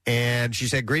 And she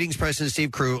said, greetings, Preston and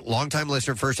Steve crew. Longtime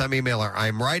listener, first-time emailer.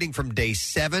 I'm writing from day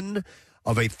 7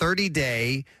 of a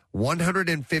 30-day,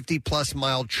 150-plus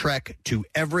mile trek to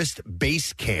Everest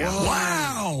Base Camp. Whoa.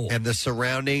 Wow! And the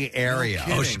surrounding area.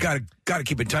 Oh, she's got to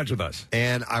keep in touch with us.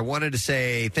 And I wanted to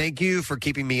say thank you for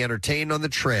keeping me entertained on the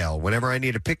trail. Whenever I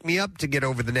need to pick me up to get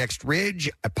over the next ridge,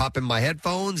 I pop in my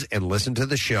headphones and listen to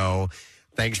the show.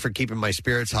 Thanks for keeping my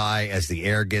spirits high as the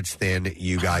air gets thin.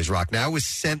 You guys rock. Now, I was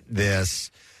sent this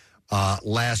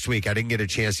last week. I didn't get a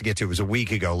chance to get to it. It was a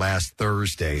week ago, last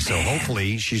Thursday. So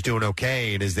hopefully she's doing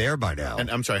okay and is there by now. And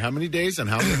I'm sorry, how many days and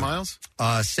how many miles?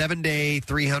 7 day,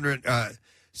 300.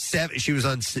 She was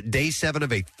on day 7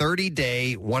 of a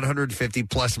 30-day,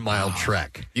 150-plus mile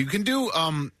trek. You can do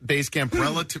base camp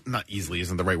relative, not easily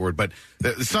isn't the right word, but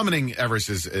the summiting Everest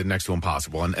is next to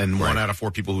impossible. And 1 out of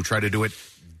 4 people who try to do it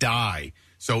die.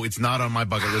 So it's not on my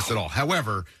bucket list at all.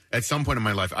 However, at some point in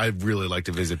my life, I'd really like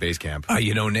to visit base camp.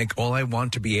 Nick, all I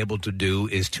want to be able to do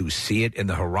is to see it in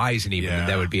the horizon even, and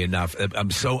that would be enough.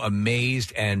 I'm so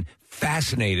amazed and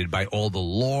fascinated by all the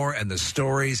lore and the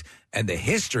stories and the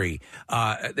history.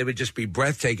 It would just be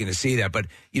breathtaking to see that. But,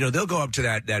 they'll go up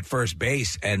to that first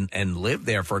base and live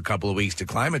there for a couple of weeks to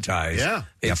climatize. Yeah.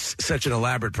 It's such an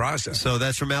elaborate process. So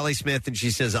that's from Allie Smith, and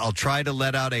she says, I'll try to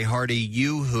let out a hearty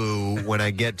yoo-hoo when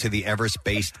I get to the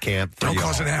Everest-based camp. Don't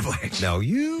cause an avalanche. No,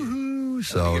 yoo-hoo.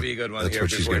 So give you a good one that's here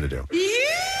what she's going to do.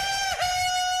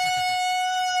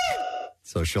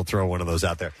 So she'll throw one of those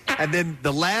out there. And then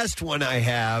the last one I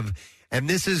have, and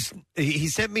this is, he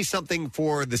sent me something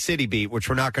for the City Beat, which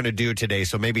we're not going to do today.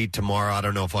 So maybe tomorrow, I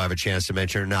don't know if we'll have a chance to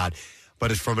mention it or not.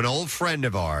 But it's from an old friend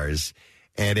of ours.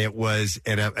 And it was,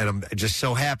 and I'm just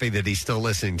so happy that he's still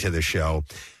listening to the show.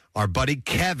 Our buddy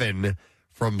Kevin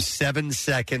from 7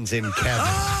 Seconds in Kevin.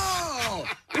 Oh,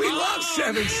 we love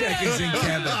 7 Seconds in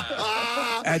Kevin.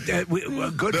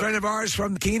 A good friend of ours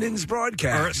from Keenan's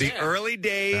broadcast. The early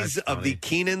days of the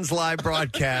Keenan's live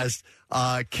broadcast.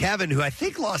 Kevin, who I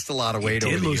think lost a lot of weight, He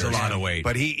did over the lose a years, lot of weight.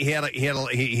 but he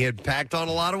had packed on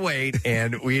a lot of weight,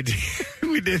 and we did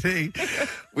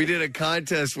a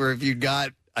contest where if you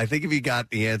got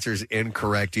the answers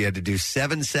incorrect, you had to do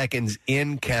 7 seconds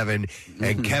in Kevin,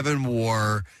 and Kevin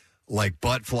wore like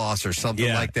butt floss or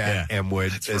something like that, and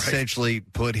would essentially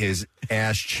put his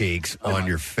ass cheeks on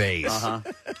your face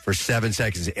for 7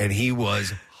 seconds, and he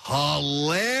was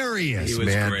hilarious. He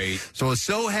was great. So I was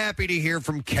so happy to hear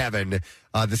from Kevin.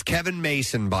 This Kevin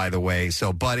Mason, by the way.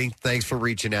 So, buddy, thanks for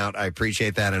reaching out. I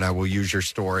appreciate that, and I will use your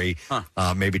story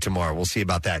maybe tomorrow. We'll see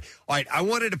about that. All right, I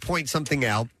wanted to point something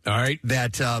out. All right,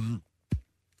 that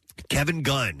Kevin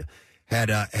Gunn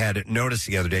had noticed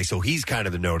the other day. So he's kind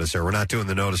of the noticer. We're not doing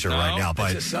the noticer right now,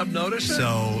 but it's a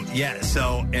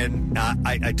sub-noticer. And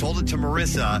I told it to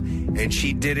Marissa, and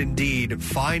she did indeed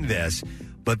find this.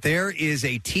 But there is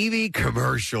a TV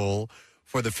commercial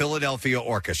for the Philadelphia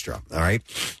Orchestra. All right.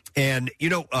 And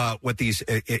what these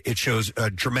it shows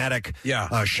dramatic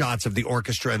shots of the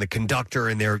orchestra and the conductor,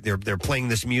 and they're playing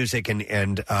this music, and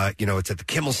it's at the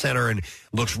Kimmel Center and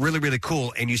looks really, really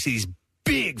cool. And you see these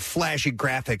big flashy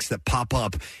graphics that pop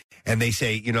up, and they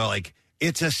say,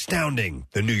 it's astounding,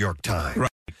 the New York Times. Right.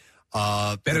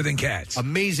 Better than Cats.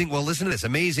 Amazing. Well, listen to this.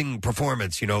 Amazing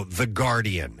performance, The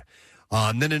Guardian.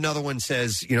 Then another one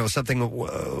says, something, a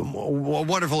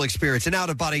wonderful experience, an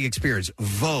out-of-body experience,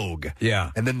 Vogue. Yeah.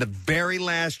 And then the very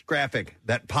last graphic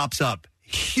that pops up,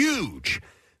 huge,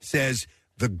 says,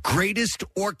 the greatest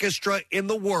orchestra in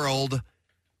the world,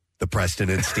 the Preston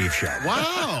and Steve Show.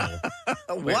 Wow.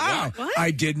 Wow. What?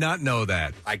 I did not know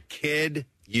that. I kid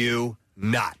you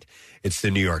not. It's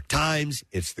the New York Times.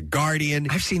 It's the Guardian.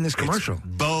 I've seen this commercial. It's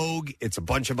Vogue. It's a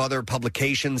bunch of other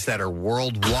publications that are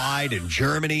worldwide in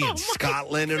Germany and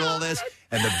Scotland and all this.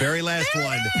 And the very last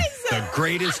one, the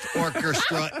greatest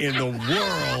orchestra in the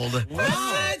world.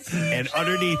 What? And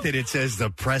underneath it says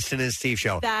the Preston and Steve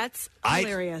Show. That's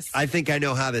hilarious. I think I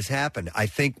know how this happened. I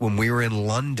think when we were in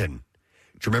London,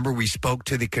 do you remember we spoke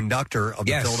to the conductor of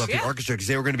the Philadelphia Orchestra because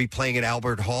they were going to be playing at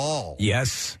Albert Hall?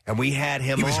 Yes. And we had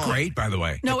him He was on. great, by the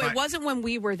way. No, it wasn't when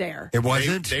we were there. It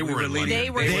wasn't? They were in London.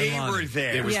 They were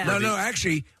there. No,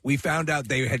 actually, we found out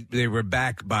they were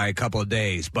back by a couple of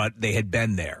days, but they had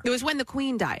been there. It was when the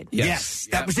Queen died. Yes,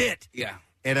 that was it. Yeah.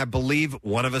 And I believe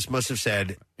one of us must have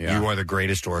said, you are the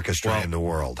greatest orchestra in the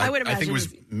world. I would imagine. I think it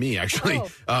was me, actually,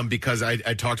 because I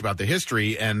talked about the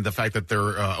history and the fact that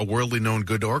they're a worldly known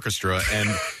good orchestra, and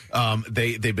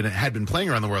they've been playing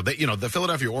around the world. The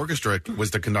Philadelphia Orchestra was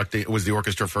the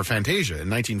orchestra for Fantasia in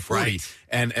 1940, Right.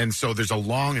 and so there's a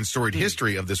long and storied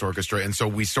history of this orchestra, and so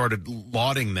we started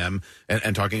lauding them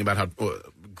and talking about how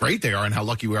great they are and how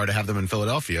lucky we are to have them in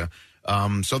Philadelphia.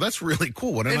 So that's really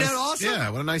cool. What a Isn't nice, that awesome?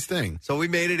 Yeah, what a nice thing. So we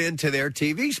made it into their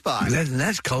TV spot.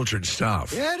 That's cultured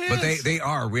stuff. Yeah, it is. But they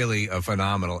are really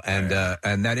phenomenal. And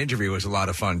that interview was a lot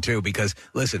of fun, too, because,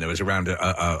 listen, it was around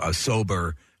a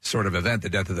sober sort of event, the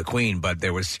death of the Queen, but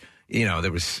there was a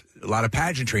lot of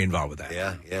pageantry involved with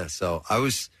that. Yeah. So I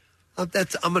was... I'm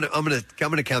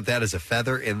gonna count that as a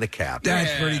feather in the cap.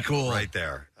 That's pretty cool, right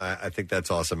there. I think that's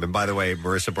awesome. And by the way,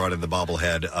 Marissa brought in the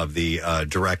bobblehead of the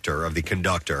director, of the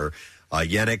conductor,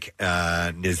 Yannick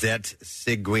Nizet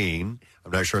Seguin.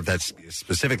 I'm not sure if that's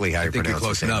specifically how you pronounce it. I think you're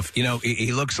close enough. You know,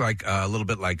 he looks like a little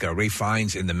bit like Ray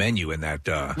Fiennes in the menu in that.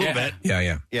 A little bit.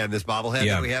 Yeah. Yeah, and this bobblehead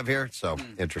that we have here. So,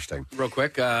 interesting. Real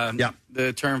quick.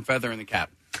 The term feather in the cap.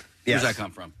 Yes. Where's that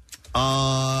come from?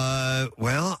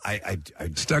 Well, I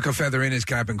stuck a feather in his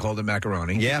cap and called it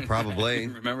macaroni. Yeah, probably.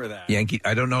 Remember that. Yankee.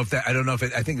 I don't know if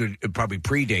I think it would probably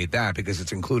predate that because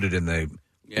it's included in the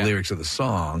lyrics of the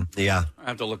song. Yeah. I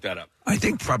have to look that up. I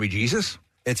think probably Jesus.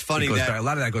 It's funny that a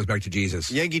lot of that goes back to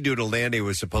Jesus. Yankee Doodle Dandy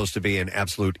was supposed to be an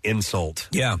absolute insult.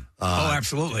 Yeah.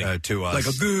 Absolutely. To us. Like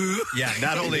a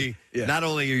yeah. Not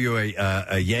only are you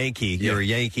a Yankee, you're a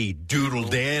Yankee Doodle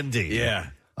Dandy. Yeah.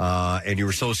 And you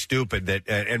were so stupid that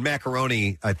and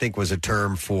macaroni, I think, was a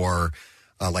term for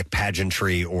like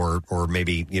pageantry or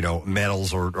maybe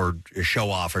medals or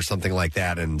show off or something like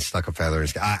that, and stuck a feather.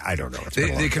 I don't know.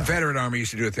 The Confederate Army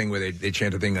used to do a thing where they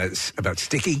chant a thing about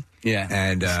sticky. Yeah.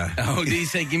 And did he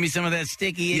say, "Give me some of that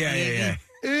sticky"? Yeah.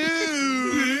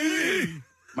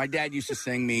 My dad used to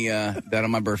sing me that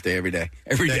on my birthday every day,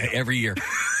 every year.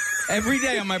 Every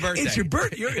day on my birthday. It's your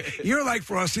birthday. You're like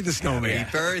Frosty the Snowman.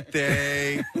 Happy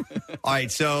birthday. All right,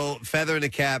 so feather in the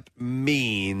cap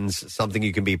means something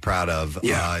you can be proud of.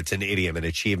 Yeah. It's an idiom, an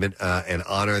achievement, an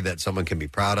honor that someone can be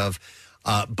proud of.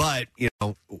 But,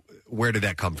 where did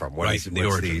that come from? What's the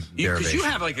derivation? Because you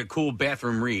have like a cool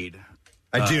bathroom read.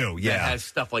 I do, yeah. That has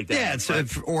stuff like that. Yeah,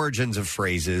 it's origins of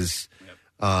phrases.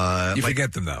 You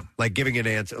forget them, though. Like giving an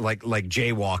answer, like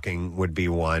jaywalking would be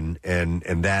one, and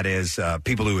that is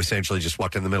people who essentially just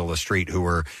walked in the middle of the street who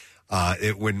were,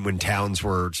 when towns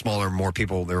were smaller, more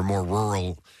people, there were more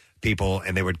rural people,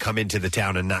 and they would come into the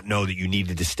town and not know that you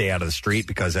needed to stay out of the street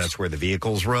because that's where the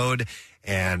vehicles rode,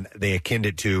 and they akined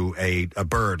it to a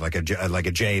bird, like a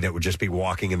jay that would just be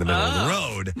walking in the middle of the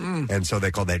road, and so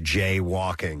they called that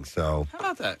jaywalking. So how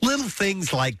about that? Little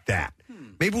things like that.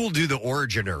 Maybe we'll do the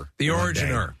originer. The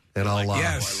originer. And I'll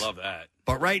yes. I love that.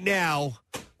 But right now,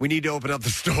 we need to open up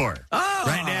the store. Oh.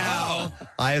 Right now,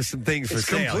 I have some things for it's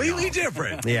sale. Completely y'all.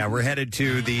 different. Yeah, we're headed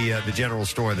to the general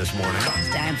store this morning. It's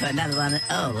time for another one.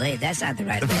 Oh, wait, that's not the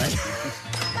right one.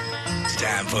 It's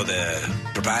time for the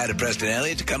proprietor, Preston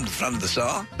Elliott, to come to the front of the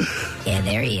store. Yeah,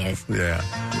 there he is. Yeah.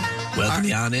 Welcome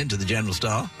you on into the general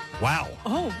store. Wow.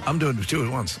 Oh. I'm doing two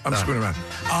at once. I'm screwing around.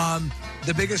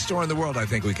 The biggest store in the world, I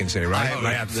think we can say, right?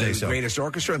 I have to say so. The greatest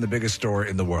orchestra and the biggest store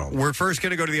in the world. We're first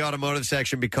going to go to the automotive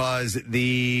section because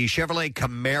the Chevrolet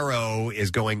Camaro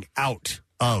is going out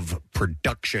of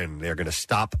production. They're going to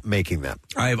stop making them.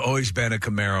 I have always been a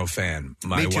Camaro fan.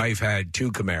 My wife had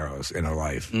 2 Camaros in her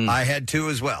life. I had 2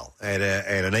 as well. I had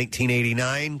a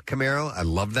 1989 Camaro. I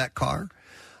love that car.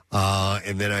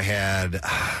 And then I had,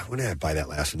 when did I buy that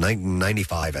last one?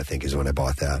 1995, I think, is when I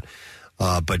bought that.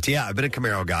 But yeah, I've been a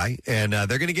Camaro guy, and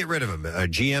they're going to get rid of them.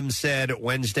 GM said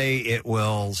Wednesday it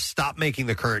will stop making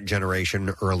the current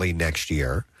generation early next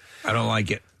year. I don't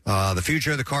like it. The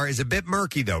future of the car is a bit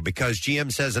murky, though, because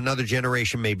GM says another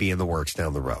generation may be in the works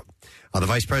down the road. The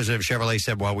vice president of Chevrolet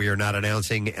said, while we are not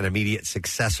announcing an immediate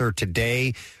successor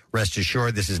today, rest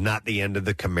assured this is not the end of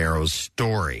the Camaro's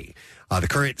story. The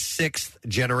current 6th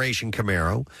generation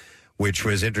Camaro, which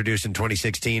was introduced in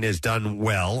 2016, has done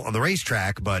well on the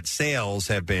racetrack, but sales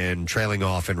have been trailing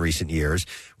off in recent years.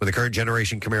 When the current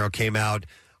generation Camaro came out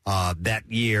that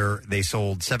year, they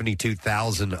sold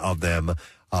 72,000 of them.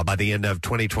 By the end of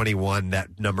 2021,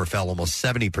 that number fell almost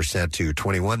 70% to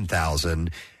 21,000,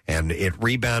 and it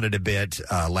rebounded a bit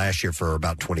last year for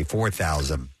about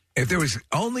 24,000. If there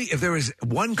was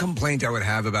one complaint I would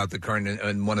have about the current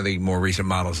and one of the more recent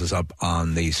models is up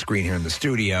on the screen here in the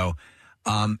studio.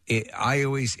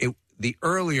 The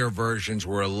earlier versions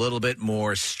were a little bit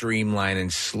more streamlined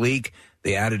and sleek.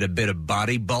 They added a bit of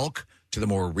body bulk to the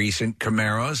more recent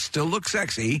Camaros. Still look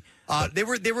sexy. They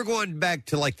were going back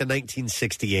to like the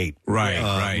 1968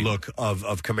 right. look of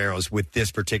Camaros with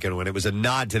this particular one. It was a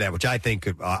nod to that, which I think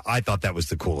I thought that was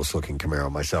the coolest looking Camaro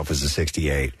myself as a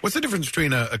 68. What's the difference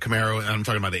between a Camaro, and I'm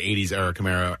talking about the 80s era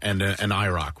Camaro, and an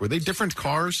IROC? Were they different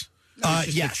cars?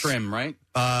 Yes. Trim, right?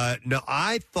 No,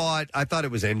 I thought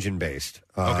it was engine based.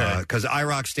 Okay. Because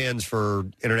IROC stands for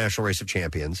International Race of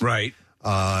Champions. Right.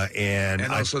 And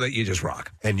also that you just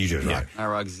rock. And you just rock.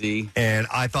 IROC Z. And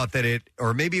I thought that it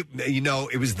was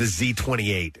the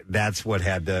Z28. That's what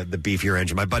had the beefier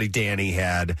engine. My buddy Danny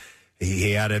had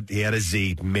a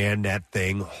Z. Man, that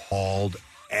thing hauled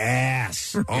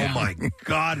ass. Oh my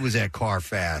God, was that car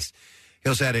fast. He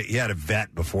also had a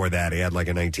Vet before that. He had like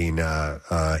a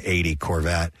 1980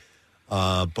 Corvette.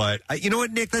 But you know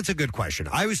what, Nick? That's a good question.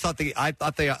 I always thought the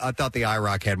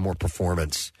IROC had more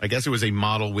performance. I guess it was a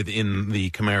model within the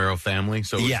Camaro family.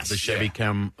 So Yes. the Chevrolet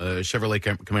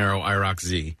Camaro IROC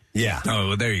Z. Yeah. Oh,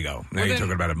 well, there you go. Now you're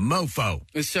talking about a mofo.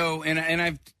 So, and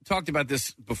I've talked about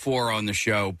this before on the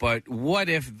show, but what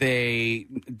if they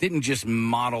didn't just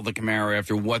model the Camaro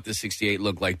after what the 68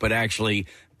 looked like, but actually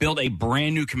build a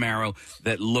brand new Camaro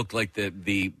that looked like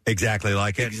the exactly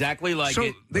like it, So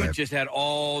it, but just had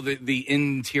all the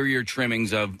interior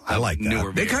trimmings of I like that.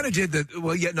 newer They vehicles. kind of did the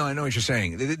well. Yeah, no, I know what you're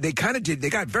saying. They kind of did. They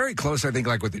got very close. I think,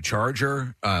 like with the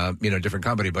Charger, different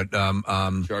company, but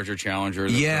Charger, Challenger.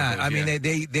 Yeah, I mean,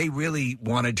 they really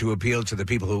wanted to appeal to the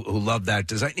people who love that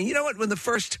design. And you know what? When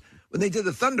they did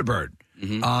the Thunderbird,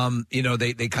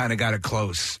 they kind of got it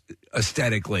close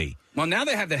aesthetically. Well, now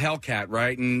they have the Hellcat,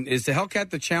 right? And is the Hellcat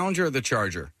the Challenger or the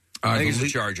Charger? I think it's the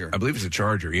Charger. I believe it's a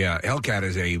Charger. Yeah, Hellcat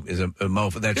is a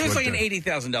mofo. That's it's what like an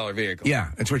 $80,000 vehicle.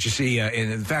 Yeah, that's what you see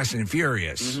in Fast and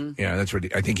Furious. Yeah, that's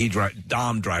what I think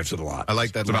Dom drives it a lot. I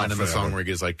like that line in the song where he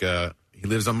goes like, he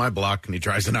lives on my block and he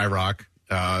drives an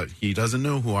IROC. He doesn't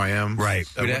know who I am. Right.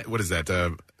 What is that?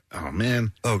 Oh,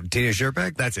 man. Oh, Teenage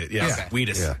Dirtbag? That's it. Yeah. Okay.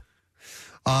 Weedus. Yeah.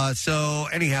 So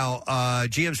anyhow,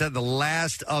 GM said the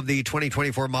last of the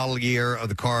 2024 model year of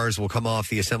the cars will come off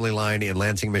the assembly line in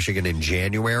Lansing, Michigan in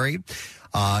January.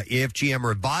 If GM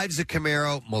revives the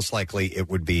Camaro, most likely it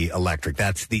would be electric.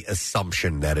 That's the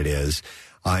assumption that it is.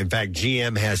 In fact,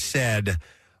 GM has said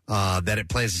that it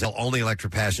plans to sell only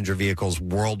electric passenger vehicles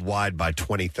worldwide by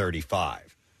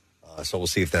 2035. So we'll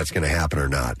see if that's going to happen or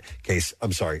not. Case,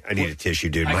 I'm sorry, I need a tissue,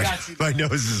 dude. My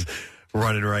nose is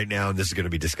running right now, and this is going to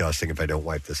be disgusting if I don't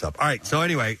wipe this up. All right, so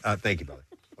anyway, thank you, brother.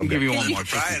 I'll give you one more.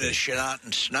 Try this shit out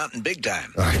and snotting big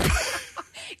time.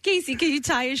 Casey, can you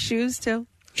tie his shoes too?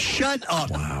 Shut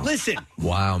up. Wow. Listen.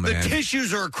 Wow, man. The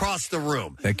tissues are across the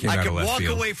room. That came I out can of left walk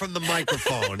field. away from the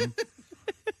microphone.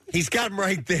 He's got them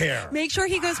right there. Make sure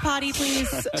he goes potty,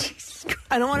 please.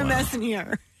 I don't want to mess in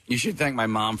here. You should thank my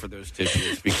mom for those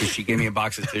tissues because she gave me a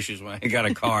box of tissues when I got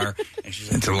a car. And she's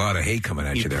like, It's a lot of hate coming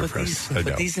at you there, Chris.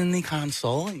 Put these in the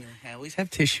console and you always have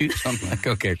tissues. I'm like,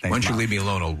 okay, thanks. Why don't you Mom. leave me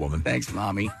alone, old woman? Thanks,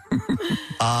 Mommy.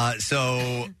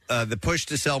 So the push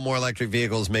to sell more electric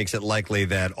vehicles makes it likely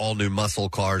that all new muscle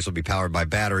cars will be powered by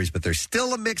batteries, but there's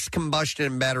still a mixed combustion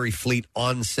and battery fleet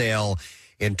on sale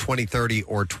in 2030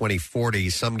 or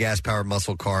 2040. Some gas-powered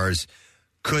muscle cars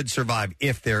could survive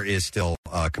if there is still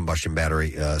combustion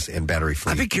battery and battery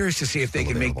fleet. I'd be curious to see if they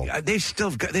can available. make.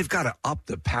 They've got to up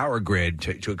the power grid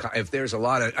to if there's a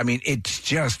lot of. I mean, it's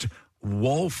just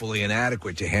woefully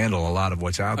inadequate to handle a lot of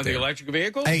what's out there. The electric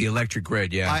vehicles? The electric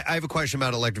grid, yeah. I have a question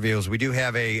about electric vehicles. We do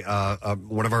have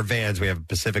one of our vans. We have a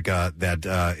Pacifica that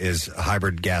is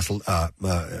hybrid gas,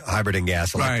 hybrid and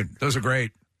gas. Electric. Right, those are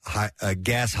great.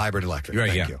 Gas hybrid electric.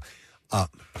 Right, Thank yeah. you.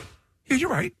 Yeah, you're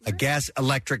right. A gas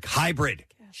electric hybrid.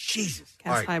 Jesus.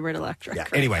 Gas All right. hybrid electric. Yeah.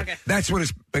 Anyway, that's what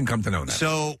it's been come to know now.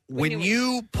 So when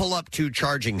you pull up to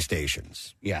charging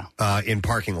stations, in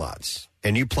parking lots,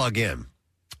 and you plug in,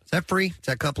 is that free? Is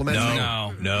that complimentary?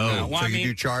 No. So Well, I you mean,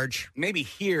 do charge? Maybe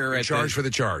here at charge for the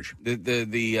charge.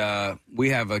 We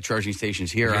have charging stations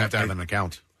here. You have to have an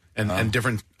account. And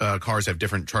different cars have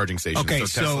different charging stations. Okay,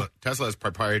 Tesla has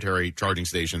proprietary charging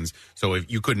stations, so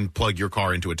if you couldn't plug your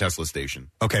car into a Tesla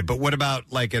station. Okay, but what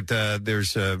about like at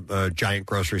there's a giant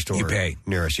grocery store You pay.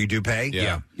 near us? You do pay?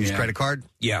 Yeah. Use credit card?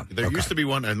 Yeah. There used to be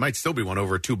one, and might still be one,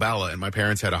 over at Tubala, and my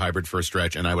parents had a hybrid for a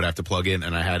stretch, and I would have to plug in,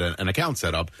 and I had an account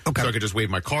set up, so I could just wave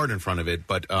my card in front of it,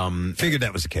 but... Figured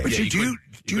that was the case. But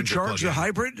do you charge the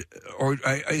hybrid? Or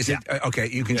is it... Okay,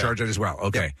 you can charge it as well.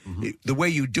 Okay. Mm-hmm. The way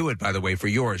you do it, by the way, for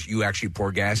yours, you actually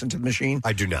pour gas into the machine?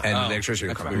 I do not. And the electricity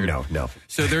will come out. No.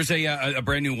 So there's a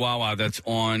brand new Wawa that's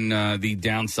on the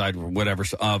downside or whatever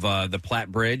of the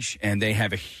Platte Bridge, and they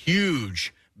have a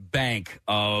huge bank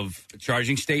of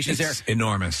charging stations It's there.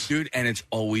 enormous. Dude, and it's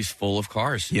always full of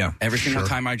cars. Yeah. Every single Sure.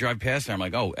 time I drive past there, I'm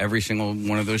like, oh, every single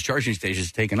one of those charging stations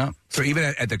is taken up. So even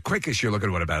at the quickest, you're looking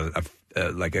at what, about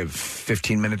like a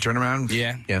 15-minute turnaround?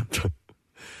 Yeah. Yeah.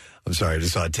 I'm sorry, I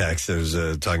just saw a text that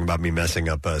was talking about me messing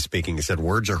up speaking. It said,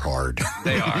 words are hard.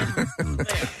 They are.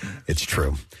 It's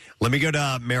true. Let me go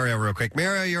to Mario real quick.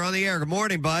 Mario, you're on the air. Good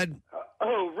morning, bud.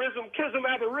 Oh, Rizm, Kism,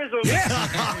 Aberism.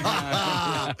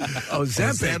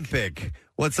 Ozempic.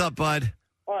 What's up, bud?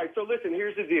 All right, so listen,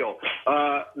 here's the deal.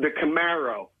 The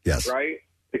Camaro, yes, right?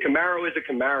 The Camaro is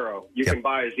a Camaro. You can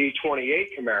buy a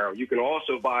Z28 Camaro. You can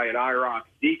also buy an IROC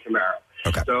Z Camaro.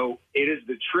 Okay. So it is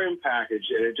the trim package,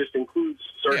 and it just includes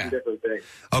certain different things.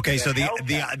 Okay, so the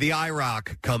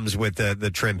IROC comes with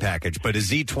the trim package, but a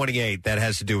Z28, that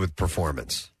has to do with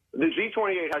performance. The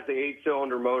Z28 has the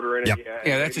 8-cylinder motor in it. Yep. Yeah,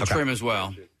 Yeah, that's a trim as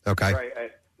well. Okay.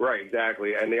 Right,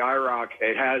 exactly. And the IROC,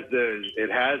 it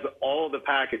has all the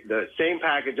same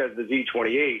package as the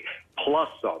Z28 plus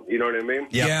some. You know what I mean?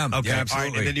 Yep. Yeah, Okay. yeah, All absolutely.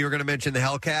 right, and then you were going to mention the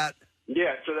Hellcat.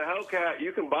 Yeah, so the Hellcat,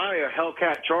 you can buy a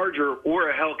Hellcat Charger or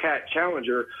a Hellcat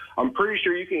Challenger. I'm pretty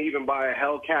sure you can even buy a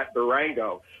Hellcat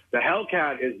Durango. The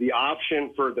Hellcat is the option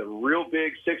for the real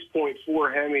big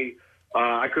 6.4 Hemi.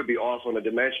 I could be off on the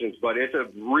dimensions, but it's a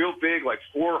real big, like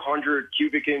 400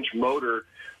 cubic inch motor.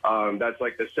 That's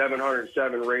like the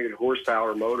 707 rated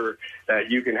horsepower motor that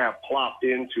you can have plopped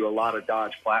into a lot of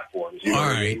Dodge platforms. You know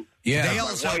what I mean? Yeah.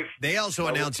 They also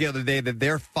announced the other day that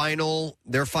their final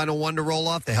one to roll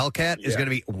off, the Hellcat, is going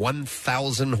to be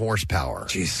 1,000 horsepower.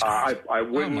 Jeez. I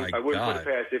wouldn't put it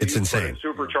past if It's you insane. put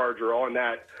a supercharger on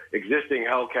that existing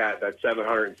Hellcat, that's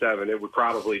 707. It would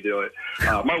probably do it.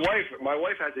 My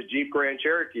wife has a Jeep Grand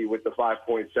Cherokee with the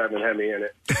 5.7 Hemi in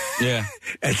it. Yeah,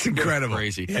 it's incredible.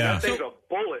 Crazy. Yeah. That thing's a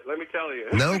bullet, let me tell you.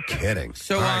 No kidding.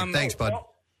 So, all right, thanks, bud.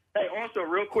 Hey, also,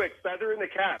 real quick, feather in the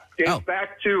cap. Dates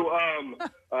back to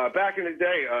back in the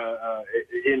day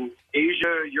in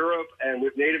Asia, Europe, and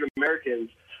with Native Americans.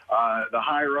 The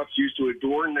higher-ups used to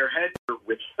adorn their head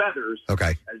with feathers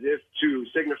as if to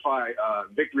signify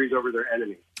victories over their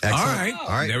enemies. All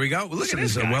right. There we go. Well, listen,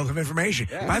 this is a wealth of information.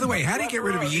 By the way, how do you get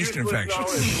rid of a yeast infection?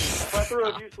 Plethora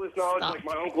of useless knowledge like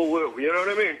my Uncle Lou. You know what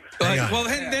I mean? Well,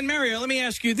 then, Mario, let me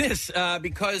ask you this.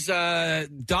 Because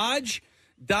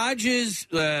Dodge's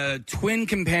twin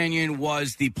companion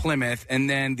was the Plymouth, and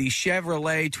then the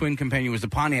Chevrolet twin companion was the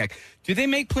Pontiac. Do they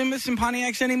make Plymouths and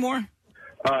Pontiacs anymore?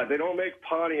 They don't make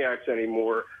Pontiacs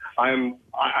anymore.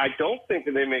 I don't think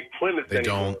that they make Plymouths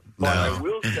anymore. But I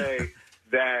will say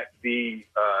that you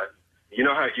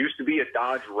know how it used to be a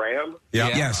Dodge Ram? Yeah.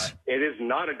 Yes. It is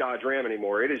not a Dodge Ram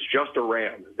anymore. It is just a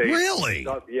Ram. Really?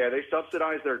 Yeah, they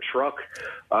subsidized their truck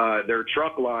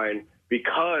line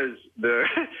because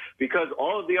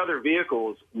all of the other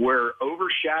vehicles were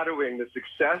overshadowing the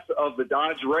success of the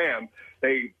Dodge Ram.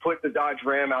 They put the Dodge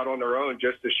Ram out on their own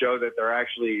just to show that they're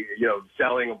actually,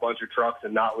 selling a bunch of trucks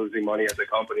and not losing money as a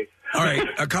company. All right,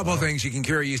 a couple of things. You can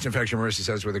cure a yeast infection, Marissa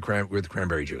says, with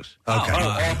cranberry juice. Okay.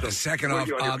 Awesome. Second What, off,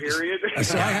 you on your period?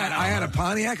 so I had a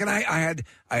Pontiac, and I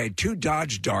had two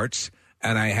Dodge Darts,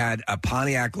 and I had a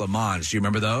Pontiac Le Mans. Do you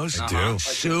remember those? I do.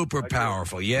 Super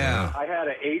powerful, yeah. I had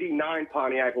an 89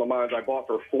 Pontiac Le Mans I bought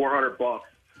for $400.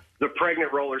 The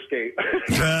pregnant roller skate.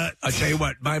 I'll tell you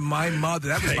what, my mother,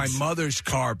 that was my mother's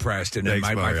car, Preston. And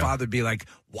my father would be like,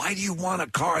 why do you want a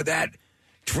car that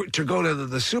to go to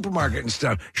the supermarket and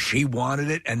stuff? She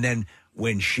wanted it. And then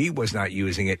when she was not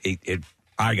using it,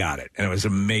 I got it. And it was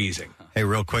amazing. Hey,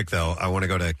 real quick, though, I want to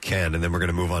go to Ken, and then we're going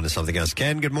to move on to something else.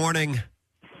 Ken, good morning.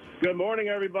 Good morning,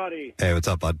 everybody. Hey, what's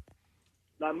up, bud?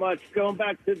 Not much. Going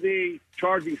back to the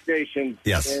charging stations.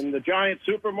 Yes. In the giant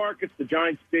supermarkets, the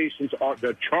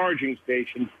charging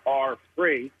stations are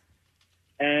free.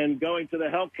 And going to the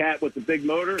Hellcat with the big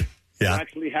motor, you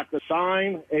actually have to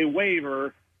sign a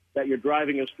waiver that you're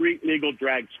driving a street legal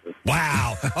dragster.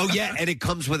 Wow. Oh, yeah, and it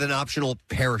comes with an optional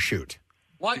parachute.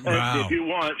 What? Wow. If you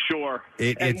want, sure.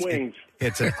 And wings.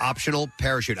 It's an optional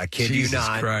parachute. I kid Jesus you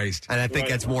not. Christ. And I think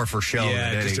that's more for show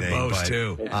Yeah, than just a anything. boast, but,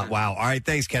 too. Wow. All right,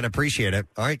 thanks, Ken. Appreciate it.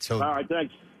 All right, so All right,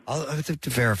 thanks. I'll have to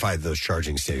verify those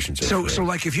charging stations. are So free.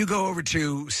 like if you go over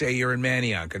to, say, you're in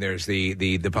Manayunk, and there's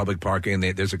the public parking,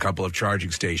 and there's a couple of charging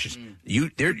stations,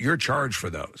 you're charged for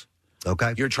those.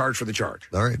 Okay. You're charged for the charge.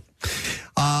 All right.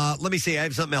 Let me see. I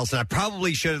have something else, and I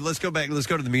probably should. Let's go back. Let's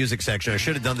go to the music section. I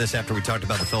should have done this after we talked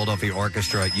about the Philadelphia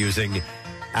Orchestra using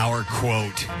our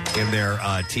quote in their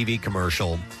TV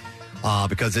commercial,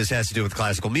 because this has to do with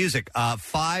classical music.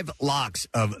 5 locks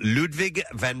of Ludwig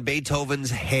van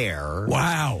Beethoven's hair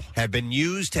have been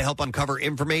used to help uncover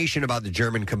information about the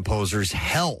German composer's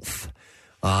health.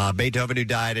 Beethoven, who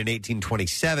died in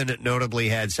 1827, notably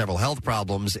had several health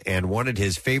problems and wanted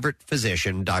his favorite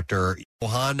physician, Dr.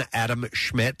 Johann Adam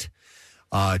Schmidt,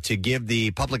 to give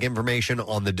the public information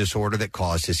on the disorder that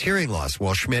caused his hearing loss.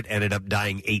 Well, Schmidt ended up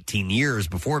dying 18 years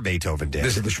before Beethoven did.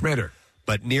 This is the Schmitter.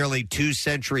 But nearly 2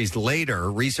 centuries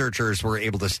later, researchers were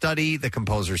able to study the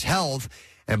composer's health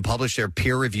and publish their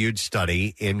peer-reviewed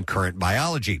study in Current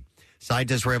Biology.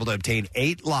 Scientists were able to obtain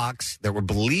 8 locks that were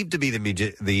believed to be the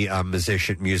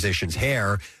musician's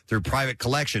hair through private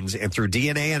collections, and through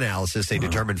DNA analysis, they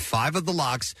determined 5 of the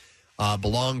locks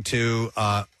belonged to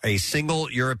a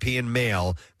single European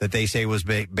male that they say was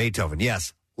Beethoven.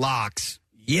 Yes, locks.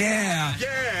 Yeah.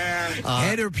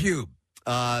 Head or pube?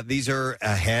 These are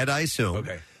a head, I assume.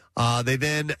 Okay. They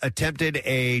then attempted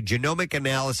a genomic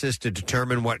analysis to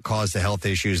determine what caused the health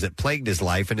issues that plagued his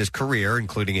life and his career,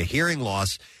 including a hearing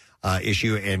loss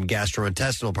issue and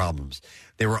gastrointestinal problems.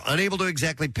 They were unable to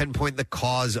exactly pinpoint the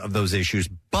cause of those issues,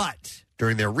 but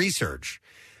during their research,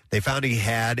 they found he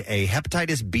had a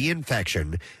hepatitis B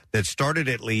infection that started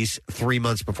at least 3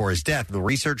 months before his death. And the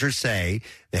researchers say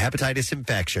the hepatitis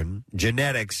infection,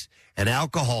 genetics, and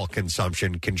alcohol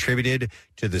consumption contributed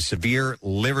to the severe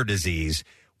liver disease,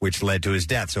 which led to his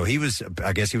death. So he was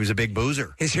a big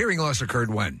boozer. His hearing loss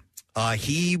occurred when?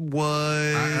 He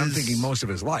was... I'm thinking most of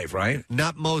his life, right?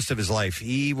 Not most of his life.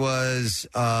 He was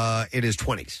in his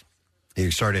 20s.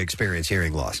 He started to experience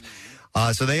hearing loss.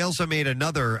 So they also made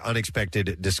another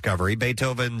unexpected discovery.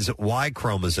 Beethoven's Y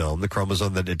chromosome, the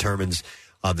chromosome that determines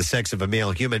the sex of a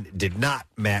male human, did not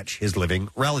match his living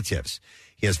relatives.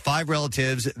 He has 5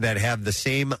 relatives that have the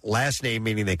same last name,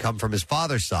 meaning they come from his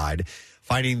father's side.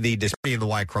 Finding the disparity in the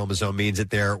Y chromosome means that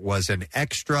there was an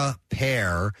extra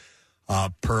pair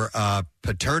per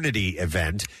paternity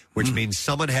event, which means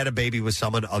someone had a baby with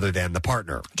someone other than the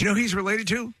partner. Do you know who he's related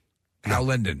to? Hal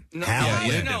Linden. Hal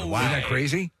Linden. No, wow. Isn't that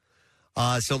crazy?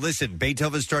 So listen,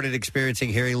 Beethoven started experiencing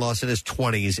hearing loss in his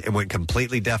 20s and went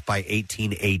completely deaf by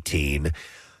 1818.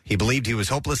 He believed he was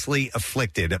hopelessly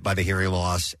afflicted by the hearing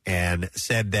loss and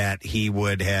said that he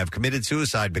would have committed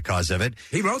suicide because of it.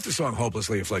 He wrote the song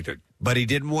Hopelessly Afflicted. But he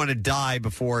didn't want to die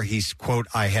before he's, quote,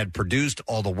 I had produced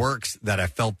all the works that I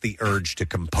felt the urge to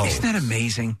compose. Isn't that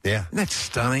amazing? Yeah. Isn't that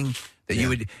stunning?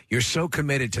 That you're so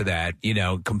committed to that,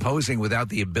 composing without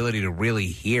the ability to really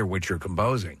hear what you're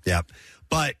composing. Yep.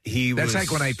 But That's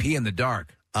like when I pee in the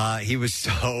dark. He was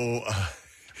so...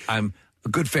 I'm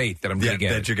good faith that I'm going to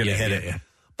get it. That you're going to hit it. Yeah.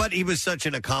 But he was such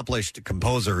an accomplished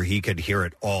composer, he could hear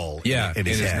it all in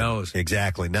his head. Nose.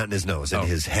 Exactly. Not in his nose, in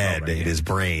his head, in his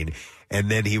brain. And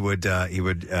then he would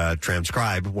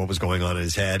transcribe what was going on in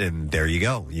his head, and there you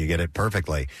go. You get it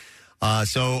perfectly.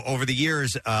 So over the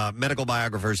years, medical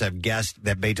biographers have guessed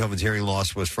that Beethoven's hearing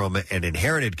loss was from an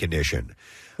inherited condition.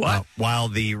 What? While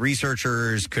the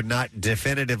researchers could not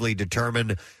definitively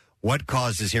determine what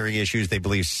caused his hearing issues, they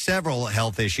believe several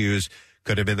health issues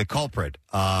could have been the culprit.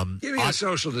 Give me a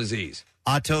social disease.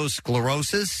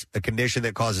 Otosclerosis, a condition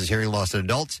that causes hearing loss in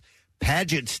adults.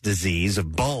 Paget's disease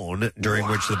of bone, during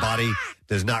which the body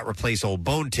does not replace old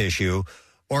bone tissue.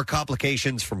 Or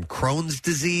complications from Crohn's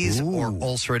disease or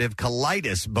ulcerative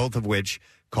colitis, both of which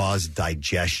cause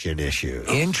digestion issues.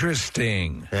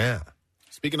 Interesting. Yeah.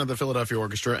 Speaking of the Philadelphia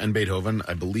Orchestra and Beethoven,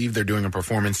 I believe they're doing a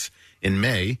performance in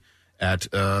May at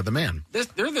the Man. They're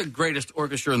the greatest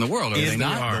orchestra in the world, are they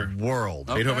not? The world.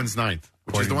 Okay. Beethoven's Ninth,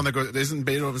 which is the one that goes. Isn't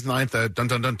Beethoven's Ninth? Dun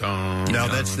dun dun dun. No,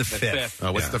 that's the fifth.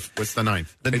 What's the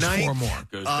ninth? The it's ninth, 4 more.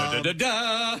 Goes da da da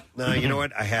da. No, you know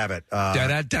what? I have it. Da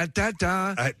da da da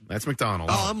da. That's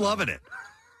McDonald's. Oh, I'm loving it.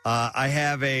 I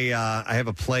have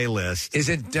a playlist. Is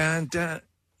it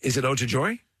Is it Ode to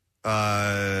Joy?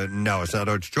 No, it's not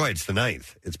Ode to Joy. It's the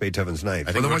ninth. It's Beethoven's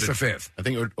ninth. Well, then what's the fifth? I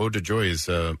think Ode to Joy is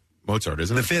Mozart,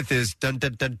 isn't it? The fifth is dun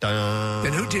dun dun dun.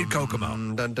 Then who did Kokomo?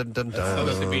 Dun dun dun dun.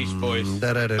 That's the Beach Boys.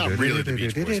 Not really the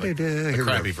Beach Boys. Like the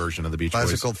crappy version of the Beach Boys.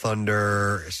 Classical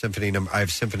Thunder, Symphony number. I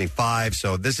have Symphony 5,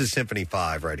 so this is Symphony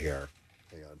 5 right here.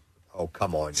 Hang on. Oh,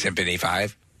 come on. Symphony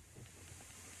 5.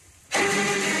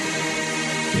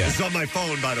 This is on my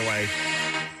phone, by the way.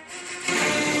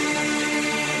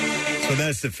 So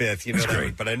that's the fifth. You know that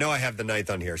one, but I know I have the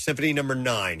ninth on here. Symphony number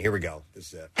 9. Here we go.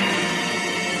 This is it.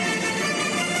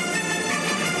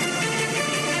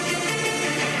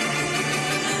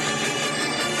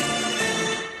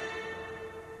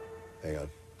 Hang on.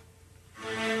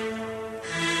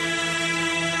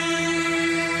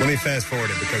 Let me fast forward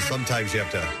it because sometimes you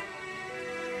have to.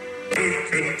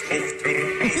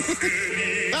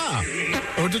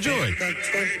 Ode to Joy.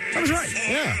 I was right.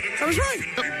 Yeah. I was right.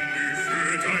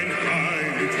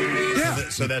 Yeah.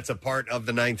 So that's a part of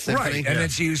the Ninth Symphony? Right, and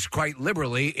it's used quite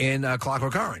liberally in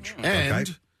Clockwork Orange.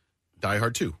 And Die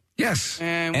Hard 2. Yes.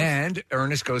 And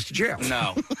Ernest Goes to Jail.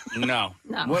 No.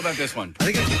 What about this one?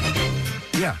 I think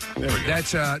Yeah.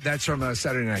 That's from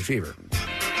Saturday Night Fever.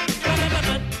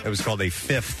 it was called A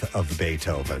Fifth of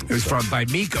Beethoven. It was by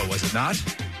Miko, was it not?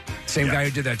 Same guy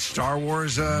who did that Star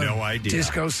Wars no idea.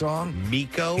 disco song.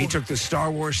 Miko? He took the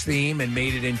Star Wars theme and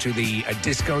made it into the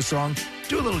disco song.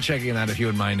 Do a little checking on that if you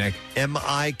wouldn't mind, Nick.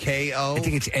 M-I-K-O? I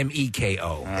think it's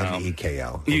M-E-K-O.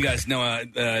 M-E-K-O. You guys know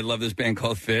I love this band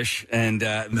called Fish, and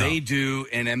they do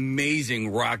an amazing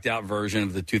rocked-out version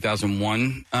of the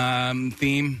 2001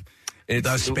 theme.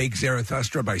 Thus Spake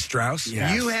Zarathustra by Strauss.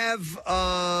 Yes. You have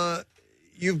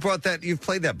you've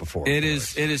played that before. It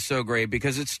is so great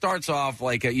because it starts off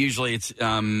like usually it's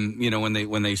when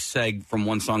they seg from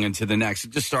one song into the next,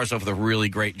 it just starts off with a really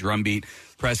great drum beat.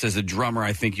 Press, as a drummer,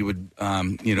 I think you would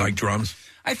like drums.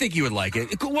 I think you would like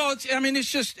it. Well,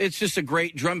 it's just a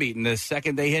great drum beat, and the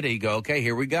second they hit it, you go, okay,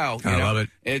 here we go. I love it.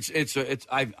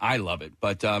 I love it,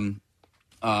 but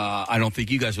I don't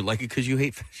think you guys would like it because you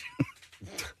hate fish.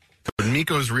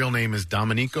 Miko's real name is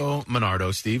Domenico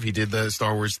Monardo, Steve. He did the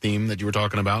Star Wars theme that you were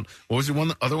talking about. What was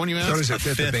the other one you asked? So does it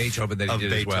fit the Beethoven that he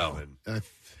did as well?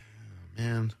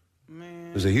 Man.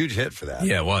 It was a huge hit for that.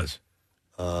 Yeah, it was.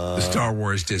 The Star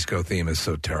Wars disco theme is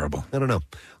so terrible. I don't know.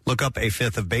 Look up A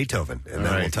Fifth of Beethoven, and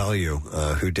that will tell you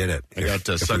who did it. I got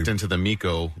sucked into the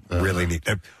Miko. Really neat.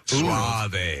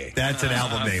 Suave. That's an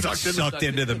album name. Sucked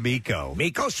into the Miko.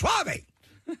 Miko Suave.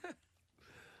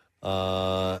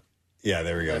 Yeah,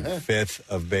 there we go.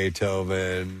 Fifth of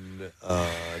Beethoven.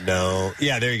 No.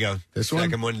 Yeah, there you go. This one?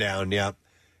 Second one down, yep.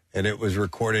 And it was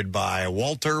recorded by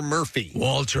Walter Murphy.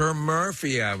 Walter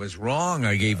Murphy. I was wrong.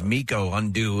 I gave Miko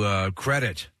undue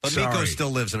credit. But Miko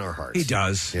still lives in our hearts. He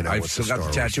does. I've still got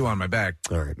the tattoo on my back.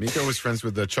 All right. Miko was friends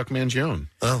with Chuck Mangione.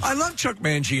 Oh. I love Chuck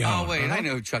Mangione. Oh, wait, I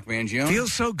know Chuck Mangione.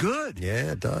 Feels so good.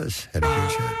 Yeah, it does. Had a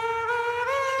huge hit.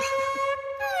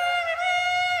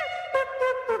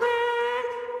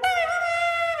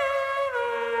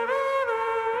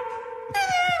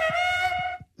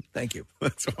 Thank you.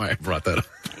 That's why I brought that up.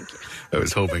 Thank you. I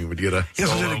was hoping we'd get a He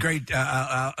also did solo. a great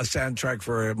a soundtrack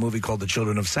for a movie called The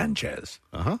Children of Sanchez,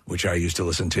 which I used to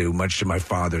listen to, much to my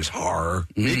father's horror.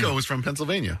 Miko was from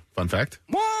Pennsylvania. Fun fact.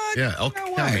 What? Yeah, Elk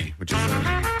County, which is...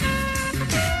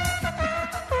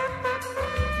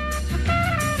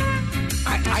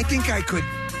 I think I could...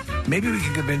 Maybe we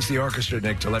can convince the orchestra,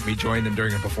 Nick, to let me join them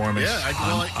during a performance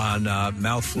on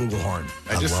Mouth Flugelhorn.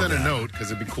 I just sent a note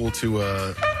because it'd be cool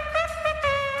to...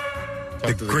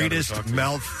 the greatest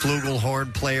mouth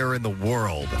flugelhorn player in the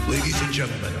world. Ladies and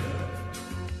gentlemen,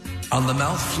 on the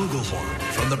Mouth Flugelhorn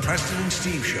from the Preston and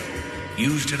Steve Show,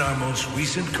 used in our most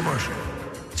recent commercial,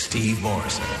 Steve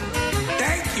Morrison.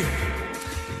 Thank you.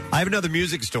 I have another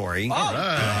music story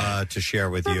to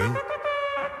share with you.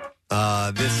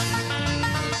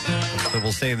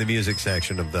 We'll stay in the music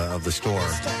section of the store.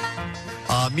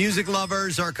 Music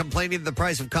lovers are complaining that the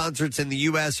price of concerts in the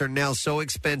U.S. are now so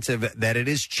expensive that it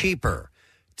is cheaper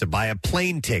to buy a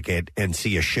plane ticket and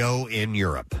see a show in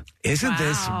Europe. Isn't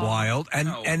this wild?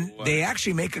 And they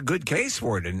actually make a good case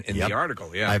for it in the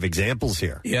article. Yeah, I have examples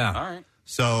here. Yeah. All right.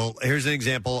 So here's an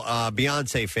example.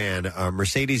 Beyonce fan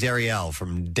Mercedes Ariel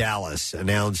from Dallas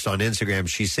announced on Instagram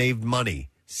she saved money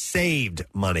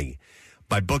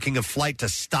by booking a flight to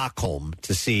Stockholm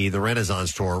to see the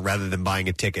Renaissance tour rather than buying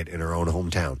a ticket in her own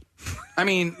hometown. I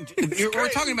mean, we're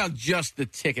talking about just the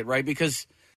ticket, right? Because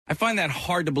I find that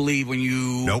hard to believe when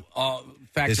you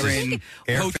factor in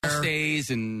hotel stays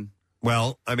and...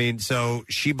 Well, I mean, so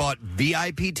she bought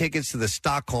VIP tickets to the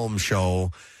Stockholm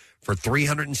show for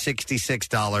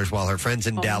 $366 while her friends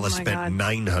in Dallas spent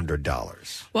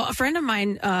 $900. Well, a friend of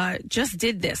mine just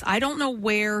did this. I don't know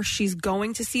where she's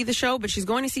going to see the show, but she's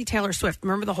going to see Taylor Swift.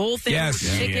 Remember the whole thing with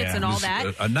tickets and all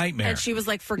that? A nightmare. And she was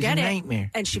like, forget it. Nightmare.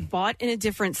 And she bought in a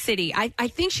different city. I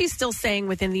think she's still staying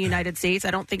within the United States. I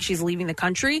don't think she's leaving the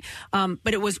country.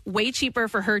 But it was way cheaper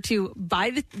for her to buy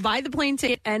the plane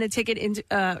ticket and a ticket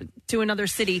into to another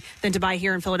city than to buy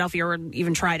here in Philadelphia or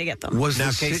even try to get them.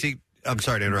 Casey... I'm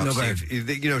sorry to interrupt, No,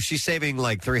 Steve. You know, she's saving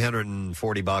like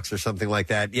 $340 or something like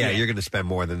that. Yeah, you're going to spend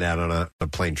more than that on a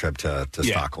plane trip to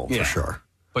Stockholm for sure.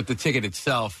 But the ticket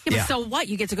itself... Yeah, but so what?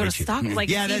 You get to go to Stockholm. Like,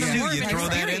 yeah, that's even more true. You of an throw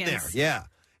that in there. Yeah.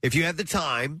 If you have the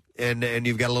time and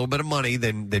you've got a little bit of money,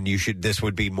 then you should. This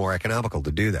would be more economical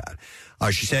to do that.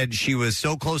 She said she was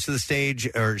so close to the stage,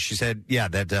 or she said,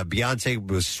 that Beyonce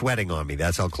was sweating on me.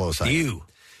 That's how close I am.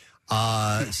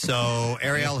 So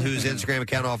Ariel, whose Instagram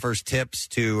account offers tips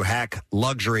to hack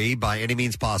luxury by any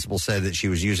means possible, said that she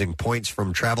was using points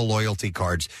from travel loyalty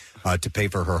cards to pay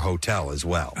for her hotel as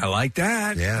well. I like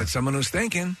that. Yeah. That's someone who's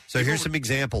thinking. So here's some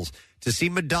examples. To see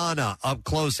Madonna up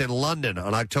close in London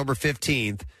on October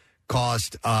 15th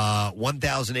cost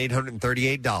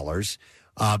 $1,838.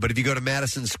 But if you go to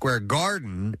Madison Square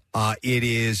Garden, it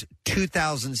is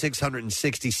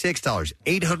 $2,666,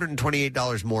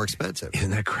 $828 more expensive. Isn't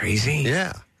that crazy?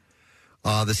 Yeah.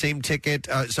 The same ticket.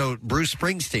 So Bruce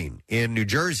Springsteen in New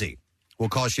Jersey will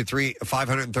cost you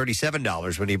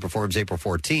 $537 when he performs April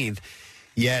 14th.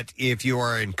 Yet if you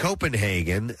are in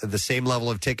Copenhagen, the same level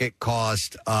of ticket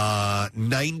cost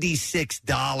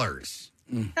 $96.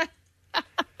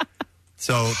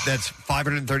 So that's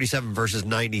 $537 versus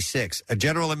 $96. A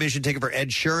general admission ticket for Ed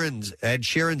Sheeran's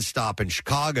stop in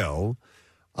Chicago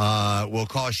will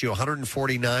cost you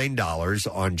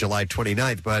 $149 on July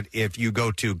 29th. But if you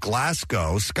go to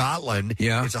Glasgow, Scotland,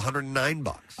 it's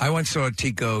 $109. I once saw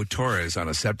Tico Torres on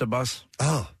a SEPTA bus.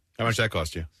 Oh. How much that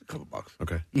cost you? A couple bucks.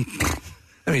 Okay. I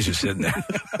mean, he's just sitting there.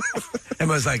 It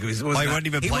was like, he wasn't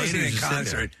even playing. He wasn't in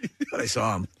concert, but I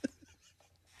saw him.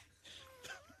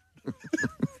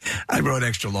 I wrote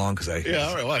extra long because I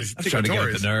all right. Well, I was trying to get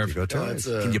at the nerve.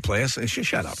 Can you play us?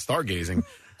 Shut up. Stargazing.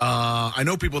 I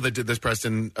know people that did this,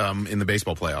 Preston, in the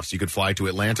baseball playoffs. You could fly to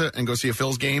Atlanta and go see a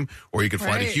Phil's game, or you could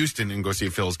fly to Houston and go see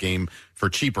a Phil's game for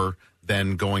cheaper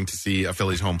than going to see a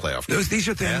Phillies home playoff game. These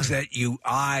are things that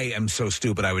I am so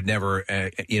stupid I would never,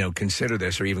 consider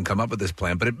this or even come up with this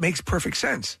plan, but it makes perfect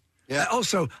sense. Yeah.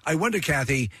 Also, I wonder,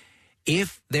 Kathy,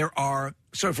 if there are,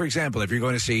 so for example, if you're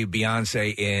going to see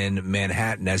Beyonce in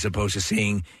Manhattan as opposed to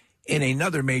seeing in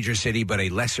another major city but a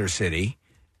lesser city,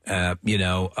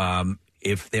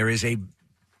 if there is a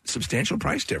substantial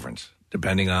price difference,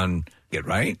 depending on it,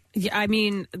 right? Yeah, I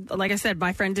mean, like I said,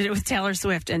 my friend did it with Taylor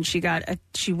Swift, and she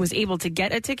was able to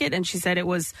get a ticket, and she said it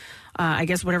was, I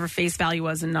guess, whatever face value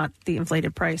was, and not the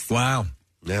inflated price. Wow.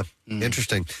 Yeah,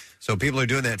 interesting. So people are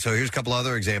doing that. So here's a couple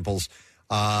other examples.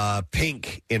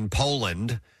 Pink in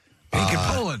Poland. Pink in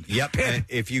Poland. Yep.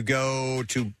 If you go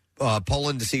to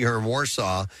Poland to see her in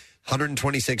Warsaw,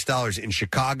 $126. In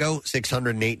Chicago,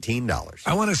 $618.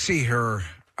 I want to see her.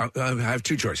 I have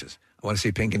two choices. I want to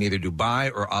see Pink in either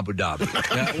Dubai or Abu Dhabi.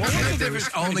 And if there was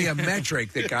only a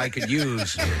metric that I could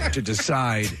use to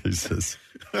decide. Jesus.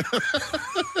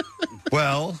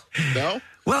 Well, no?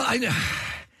 Well, I know.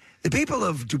 The people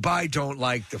of Dubai don't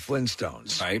like the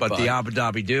Flintstones, but the Abu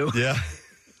Dhabi do. Yeah.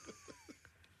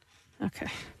 Okay.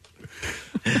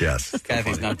 Yes.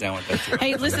 Kathy's not down with that.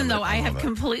 Hey, listen, though, I have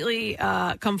completely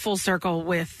come full circle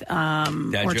with,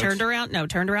 turned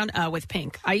around with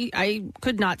Pink. I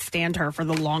could not stand her for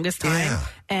the longest time,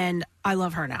 and I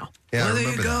love her now. Yeah, well, I there you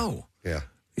remember go. that.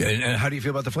 Yeah. And how do you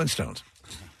feel about the Flintstones?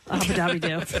 Abu Dhabi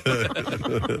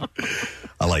do.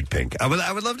 I like Pink. I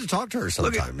would love to talk to her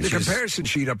sometime. Look at the comparison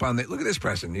sheet up on the. Look at this,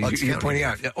 Preston. You're pointing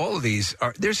out all of these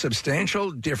are there's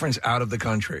substantial difference out of the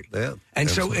country. Yeah, and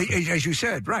absolutely. so as you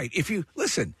said, right? If you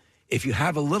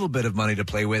have a little bit of money to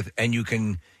play with, and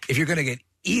if you're going to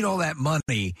eat all that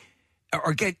money,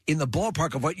 or get in the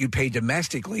ballpark of what you pay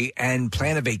domestically and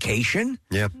plan a vacation,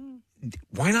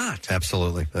 why not?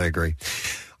 Absolutely, I agree.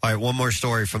 All right, one more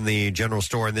story from the general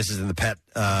store, and this is in the pet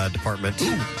department.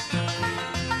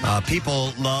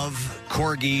 People love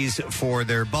corgis for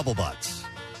their bubble butts.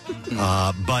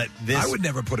 But I would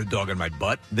never put a dog in my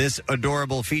butt. This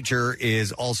adorable feature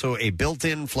is also a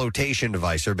built-in flotation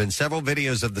device. There have been several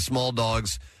videos of the small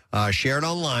dogs shared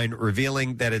online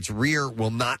revealing that its rear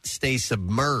will not stay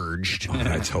submerged. Oh,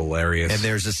 that's hilarious. And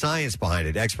there's a science behind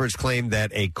it. Experts claim that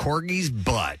a corgi's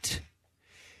butt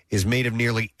is made of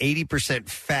nearly 80%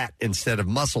 fat instead of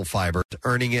muscle fibers,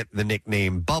 earning it the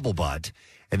nickname bubble butt.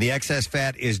 And the excess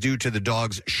fat is due to the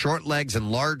dog's short legs and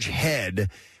large head,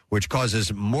 which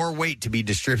causes more weight to be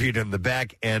distributed on the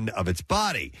back end of its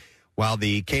body. While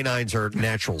the canines are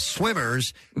natural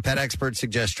swimmers, pet experts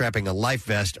suggest strapping a life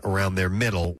vest around their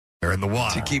middle in the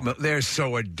water. To keep them, they're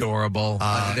so adorable.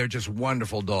 They're just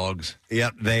wonderful dogs.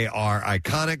 Yep, they are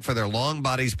iconic for their long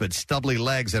bodies but stubbly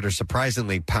legs that are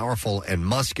surprisingly powerful and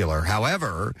muscular.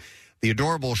 However, the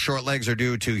adorable short legs are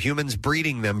due to humans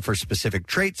breeding them for specific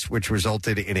traits, which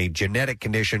resulted in a genetic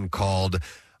condition called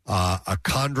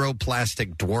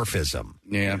achondroplastic dwarfism.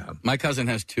 Yeah. My cousin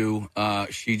has two.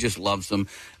 She just loves them.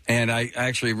 And I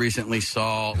actually recently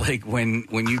saw, like, when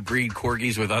you breed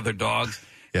corgis with other dogs,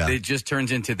 it just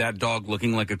turns into that dog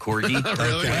looking like a corgi.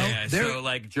 Really? Yeah, so,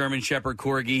 like, German Shepherd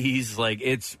corgi, he's like,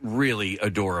 it's really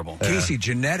adorable. Casey,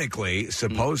 genetically,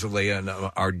 supposedly, and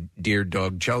our dear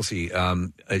dog Chelsea,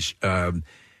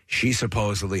 she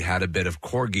supposedly had a bit of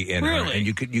corgi in her, and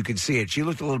you could see it. She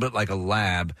looked a little bit like a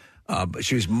lab, but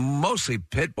she was mostly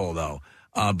pit bull, though.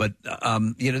 But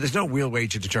there's no real way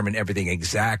to determine everything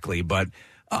exactly, but.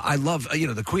 I love,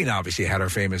 the Queen obviously had her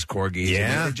famous corgis.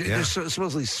 Yeah, they're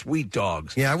supposedly sweet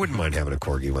dogs. Yeah, I wouldn't mind having a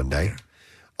corgi one day.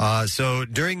 So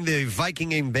during the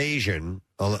Viking invasion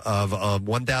of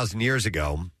 1,000 years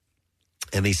ago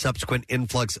and the subsequent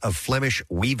influx of Flemish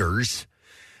weavers,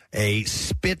 a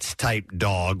Spitz-type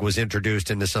dog was introduced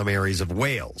into some areas of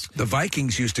Wales. The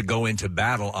Vikings used to go into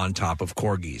battle on top of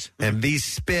corgis. And these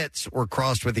Spitz were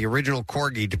crossed with the original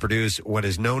corgi to produce what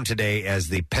is known today as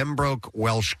the Pembroke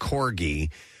Welsh Corgi.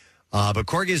 But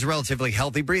corgi is a relatively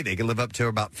healthy breed. They can live up to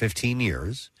about 15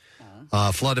 years.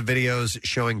 Flood of videos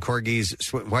showing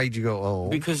corgis. Why did you go, oh?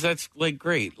 Because that's, like,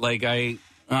 great. Like, I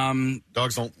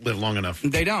Dogs don't live long enough.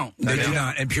 They don't. They do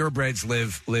not. And purebreds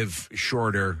live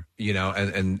shorter,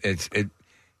 and it's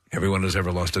everyone who's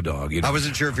ever lost a dog. I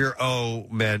wasn't sure if your O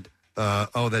meant,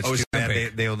 that's too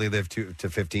bad. They only live to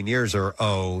 15 years, or,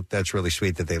 that's really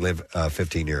sweet that they live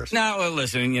 15 years. No, well,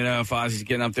 listen, Fozzie's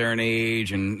getting up there in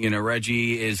age, and,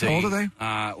 Reggie is... How old are they?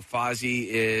 Fozzie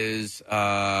is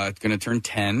going to turn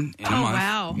 10 in a month.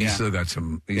 Wow. You still got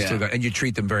some... and you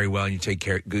treat them very well, and you take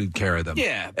good care of them.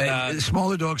 Yeah.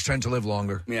 Smaller dogs tend to live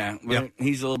longer. Yeah.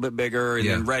 He's a little bit bigger, and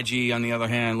then Reggie, on the other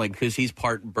hand, because he's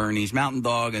part Bernese Mountain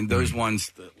Dog, and those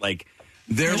ones,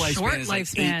 their lifespan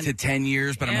is 8 to 10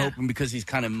 years, but I'm hoping because he's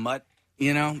kind of mutt,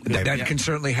 That can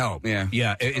certainly help. Yeah.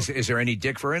 Yeah. Is there any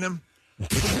dick fur in him?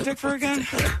 Dick fur again?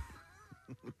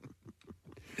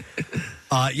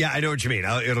 I know what you mean.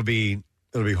 It'll be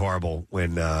horrible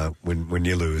when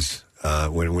you lose,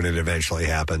 when it eventually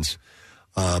happens.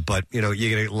 But you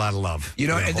get a lot of love. And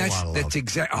that's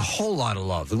exactly a whole lot of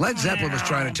love. Led Zeppelin was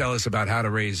trying to tell us about how to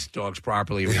raise dogs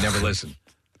properly, and we never listened.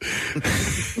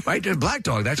 Right, Black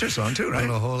Dog, that's your song too, right?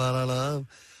 A whole lot of love.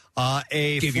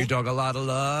 Give your dog a lot of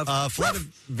love. A flood of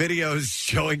videos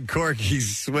showing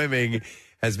corgis swimming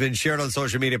has been shared on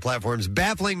social media platforms,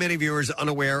 baffling many viewers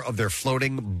unaware of their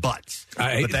floating butts.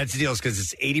 But that's the deal, because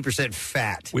it's 80%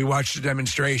 fat. We watched a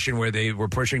demonstration where they were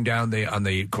pushing down on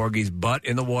the corgi's butt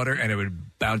in the water, and it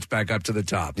would bounce back up to the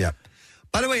top. Yep.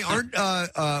 By the way, aren't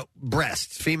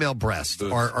female breasts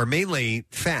are mainly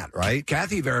fat, right?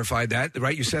 Kathy verified that,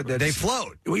 right? You said that they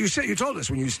float. Well, you told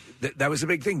us when that was a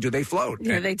big thing. Do they float?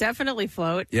 Yeah, they definitely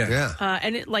float. Yeah.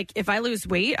 And if I lose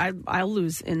weight, I'll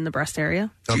lose in the breast area.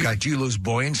 Okay. Do you lose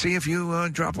buoyancy if you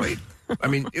drop weight? I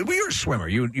mean, you're a swimmer.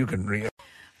 You can.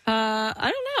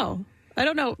 I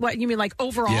don't know what you mean, like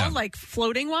overall, like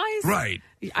floating wise, right?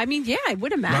 I mean, I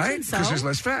would imagine right? so. Because there's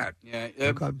less fat. Yeah.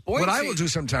 What I will do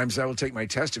sometimes, I will take my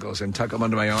testicles and tuck them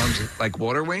under my arms like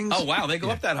water wings. Oh wow, they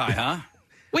go up that high, huh?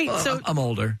 Wait, so I'm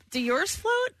older. Do yours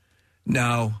float?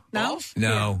 No. Balls?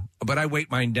 No. But I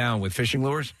weight mine down with fishing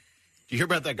lures. Did you hear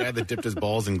about that guy that dipped his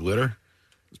balls in glitter?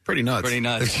 It's pretty nuts. Pretty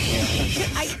nuts.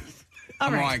 All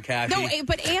right. on, Kathy. No,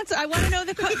 but answer. I want to know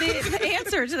the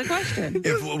answer to the question.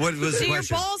 What was the question? Do your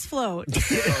balls float?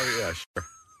 Oh yeah, sure.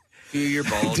 Do your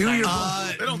balls? Do your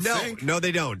balls? They don't sink. No,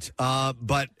 they don't.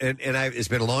 But it's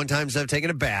been a long time since I've taken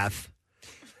a bath.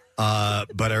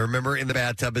 But I remember in the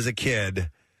bathtub as a kid,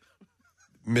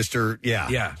 Mr.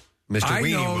 Mr.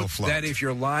 Weenie know will float. that if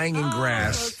you're lying in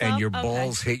grass and your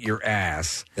balls hit your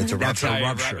ass, That's a rupture.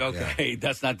 Okay,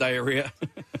 that's not diarrhea.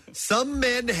 Some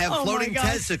men have Oh, my floating God.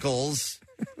 testicles,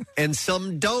 and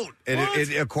some don't. And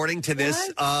according to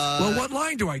this, Well, what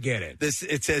line do I get in?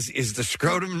 it says, is the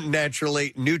scrotum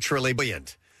neutrally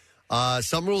buoyant?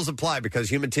 Some rules apply because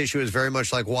human tissue is very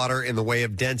much like water in the way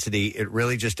of density. It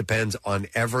really just depends on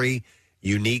every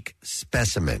unique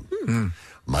specimen.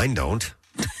 Mine don't.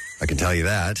 I can tell you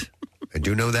that. I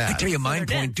do know that. I tell you, mine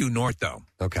point due north, though.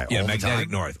 Okay. Yeah, all the magnetic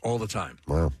time? north, all the time.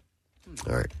 Well,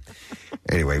 all right.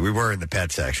 Anyway, we were in the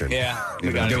pet section. Yeah.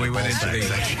 Then we went into the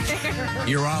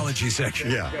urology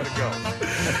section. Yeah.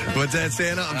 What's that,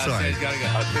 Santa? I'm sorry. Santa's gotta go.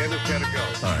 Santa's gotta go.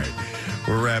 All right.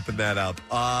 We're wrapping that up.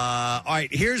 All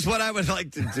right. Here's what I would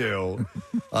like to do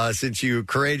since you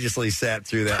courageously sat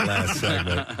through that last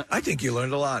segment. I think you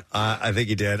learned a lot. I think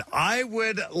you did. I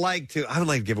would like to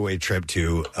give away a trip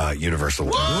to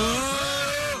Universal.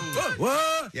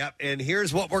 Whoa! Yep. And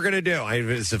here's what we're going to do.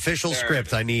 It's official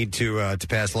script I need to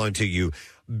pass along to you.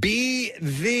 Be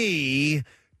the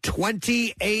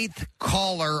 28th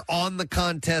caller on the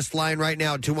contest line right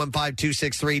now at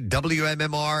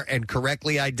 215-263-WMMR and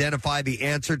correctly identify the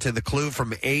answer to the clue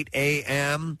from 8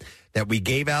 a.m. that we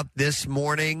gave out this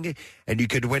morning. And you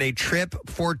could win a trip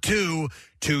for two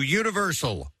to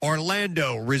Universal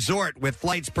Orlando Resort with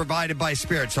flights provided by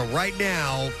Spirit. So right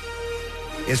now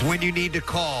is when you need to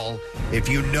call if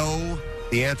you know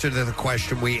the answer to the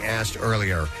question we asked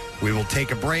earlier. We will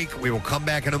take a break. We will come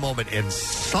back in a moment, and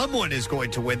someone is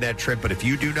going to win that trip. But if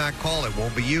you do not call, it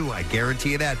won't be you. I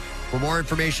guarantee you that. For more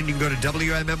information, you can go to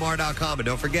WMMR.com. And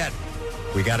don't forget,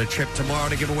 we got a trip tomorrow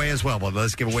to give away as well. Well,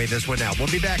 let's give away this one now.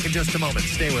 We'll be back in just a moment.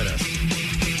 Stay with us.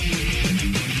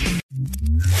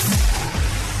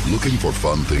 Looking for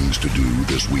fun things to do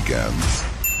this weekend?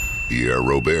 Pierre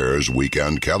Robert's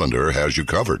weekend calendar has you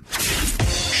covered.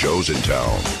 Shows in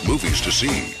town, movies to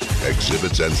see,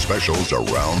 exhibits and specials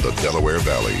around the Delaware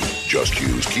Valley. Just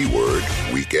use keyword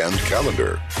weekend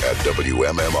calendar at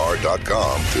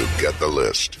WMMR.com to get the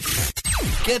list.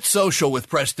 Get social with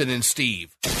Preston and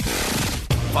Steve.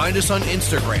 Find us on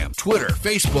Instagram, Twitter,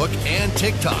 Facebook, and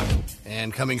TikTok.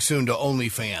 And coming soon to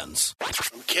OnlyFans. I'm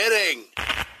kidding.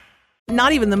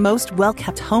 Not even the most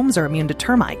well-kept homes are immune to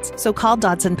termites. So call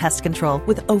Dodson Pest Control.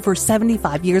 With over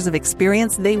 75 years of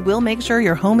experience, they will make sure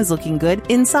your home is looking good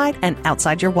inside and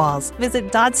outside your walls. Visit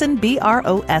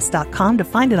DodsonBROS.com to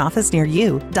find an office near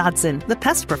you. Dodson, the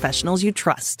pest professionals you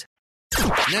trust.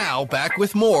 Now, back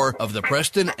with more of the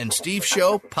Preston and Steve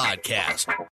Show podcast.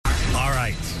 All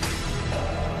right.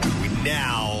 We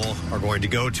now are going to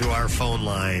go to our phone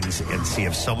lines and see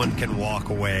if someone can walk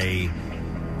away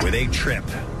with a trip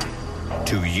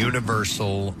to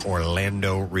Universal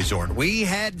Orlando Resort. We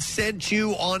had sent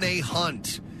you on a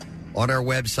hunt on our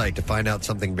website to find out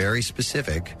something very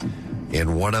specific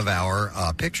in one of our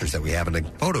pictures that we have in a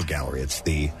photo gallery. It's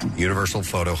the Universal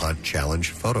Photo Hunt Challenge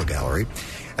photo gallery.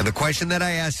 And the question that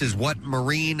I asked is, what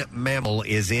marine mammal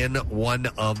is in one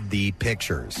of the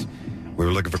pictures? We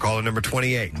were looking for caller number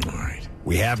 28. All right.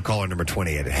 We have caller number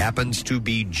 28. It happens to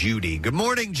be Judy. Good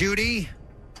morning, Judy.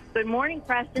 Good morning,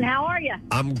 Preston. How are you?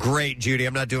 I'm great, Judy.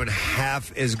 I'm not doing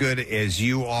half as good as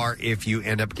you are if you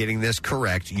end up getting this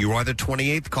correct. You are the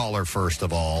 28th caller, first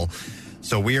of all.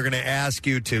 So we are going to ask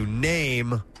you to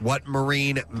name what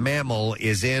marine mammal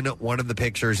is in one of the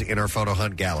pictures in our photo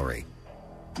hunt gallery.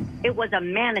 It was a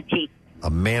manatee. A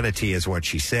manatee is what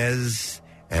she says,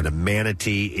 and a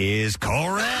manatee is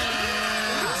correct.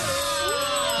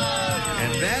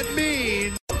 And that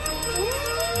means,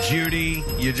 Judy,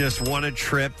 you just won a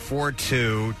trip for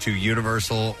two to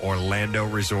Universal Orlando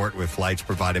Resort with flights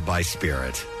provided by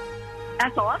Spirit.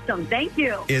 That's awesome. Thank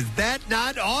you. Is that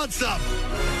not awesome?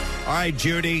 All right,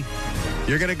 Judy,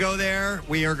 you're going to go there.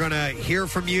 We are going to hear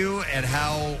from you and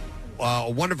how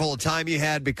wonderful a time you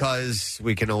had, because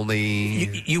we can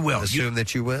only you will assume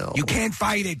that you will. You can't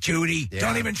fight it, Judy. Yeah.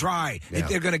 Don't even try. Yeah.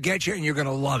 They're going to get you, and you're going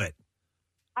to love it.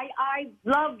 I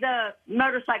love the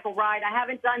motorcycle ride. I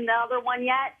haven't done the other one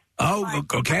yet. Oh,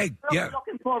 okay. I'm really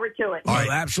looking forward to it.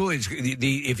 Well, absolutely.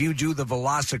 If you do the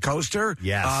Velocicoaster,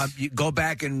 yes. You go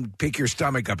back and pick your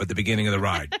stomach up at the beginning of the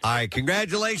ride. All right,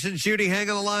 congratulations, Judy. Hang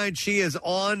on the line. She is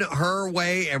on her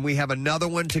way, and we have another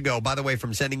one to go. By the way,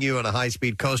 from sending you on a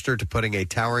high-speed coaster to putting a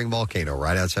towering volcano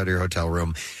right outside of your hotel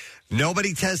room.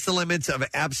 Nobody tests the limits of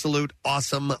absolute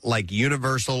awesome like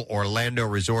Universal Orlando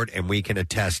Resort, and we can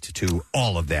attest to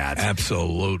all of that.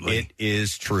 Absolutely. It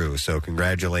is true. So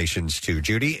congratulations to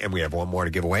Judy, and we have one more to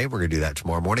give away. We're going to do that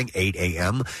tomorrow morning, 8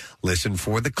 a.m. Listen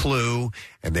for the clue,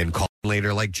 and then call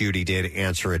later like Judy did,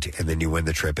 answer it, and then you win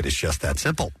the trip. It is just that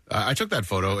simple. I took that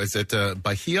photo. It's at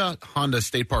Bahia Honda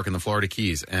State Park in the Florida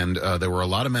Keys, and there were a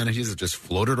lot of manatees that just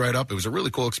floated right up. It was a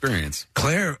really cool experience.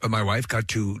 Claire, my wife, got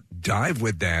to dive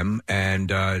with them,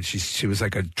 and she was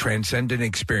like a transcendent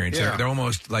experience. Yeah. They're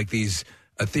almost like these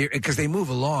because they move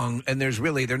along, and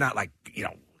they're not like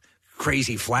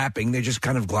crazy flapping. They just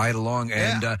kind of glide along,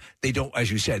 and they don't, as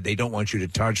you said, they don't want you to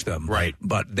touch them. Right.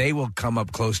 But they will come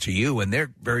up close to you, and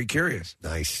they're very curious.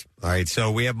 Nice. All right,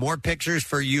 so we have more pictures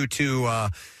for you to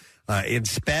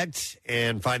inspect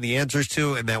and find the answers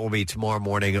to, and that will be tomorrow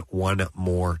morning one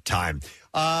more time.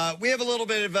 We have a little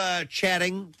bit of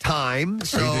chatting time.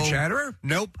 So, are you the chatterer?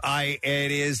 Nope.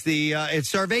 It is it's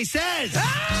Survey Says. Is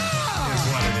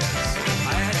what it is.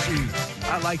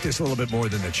 I like this a little bit more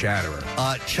than the chatterer.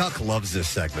 Chuck loves this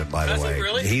segment, by the Does he way.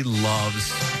 really? He loves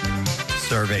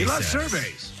Survey He loves Says.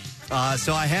 surveys.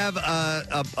 So I have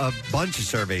a bunch of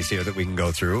surveys here that we can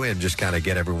go through and just kind of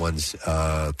get everyone's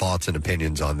thoughts and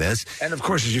opinions on this. And, of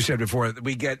course, as you said before,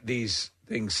 we get these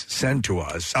things sent to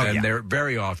us, and they're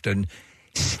very often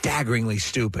staggeringly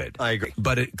stupid. I agree.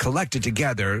 But collected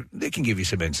together, they can give you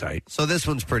some insight. So this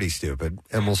one's pretty stupid,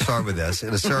 and we'll start with this.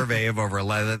 In a survey of over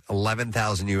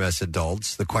 11,000 U.S.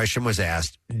 adults, the question was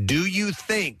asked, do you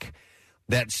think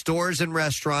that stores and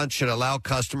restaurants should allow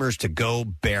customers to go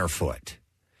barefoot?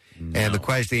 No. And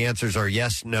the answers are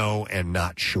yes, no, and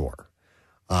not sure.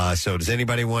 So does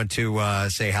anybody want to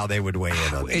say how they would weigh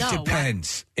in on this? It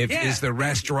depends. Is the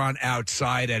restaurant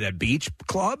outside at a beach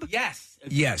club? Yes.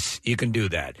 Yes, you can do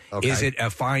that. Okay. Is it a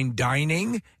fine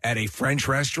dining at a French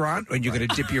restaurant when you're going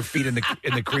to dip your feet in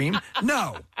the cream?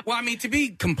 No. Well, I mean, to be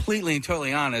completely and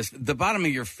totally honest, the bottom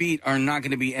of your feet are not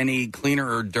going to be any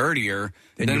cleaner or dirtier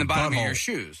than the bottom of your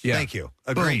shoes. Yeah. Thank you.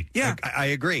 Agreed. Yeah. I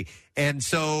agree. And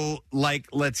so,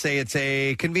 let's say it's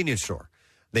a convenience store.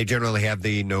 They generally have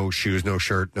the no shoes, no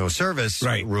shirt, no service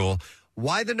rule.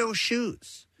 Why the no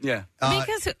shoes? Yeah.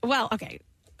 Because, okay.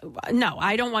 No,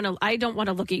 I don't want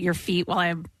to look at your feet while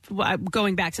I'm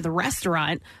going back to the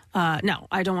restaurant. No,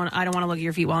 I don't want to look at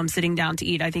your feet while I'm sitting down to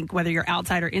eat. I think whether you're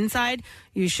outside or inside,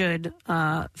 you should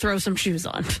throw some shoes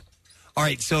on. All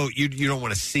right, so you don't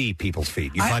want to see people's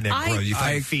feet. You find that gross. You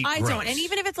find feet I gross. don't. And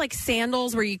even if it's like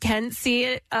sandals where you can see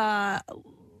it,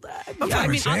 I'm fine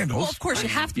with sandals. Well, of course, you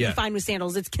have to be fine with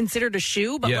sandals. It's considered a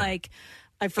shoe, but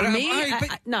for me,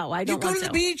 no, I don't. You go to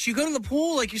the beach, you go to the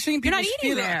pool, like you're seeing people. You're not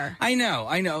eating there. I know.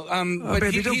 But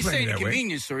baby, he's saying a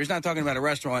convenience store. He's not talking about a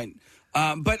restaurant.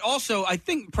 But also, I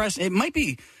think, Preston, it might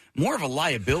be more of a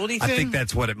liability thing. I think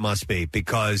that's what it must be,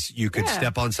 because you could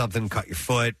step on something, cut your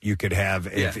foot. You could have,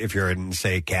 if you're in,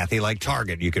 say, Kathy, like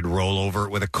Target, you could roll over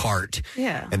it with a cart.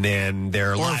 Yeah. And then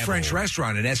they're Or a French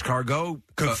restaurant, an escargot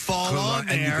could fall on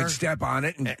there. And you could step on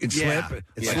it and slip.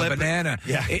 It's like a banana.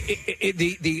 Yeah.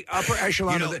 The upper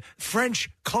echelon of the French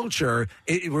culture,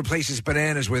 it replaces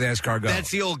bananas with escargot.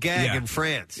 That's the old gag in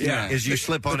France. Is you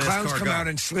slip on escargot. The clowns come out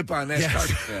and slip on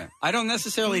escargot. Yeah. I don't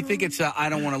necessarily think it's I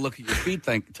don't want to look at your feet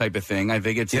type of thing. I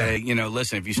think it's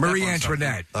listen, if you step Marie on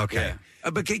Antoinette. Okay.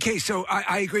 But okay, so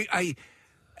I agree.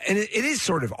 And it is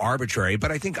sort of arbitrary,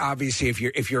 but I think obviously if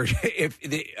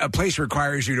a place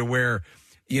requires you to wear,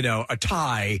 a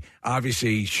tie,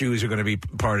 obviously shoes are going to be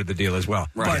part of the deal as well.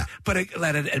 Right. But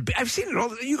I've seen it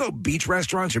all. You go beach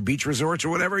restaurants or beach resorts or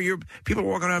whatever, people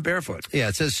walking around barefoot. Yeah,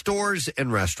 it says stores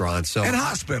and restaurants. And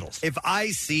hospitals. If I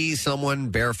see someone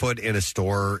barefoot in a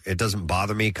store, it doesn't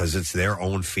bother me because it's their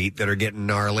own feet that are getting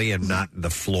gnarly and not the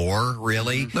floor,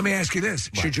 really. Let me ask you this.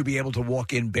 Should you be able to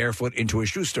walk in barefoot into a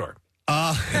shoe store? They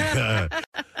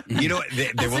won't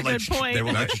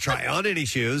let you try on any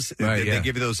shoes. Right, they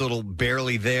give you those little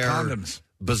barely there condoms.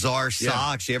 Bizarre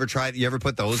socks. You ever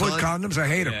put those Foot on? condoms? I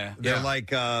hate them. Yeah. They're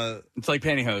like it's like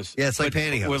pantyhose. Yeah, it's like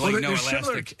pantyhose. With no elastic.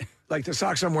 Similar, like the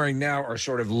socks I'm wearing now are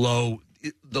sort of low.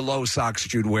 The low socks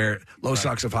that you'd wear,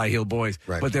 socks of high heeled boys,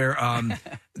 but they're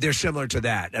similar to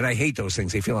that, and I hate those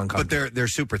things. They feel uncomfortable. But they're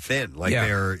super thin. Like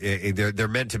they're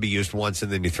meant to be used once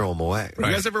and then you throw them away. You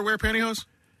guys ever wear pantyhose?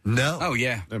 No. Oh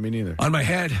yeah. No, me neither. On my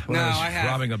head when I was have.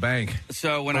 robbing a bank.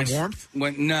 So when warmth?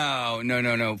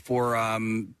 No. For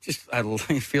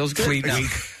it feels good. Fleet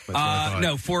week.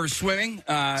 No, for swimming.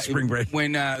 Spring break.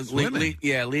 When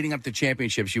leading up to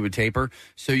championships, you would taper.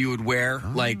 So you would wear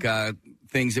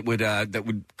things that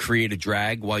would create a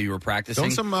drag while you were practicing. Don't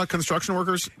some construction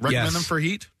workers recommend them for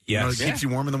heat? Yes. It keeps you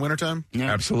warm in the wintertime?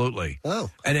 Yeah. Absolutely.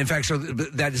 Oh. And in fact, so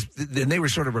then they were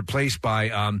sort of replaced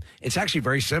by, it's actually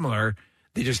very similar.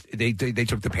 They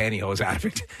took the pantyhose out of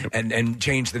it and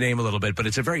changed the name a little bit, but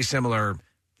it's a very similar,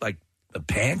 like, a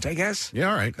pant, I guess.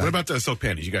 Yeah, all right. What about the silk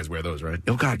panties? You guys wear those, right?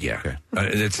 Oh, God, yeah. Okay.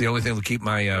 It's the only thing that'll keep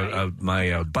my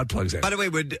butt plugs in. By the way,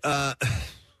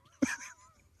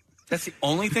 that's the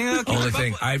only thing that'll keep only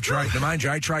thing. I've tried, mind you,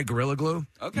 I tried Gorilla Glue.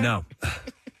 Okay. No.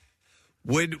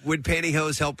 Would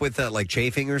pantyhose help with like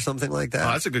chafing or something like that?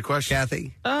 Oh, that's a good question,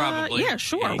 Kathy. Probably. Yeah,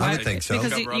 sure. I would think so.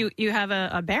 Because you have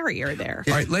a barrier there.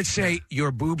 All right, let's say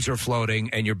your boobs are floating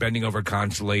and you're bending over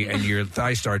constantly and your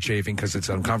thighs start chafing because it's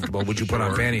uncomfortable. Would you put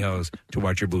on pantyhose to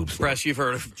watch your boobs float? Press, you've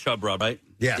heard of chub rub, right?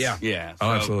 Yes. Yeah. Oh,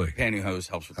 absolutely. Pantyhose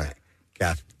helps with that.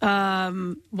 Kath?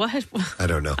 What? I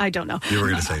don't know. I don't know. You were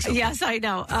going to say something. Yes, I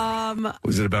know.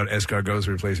 Was it about escargots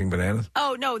replacing bananas?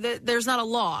 Oh, no, there's not a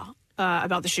law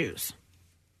about the shoes.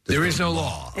 There is no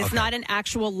law. It's not an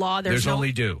actual law. There's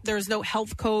only due. There's no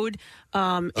health code.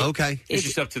 Okay. It's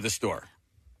just up to the store.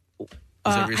 Is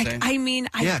that what you're saying? I mean,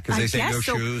 because they say guess no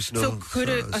so. shoes, no So could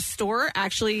a store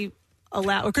actually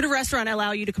allow, or could a restaurant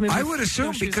allow you to come in? I would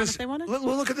assume because they wanted? Well,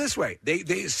 look at it this way: they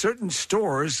certain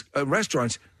stores,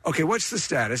 restaurants. Okay, what's the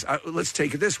status? Let's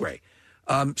take it this way: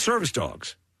 service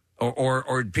dogs,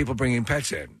 or people bringing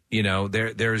pets in.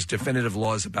 There's definitive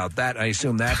laws about that. I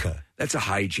assume that's a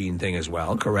hygiene thing as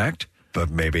well. Correct?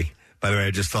 But maybe. By the way,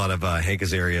 I just thought of Hank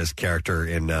Azaria's character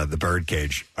in The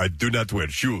Birdcage. I do not wear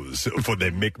shoes, for they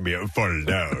make me fall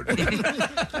down.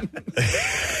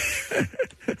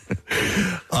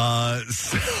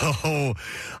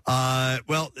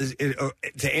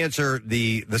 To answer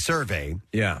the survey,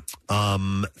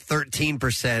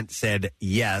 13% said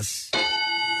yes,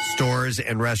 stores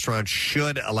and restaurants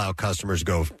should allow customers to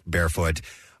go barefoot,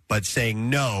 but saying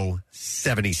no,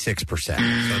 76%. So that's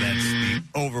the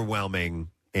overwhelming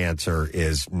answer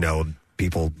is no.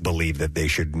 People believe that they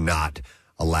should not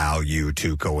allow you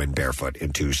to go in barefoot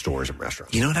into stores and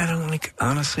restaurants. You know what I don't like?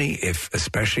 Honestly,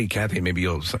 especially Kathy, maybe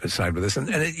you'll side with this, and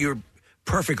you're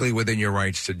perfectly within your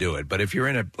rights to do it. But if you're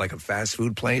in a fast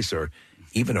food place or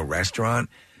even a restaurant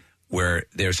where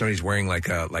somebody's wearing like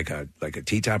a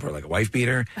T-top or like a wife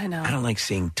beater, I don't like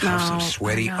seeing tufts of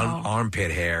sweaty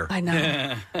armpit hair. I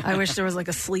know. I wish there was like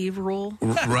a sleeve rule.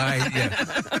 Right,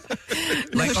 yeah.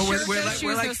 Like, No oh, shirt, no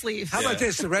shoes, no sleeves. How about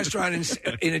this? The restaurant,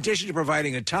 in addition to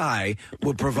providing a tie,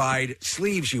 will provide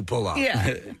sleeves you pull up.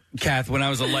 Kath, when I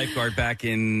was a lifeguard back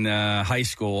in high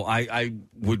school, I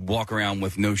would walk around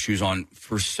with no shoes on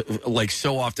for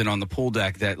so often on the pool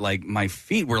deck that like my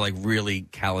feet were like really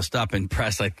calloused up and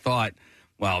pressed. I thought,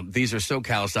 well, these are so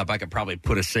calloused up, I could probably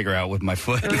put a cigarette out with my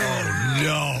foot. Oh,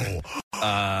 no.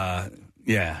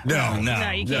 Yeah.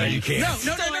 No, you can't.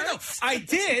 No. I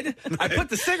did. I put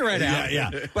the cigarette out. Yeah.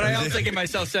 But I also giving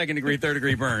myself second-degree,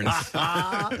 third-degree burns.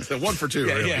 So 1 for 2,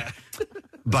 really. Yeah.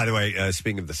 By the way,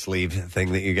 speaking of the sleeve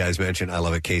thing that you guys mentioned, I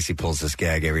love it. Casey pulls this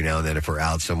gag every now and then if we're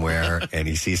out somewhere and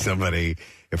he sees somebody,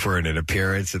 if we're in an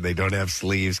appearance and they don't have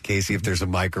sleeves, Casey, if there's a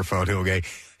microphone, he'll go,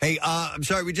 hey, I'm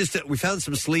sorry, we found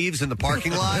some sleeves in the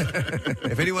parking lot.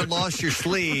 If anyone lost your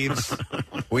sleeves,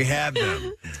 we have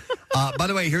them. By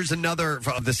the way, here's another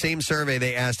of the same survey.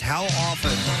 They asked, how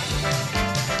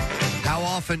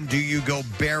often do you go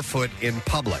barefoot in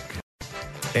public?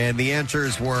 And the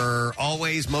answers were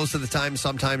always, most of the time,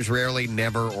 sometimes, rarely,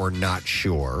 never, or not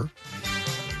sure.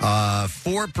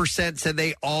 4% said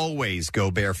they always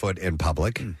go barefoot in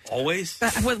public. Always?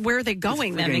 Where are they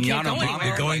going then? They can't go anywhere.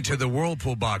 They're going to the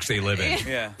whirlpool box they live in.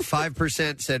 Yeah.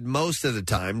 5% said most of the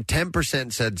time.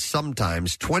 10% said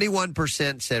sometimes.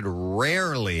 21% said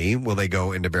rarely will they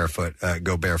go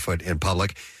barefoot in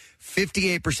public.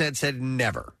 58% said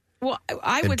never. Well, And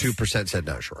 2% said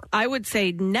not sure. I would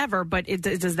say never, but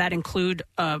does that include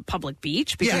a public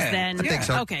beach? Because then, I think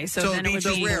so. Okay, so then it would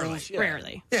be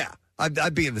rarely. Yeah,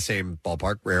 I'd be in the same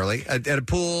ballpark. Rarely at a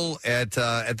pool, at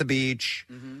the beach.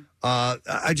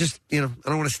 I just I don't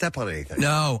want to step on anything.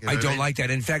 No, You know I what don't mean? like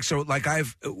that. In fact, so like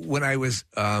when I was,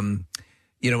 when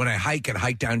I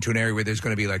hike down to an area where there's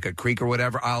going to be like a creek or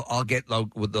whatever, I'll get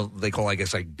what they call, I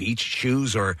guess, like beach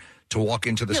shoes or to walk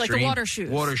into the like the stream. water shoes.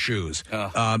 Water shoes. For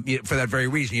that very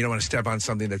reason, you don't want to step on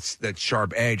something that's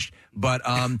sharp edged. But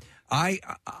I'm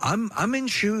in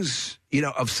shoes,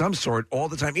 of some sort all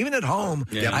the time, even at home.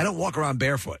 Yeah. I don't walk around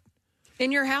barefoot.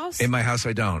 In your house? In my house,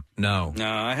 I don't. No.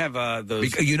 No, I have those.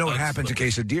 Because you know what happens in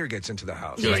case a deer gets into the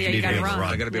house. Yeah, you gotta run.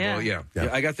 I got to be able to, Yeah,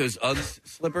 I got those Uggs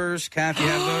slippers. Kath, you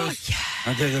have those?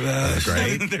 Aren't they the best?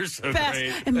 Great. They're so Best.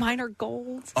 great. And mine are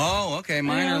gold. Oh, okay.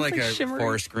 Mine Yeah, are like it's a like shimmery.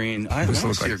 forest green. I want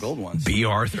to see your gold ones. B.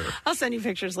 Arthur. I'll send you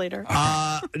pictures later. No,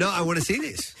 I want to see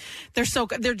these. They're so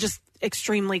good. They're just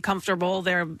extremely comfortable.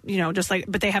 They're, just like,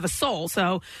 but they have a sole.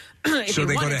 So, if So you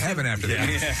they go wanted to heaven after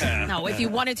that. Yeah. No, if you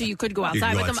wanted to, you could go You outside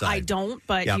can go with them. outside. I don't,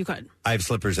 but Yep. you could. I have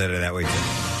slippers that are that way too.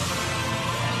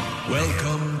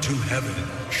 Welcome to heaven,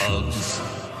 Uggs.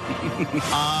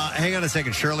 Hang on a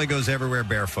second. Shirley goes everywhere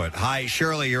barefoot. Hi,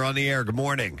 Shirley. You're on the air. Good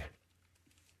morning.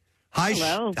 Hi,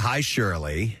 Hello. Hi,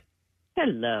 Shirley.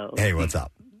 Hello. Hey, what's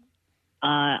up?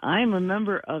 I'm a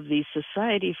member of the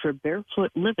Society for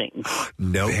Barefoot Living.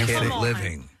 No Barefoot kidding.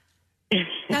 living.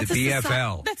 That's The a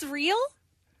BFL. That's real?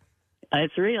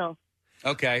 It's real.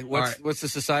 Okay, what's the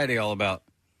society all about?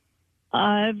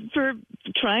 For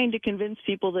trying to convince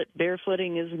people that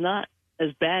barefooting is not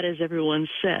as bad as everyone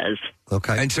says.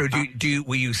 Okay. And so,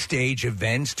 will you stage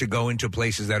events to go into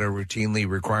places that are routinely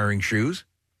requiring shoes?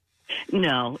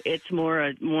 No, it's more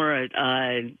a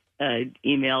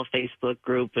email, Facebook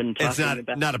group, and talking It's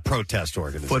about not a protest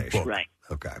organization. Football. Right.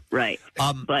 Okay. Right.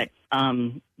 But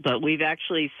we've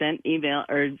actually sent email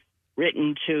or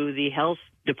written to the health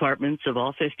departments of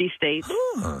all 50 states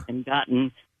and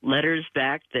gotten letters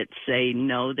back that say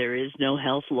no, there is no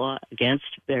health law against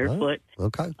barefoot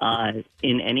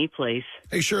in any place.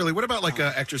 Hey, Shirley, what about like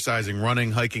exercising,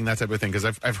 running, hiking, that type of thing?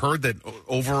 Because I've heard that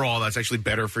overall that's actually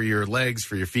better for your legs,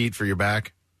 for your feet, for your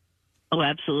back. Oh,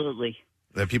 absolutely.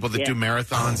 The people that do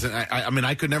marathons, and I mean,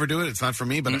 I could never do it. It's not for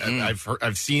me, but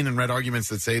I've seen and read arguments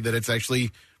that say that it's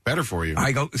actually better for you.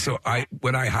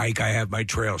 When I hike, I have my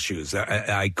trail shoes.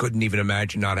 I couldn't even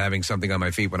imagine not having something on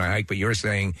my feet when I hike. But you're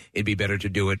saying it'd be better to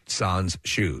do it sans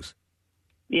shoes.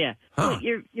 Yeah. Huh.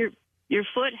 Well, your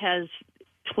foot has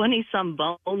 20-some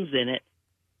bones in it,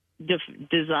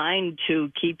 designed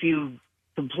to keep you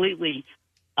completely.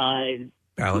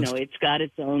 Balanced. It's got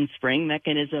its own spring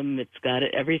mechanism. It's got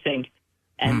everything,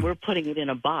 and we're putting it in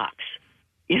a box.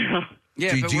 Yeah,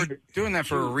 but we're doing that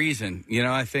for a reason.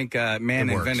 I think man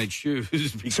invented shoes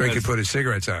because... So he could put his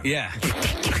cigarettes out. Yeah.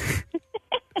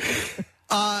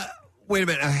 Wait a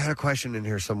minute. I had a question in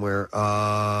here somewhere. No,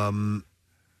 I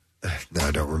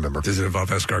don't remember. Does it involve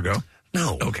escargot?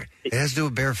 No. Okay. It has to do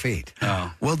with bare feet.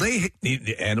 Oh. Well,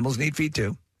 animals need feet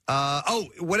too.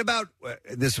 What about,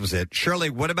 this was it. Shirley,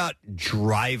 what about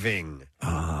driving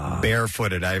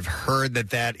barefooted? I've heard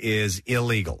that is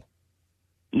illegal.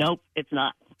 Nope, it's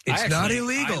not. It's not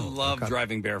illegal. I love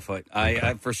driving barefoot.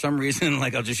 I for some reason,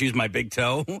 like I'll just use my big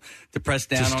toe to press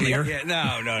down on steer? the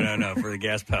no for the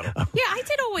gas pedal. Yeah, I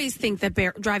did always think that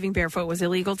driving barefoot was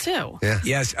illegal too. Yeah.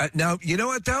 Yes. Now, you know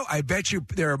what, though? I bet you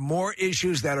there are more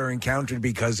issues that are encountered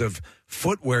because of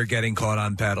footwear getting caught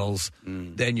on pedals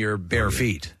than your bare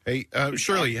feet. Hey,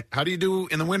 Shirley, how do you do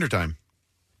in the wintertime?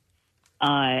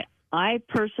 I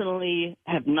personally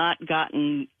have not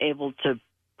gotten able to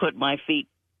put my feet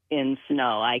in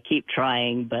snow. I keep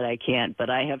trying, but I can't. But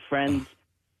I have friends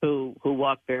who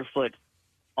walk barefoot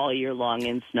all year long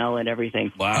in snow and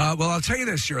everything. Wow. Well, I'll tell you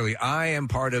this, Shirley. I am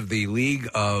part of the League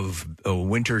of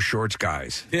Winter Shorts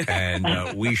Guys,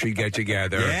 and we should get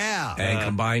together and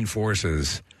combine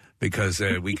forces because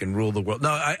we can rule the world.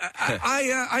 No,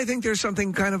 I think there's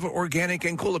something kind of organic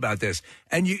and cool about this.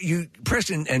 And you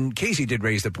Preston and Casey did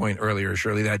raise the point earlier,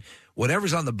 Shirley, that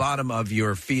whatever's on the bottom of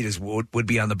your feet would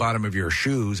be on the bottom of your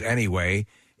shoes anyway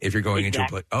if you're going into a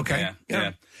place. Okay.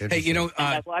 Yeah. Hey, you know,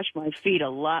 I wash my feet a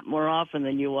lot more often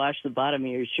than you wash the bottom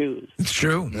of your shoes. It's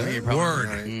true. Word.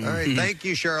 All right. Thank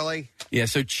you, Shirley. Yeah,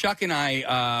 so Chuck and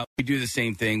I, we do the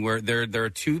same thing where there are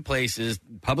two places,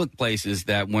 public places,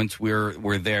 that once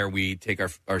we're there, we take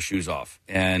our shoes off.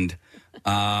 And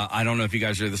I don't know if you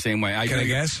guys are the same way. Can I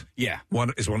guess? Yeah.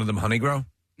 Is one of them Honeygrow?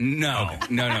 No,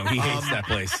 no, he hates that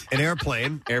place. An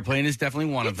airplane. Airplane is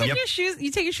definitely one of them.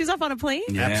 You take your shoes off on a plane?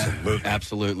 Yeah,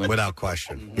 absolutely. Without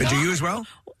question. But do you as well?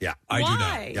 Yeah. I do Why?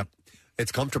 not. Yep.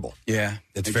 It's comfortable. Yeah.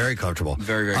 It's very comfortable.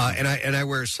 Very, very comfortable. And I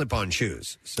wear slip-on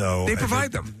shoes. So They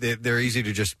provide them. They're easy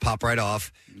to just pop right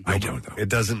off. I don't, though. It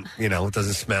doesn't, it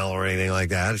doesn't smell or anything like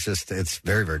that. It's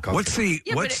very, very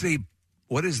comfortable.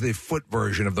 What is the foot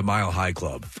version of the Mile High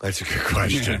Club? That's a good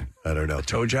question. I don't know. A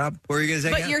toe job? What are you going to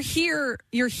say? But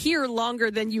you're here longer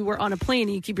than you were on a plane,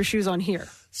 and you keep your shoes on here.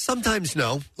 Sometimes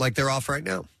no, like they're off right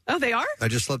now. Oh, they are? I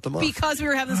just slipped them off. Because we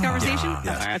were having this conversation?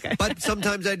 Yeah. Oh, okay. But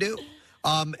sometimes I do.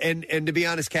 And to be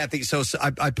honest, Kathy, so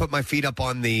I put my feet up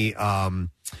on the so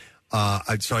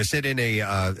I sit in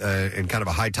in kind of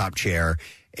a high top chair,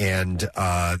 and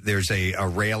there's a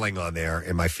railing on there,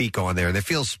 and my feet go on there, and it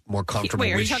feels more comfortable.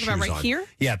 Wait, are with you talking shoes about right on. here?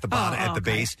 Yeah, at the bottom, at the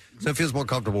base. So it feels more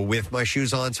comfortable with my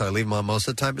shoes on. So I leave them on most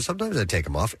of the time, but sometimes I take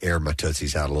them off, air my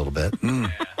tootsies out a little bit.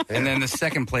 And then the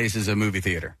second place is a movie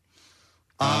theater.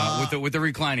 With the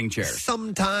reclining chairs.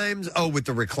 Sometimes, with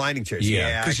the reclining chairs.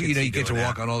 Yeah, because you get to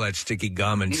walk on all that sticky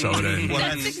gum and soda. Well,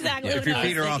 That's exactly if your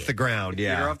feet are off the ground, Feet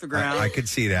are off the ground. I could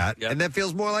see that, and that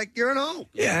feels more like you're at home.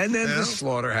 Yeah, and then the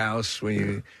slaughterhouse when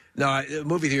you. No,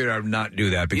 movie theater I would not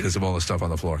do that because of all the stuff on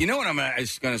the floor. You know what I'm going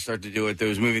to start to do at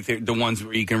those movie theaters, the ones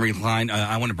where you can recline?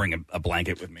 I want to bring a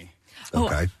blanket with me.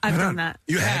 Okay. I've done that.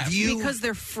 You have? Because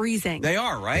they're freezing. They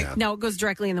are, right? Yeah. Now, it goes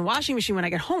directly in the washing machine when I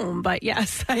get home, but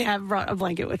yes, I have brought a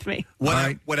blanket with me. What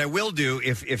I will do,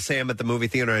 if say I'm at the movie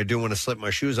theater and I do want to slip my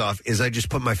shoes off, is I just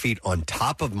put my feet on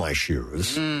top of my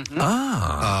shoes.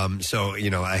 Mm-hmm. So,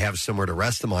 I have somewhere to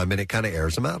rest them on, and it kind of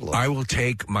airs them out a little. I will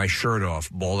take my shirt off,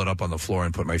 ball it up on the floor,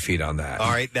 and put my feet on that.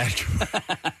 All right, that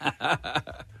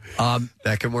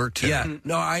can work too. Yeah,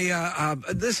 no, I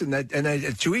listen.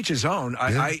 To each his own.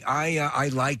 I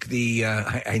like the.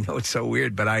 I know it's so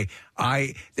weird, but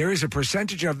I there is a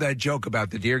percentage of that joke about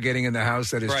the deer getting in the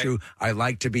house that is true. I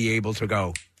like to be able to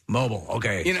go mobile.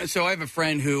 Okay, so I have a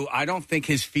friend who I don't think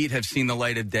his feet have seen the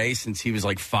light of day since he was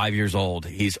like 5 years old.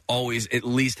 He's always at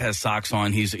least has socks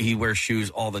on. He wears shoes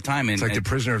all the time. It's like the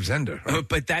Prisoner of Zenda. Right?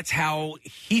 But that's how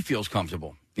he feels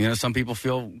comfortable. Some people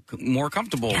feel more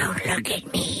comfortable. Don't look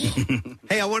at me.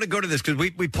 Hey, I want to go to this because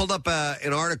we pulled up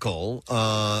an article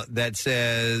that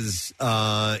says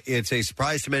it's a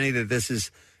surprise to many that this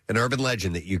is an urban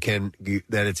legend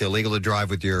that it's illegal to drive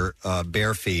with your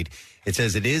bare feet. It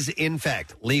says it is, in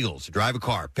fact, legal to drive a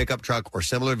car, pickup truck, or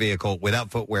similar vehicle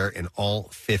without footwear in all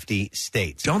 50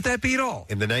 states. Don't that beat all?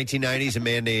 In the 1990s, a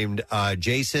man named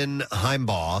Jason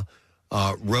Heimbaugh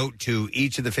wrote to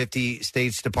each of the 50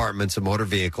 states' departments of motor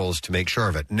vehicles to make sure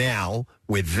of it. Now,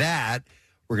 with that,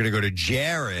 we're going to go to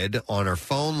Jared on our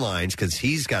phone lines because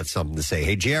he's got something to say.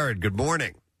 Hey, Jared, good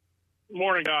morning.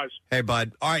 Morning, guys. Hey,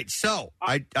 bud. All right, so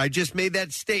I just made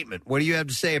that statement. What do you have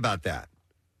to say about that?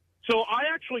 So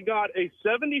I actually got a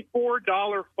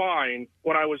 $74 fine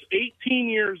when I was 18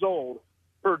 years old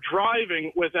for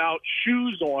driving without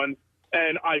shoes on,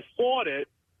 and I fought it.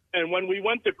 And when we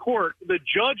went to court, the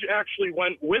judge actually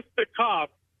went with the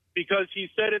cop because he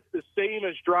said it's the same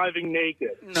as driving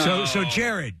naked. No. So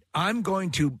Jared, I'm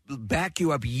going to back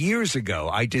you up. Years ago,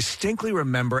 I distinctly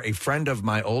remember a friend of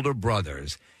my older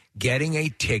brother's getting a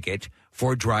ticket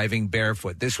for driving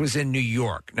barefoot. This was in New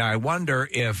York. Now, I wonder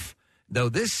if though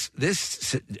this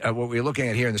what we're looking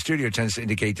at here in the studio tends to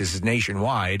indicate this is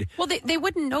nationwide. Well, they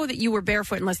wouldn't know that you were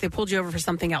barefoot unless they pulled you over for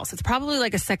something else. It's probably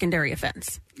like a secondary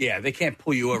offense. Yeah, they can't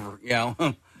pull you over, you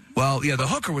know. Well, yeah, the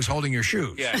hooker was holding your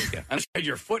shoes. Yeah. I just had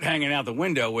your foot hanging out the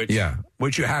window, which... Yeah,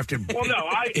 which you have to... Well, no,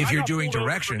 if I you're got doing pulled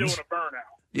over for directions... doing a burnout.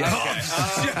 Yeah.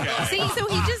 See, so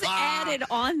he just added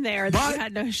on there that you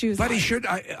had no shoes But on. he should...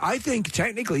 I think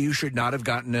technically you should not have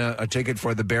gotten a ticket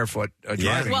for the barefoot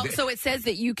driving. Well, so it says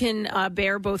that you can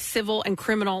bear both civil and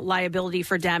criminal liability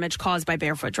for damage caused by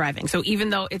barefoot driving. So even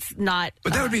though it's not...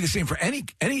 But that would be the same for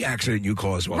any accident you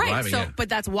cause while right, driving. so, but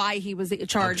that's why he was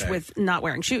charged with not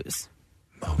wearing shoes.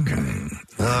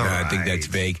 I think that's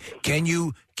vague. Can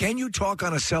you talk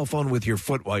on a cell phone with your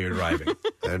foot while you're driving?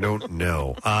 I don't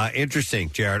know.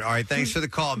 Interesting, Jared. All right, thanks for the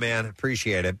call, man.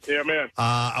 Appreciate it. Yeah, man.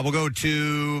 I will go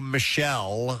to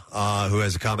Michelle, who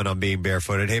has a comment on being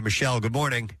barefooted. Hey, Michelle, good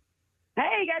morning.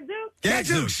 Hey, Gadzooks.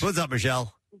 Gadzooks. What's up,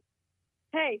 Michelle?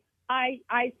 Hey,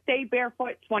 I stay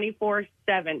barefoot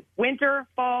 24/7. Winter,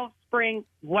 fall, spring,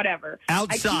 whatever.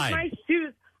 Outside.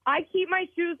 I keep my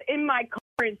shoes in my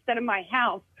car instead of my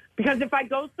house because if I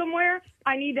go somewhere,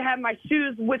 I need to have my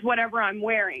shoes with whatever I'm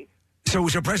wearing. So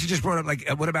Preston just brought up, like,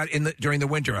 what about during the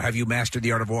winter? Have you mastered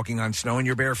the art of walking on snow in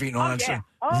your bare feet and all that stuff?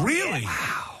 Really?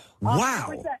 Wow.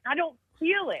 100%. I don't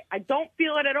feel it. I don't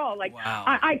feel it at all. Like Wow.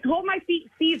 I hold my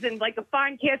feet seasoned like a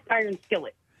fine cast iron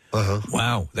skillet.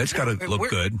 Wow, that's got to look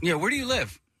good. Yeah, where do you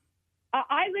live?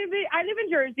 I live in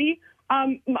Jersey.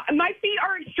 My feet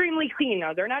are extremely clean,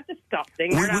 though. They're not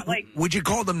disgusting. They're not like. Would you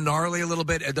call them gnarly a little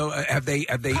bit? Though, have they?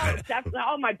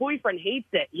 Oh, my boyfriend hates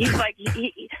it. He's like,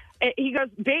 he goes,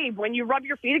 babe, when you rub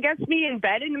your feet against me in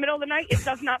bed in the middle of the night, it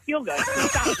does not feel good.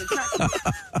 It's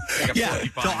not. Yeah,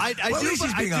 so I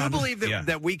do believe that, Yeah.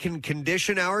 that we can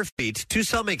condition our feet to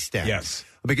some extent. Yes.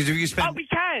 Because if you spend... we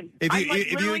can. If you- I'm like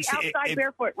if you literally ex- outside if-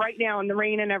 barefoot right now in the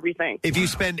rain and everything. If you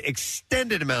spend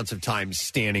extended amounts of time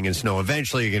standing in snow,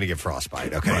 eventually you're going to get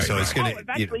frostbite. Okay, Right, so it's going to...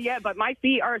 Eventually, yeah, but my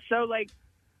feet are so, like,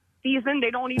 seasoned, they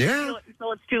don't even Yeah. feel it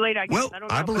until it's too late, I guess. Well, I don't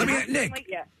know. let me, It's not Nick. late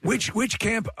yet. Which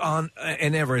camp on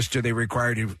in Everest do they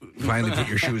require you to finally put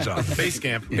your shoes on? Base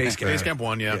camp. Base camp. Base camp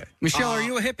 1, yeah. Michelle, are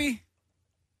you a hippie?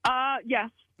 Yes.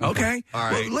 Okay. All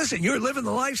right. Well, listen, you're living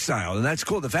the lifestyle, and that's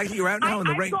cool. The fact that you're out now in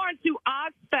the I've rain. gone to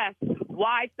Ozfest,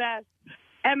 Y-Fest,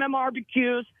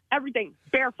 MMRBQs, everything,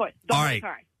 barefoot the All whole right,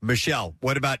 time. Michelle,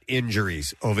 what about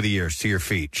injuries over the years to your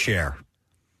feet? Share.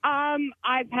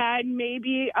 I've had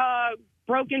maybe a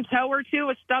broken toe or two,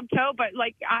 a stub toe, but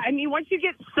like, I mean, once you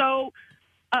get so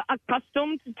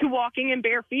accustomed to walking in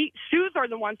bare feet, shoes are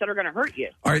the ones that are going to hurt you.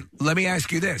 All right, let me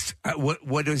ask you this: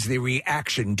 what is the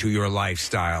reaction to your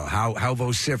lifestyle? How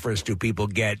vociferous do people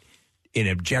get in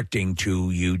objecting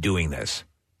to you doing this?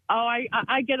 Oh,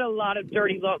 I get a lot of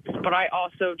dirty looks, but I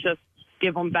also just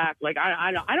give them back. Like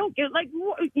I don't get like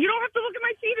you don't have to look at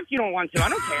my feet if you don't want to. I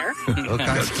don't care.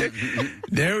 Okay.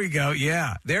 There we go.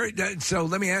 Yeah. So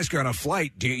let me ask you: on a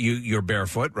flight, you're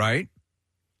barefoot, right?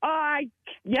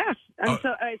 Yes. And so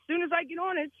as soon as I get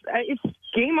on, it's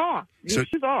game off. Shoes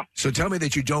off. So tell me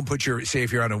that you don't put say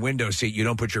if you're on a window seat, you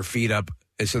don't put your feet up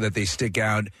so that they stick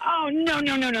out. Oh no!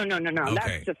 Okay.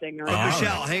 That's just ignorant.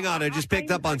 Michelle, hang on. I just picked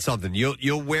up on something.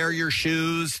 You'll wear your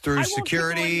shoes through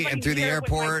security and through the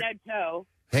airport.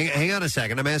 Hang on a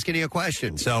second. I'm asking you a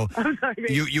question. So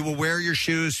you will wear your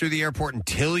shoes through the airport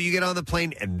until you get on the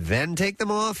plane and then take them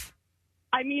off?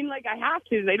 I mean, like I have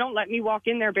to. They don't let me walk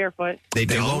in there barefoot. They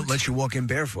won't let you walk in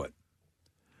barefoot.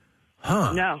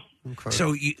 Huh? No.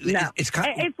 So it's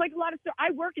kind of, it's like a lot of stuff.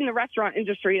 I work in the restaurant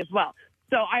industry as well.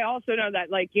 So I also know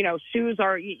that, like, you know, shoes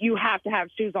are, you have to have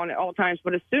shoes on at all times.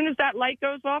 But as soon as that light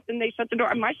goes off and they shut the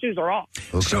door, my shoes are off.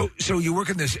 Okay. So you work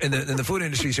in the food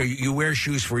industry, so you wear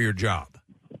shoes for your job?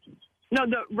 No,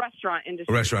 the restaurant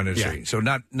industry. Restaurant industry. Yeah. So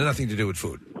nothing to do with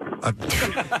food.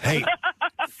 Hey.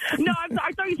 No,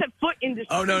 I thought you said foot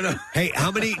industry. Oh, no. Hey,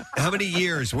 how many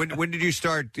years? When did you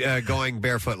start going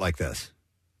barefoot like this?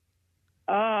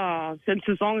 Since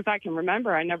as long as I can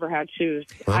remember, I never had shoes.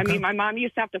 Okay. I mean, my mom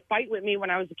used to have to fight with me when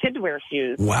I was a kid to wear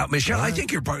shoes. Wow, Michelle, I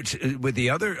think you're part with the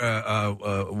other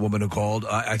woman who called.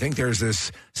 I think there's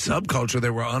this subculture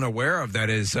that we're unaware of that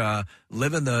is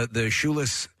living the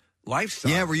shoeless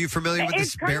lifestyle. Yeah, were you familiar with it's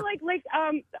this? kind of like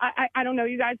I don't know.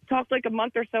 You guys talked like a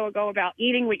month or so ago about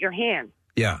eating with your hands.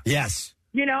 Yeah. Yes.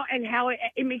 You know, and how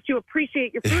it makes you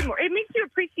appreciate your food more. It makes you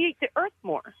appreciate the earth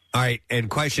more. All right, and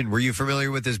question, were you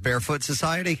familiar with this Barefoot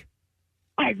Society?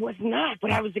 I was not,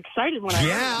 but I was excited when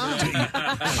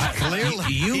I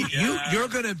Clearly. You're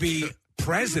going to be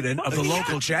president of the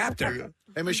local chapter.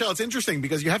 Hey, Michelle, it's interesting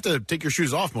because you have to take your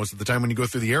shoes off most of the time when you go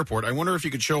through the airport. I wonder if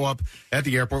you could show up at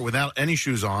the airport without any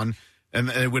shoes on and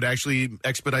it would actually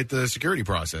expedite the security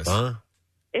process.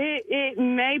 It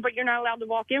may, but you're not allowed to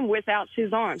walk in without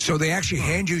shoes on. So they actually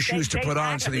hand you shoes to put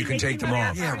on so that you can take them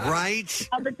off. Yeah, right.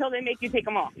 Up until they make you take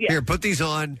them off. Yeah. Here, put these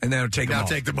on. And now take them off.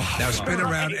 Take them off. Now spin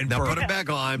around and now burp. put them back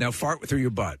on. Now fart through your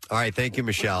butt. All right, thank you,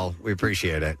 Michelle. We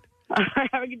appreciate it.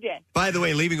 Have a good day. By the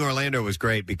way, leaving Orlando was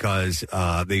great because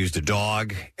they used a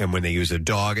dog, and when they use a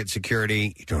dog at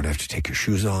security, you don't have to take your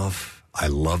shoes off. I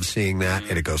love seeing that,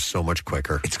 and it goes so much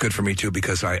quicker. It's good for me, too,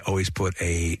 because I always put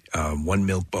a one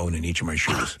milk bone in each of my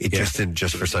shoes.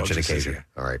 Just for such an occasion.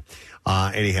 All right.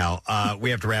 Anyhow,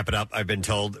 we have to wrap it up. I've been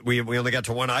told we only got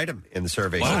to one item in the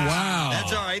survey. Oh, wow.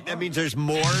 That's all right. That means there's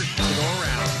more to go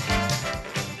around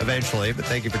eventually. But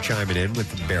thank you for chiming in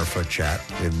with the Barefoot Chat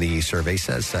in the Survey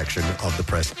Says section of the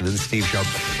Preston and Steve Show.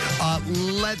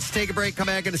 Let's take a break, come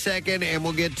back in a second, and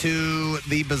we'll get to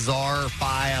the bizarre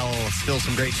file. Still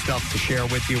some great stuff to share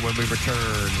with you when we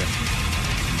return.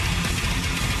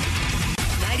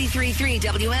 93.3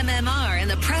 WMMR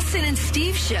and the Preston and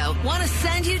Steve Show want to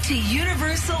send you to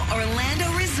Universal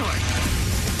Orlando Resort.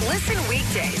 Listen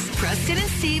weekdays. Preston and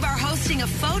Steve are hosting a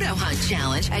photo hunt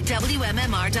challenge at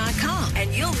WMMR.com.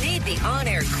 And you'll need the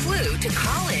on-air clue to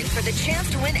call in for the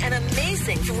chance to win an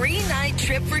amazing 3-night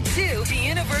trip for two to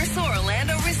Universal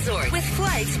Orlando Resort with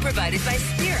flights provided by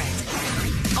Spirit.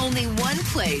 Only one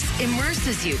place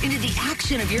immerses you into the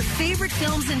action of your favorite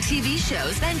films and TV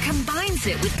shows, then combines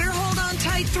it with your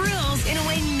hold-on-tight thrills in a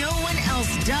way no one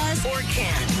else does or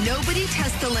can. Nobody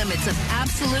tests the limits of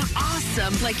absolute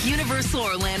awesome like Universal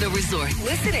Orlando Resort.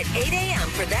 Listen at 8 a.m.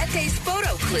 for that day's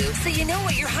photo clue so you know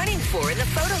what you're hunting for in the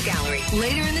photo gallery.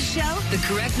 Later in the show, the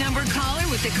correct number caller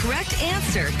with the correct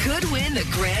answer could win the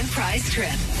grand prize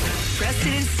trip.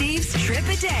 Preston and Steve's Trip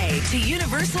a Day to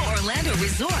Universal Orlando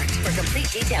Resort. For complete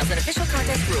details and official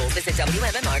contest rules, visit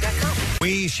WMMR.com.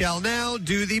 We shall now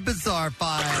do the Bizarre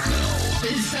File.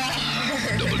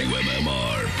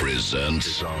 WMMR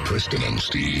presents Preston and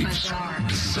Steve's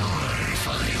Bizarre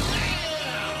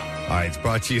File. All right, it's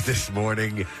brought to you this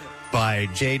morning by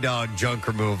J-Dog Junk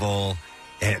Removal.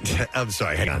 And I'm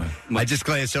sorry, hang on. I just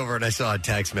glanced over and I saw a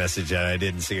text message that I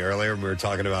didn't see earlier. We were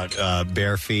talking about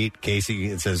bare feet. Casey,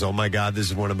 it says, oh my God, this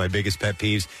is one of my biggest pet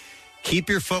peeves. Keep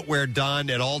your footwear donned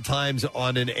at all times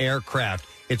on an aircraft.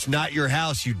 It's not your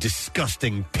house, you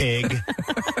disgusting pig.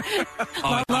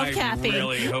 I Kathy.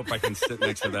 really hope I can sit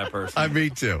next to that person. Me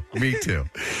too. Me too.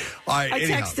 All right, I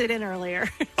anyhow. texted in earlier.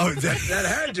 Oh, that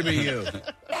had to be you.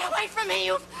 Get away from me,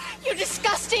 you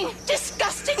disgusting,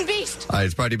 disgusting beast. All right,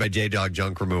 it's brought to you by J-Dog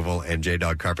Junk Removal and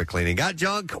J-Dog Carpet Cleaning. Got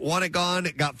junk, want it gone,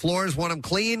 got floors, want them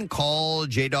clean? Call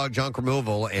J-Dog Junk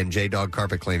Removal and J-Dog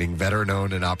Carpet Cleaning,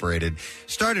 veteran-owned and operated.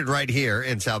 Started right here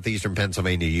in southeastern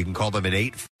Pennsylvania. You can call them at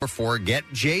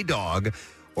 844-GET-JDOG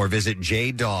or visit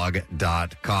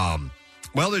jdog.com.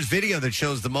 Well, there's video that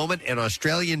shows the moment an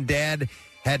Australian dad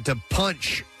had to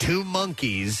punch two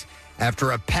monkeys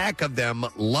after a pack of them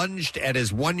lunged at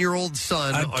his 1-year-old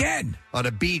son on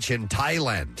a beach in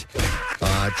Thailand.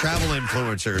 Travel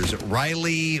influencers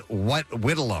Riley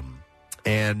Whittleham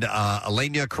and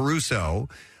Elena Caruso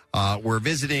were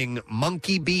visiting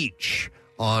Monkey Beach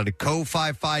on Koh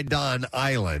Phi Phi Don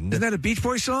Island. Isn't that a Beach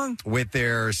Boys song? With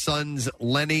their sons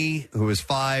Lenny, who was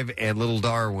 5, and little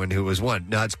Darwin, who was 1.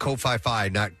 No, it's Koh Phi Phi,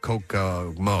 not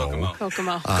Kokomo.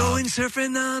 Kokomo. Going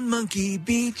surfing on Monkey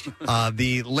Beach.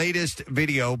 The latest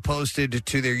video posted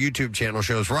to their YouTube channel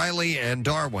shows Riley and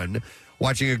Darwin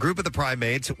watching a group of the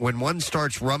primates when one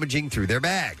starts rummaging through their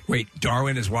bag. Wait,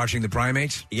 Darwin is watching the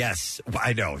primates? Yes.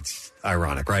 I know. It's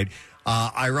ironic, right?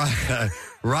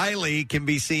 Riley can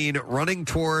be seen running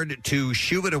toward to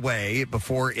shoo it away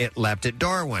before it leapt at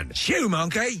Darwin. Shoo,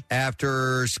 monkey!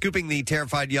 After scooping the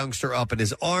terrified youngster up in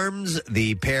his arms,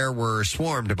 the pair were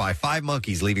swarmed by 5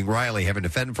 monkeys, leaving Riley having to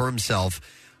fend for himself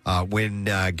when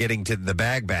getting to the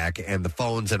bag back, and the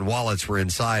phones and wallets were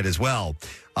inside as well.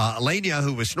 Elena,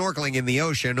 who was snorkeling in the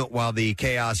ocean while the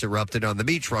chaos erupted on the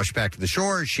beach, rushed back to the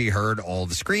shore. She heard all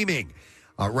the screaming.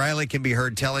 Riley can be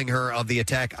heard telling her of the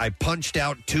attack. I punched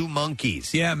out 2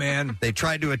 monkeys. Yeah, man. They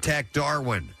tried to attack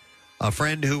Darwin. A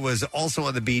friend who was also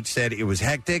on the beach said it was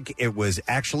hectic. It was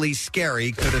actually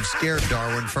scary. Could have scared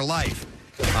Darwin for life.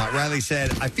 Riley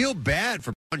said, I feel bad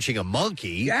for punching a monkey.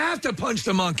 You have to punch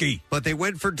the monkey. But they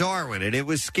went for Darwin, and it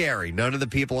was scary. None of the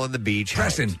people on the beach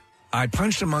Preston, I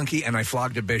punched a monkey and I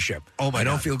flogged a bishop. Oh, my I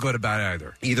don't God. feel good about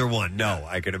either. Either one, no,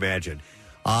 I can imagine.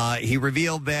 He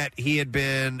revealed that he had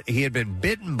been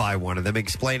bitten by one of them,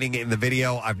 explaining in the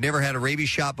video, "I've never had a rabies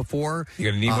shot before.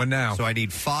 You're going to need one now. So I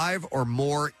need 5 or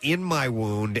more in my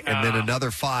wound, and then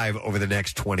another 5 over the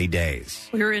next 20 days."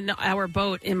 We were in our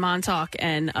boat in Montauk,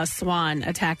 and a swan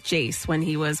attacked Jace when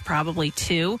he was probably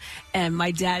 2, and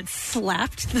my dad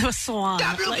slapped the swan.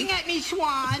 Stop looking at me,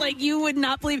 swan! Like, you would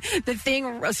not believe. The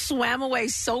thing swam away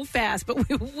so fast, but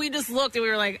we just looked, and we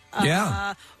were like,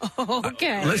 Yeah.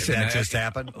 Okay. Listen, that just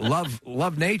happened.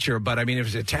 Love nature, but I mean, if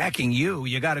it's attacking you,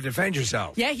 you got to defend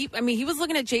yourself. Yeah, he was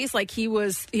looking at Jace like he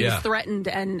was threatened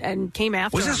and came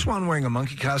after Was him. this one wearing a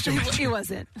monkey costume? He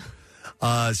wasn't.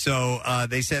 So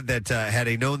they said that had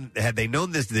they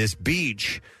known this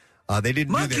beach, they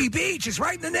didn't. Monkey Beach is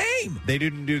right in the name. They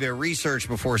didn't do their research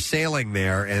before sailing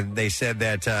there, and they said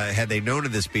that had they known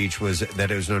of this beach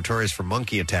that it was notorious for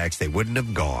monkey attacks, they wouldn't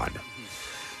have gone.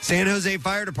 San Jose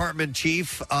Fire Department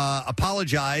chief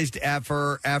apologized and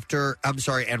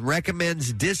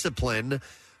recommends discipline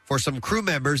for some crew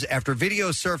members after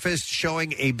video surfaced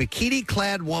showing a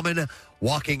bikini-clad woman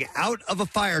walking out of a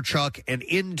fire truck and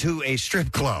into a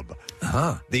strip club.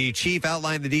 The chief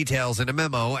outlined the details in a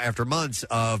memo after months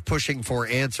of pushing for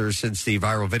answers since the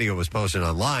viral video was posted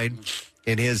online.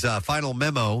 In his final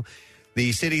memo, to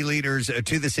the city leaders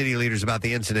about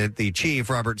the incident, the chief,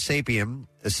 Robert Sapien,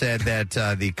 said that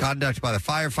the conduct by the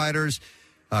firefighters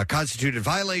constituted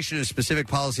violation of specific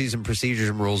policies and procedures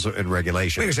and rules and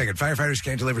regulations. Wait a second. Firefighters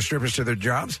can't deliver strippers to their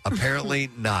jobs? Apparently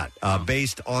not.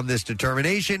 Based on this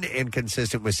determination and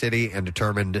consistent with city and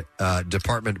determined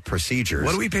department procedures.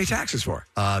 What do we pay taxes for?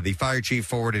 The fire chief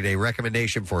forwarded a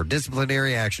recommendation for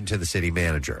disciplinary action to the city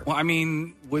manager. Well, I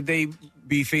mean, would they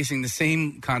be facing the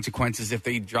same consequences if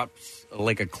they dropped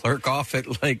like a clerk off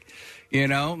at like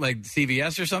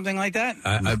CVS or something like that?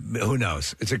 Who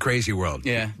knows? It's a crazy world.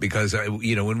 Yeah. Because,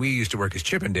 when we used to work as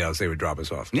Chippendales, they would drop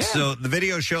us off. Yeah. So the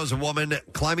video shows a woman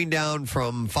climbing down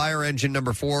from fire engine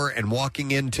number 4 and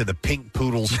walking into the Pink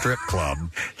Poodle Strip Club.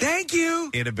 Thank you.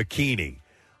 In a bikini.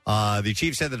 The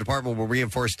chief said the department will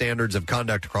reinforce standards of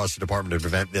conduct across the department to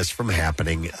prevent this from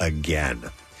happening again.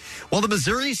 Well, the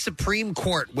Missouri Supreme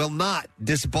Court will not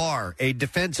disbar a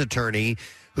defense attorney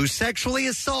who sexually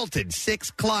assaulted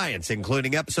 6 clients,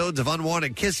 including episodes of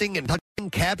unwanted kissing and touching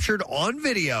captured on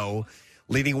video,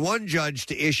 leading one judge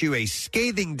to issue a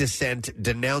scathing dissent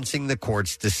denouncing the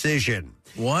court's decision.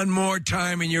 One more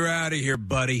time and you're out of here,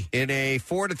 buddy. In a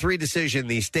 4-3 decision,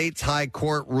 the state's high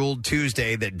court ruled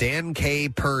Tuesday that Dan K.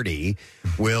 Purdy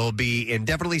will be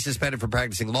indefinitely suspended from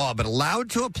practicing law, but allowed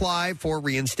to apply for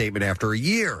reinstatement after a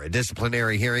year. A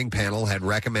disciplinary hearing panel had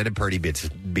recommended Purdy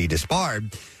be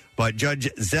disbarred, but Judge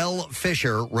Zell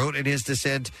Fisher wrote in his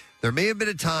dissent, "There may have been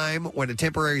a time when a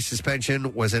temporary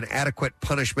suspension was an adequate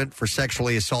punishment for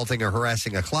sexually assaulting or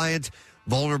harassing a client,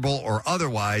 vulnerable or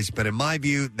otherwise, but in my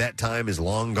view, that time is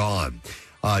long gone."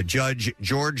 Judge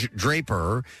George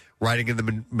Draper, writing in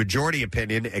the majority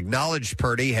opinion, acknowledged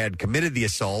Purdy had committed the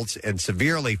assaults and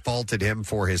severely faulted him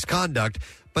for his conduct,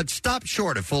 but stopped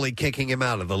short of fully kicking him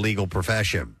out of the legal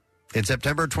profession. In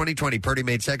September 2020, Purdy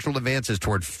made sexual advances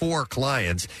toward 4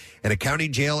 clients in a county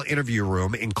jail interview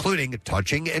room, including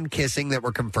touching and kissing that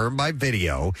were confirmed by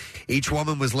video. Each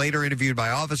woman was later interviewed by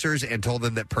officers and told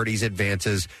them that Purdy's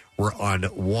advances were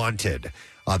unwanted.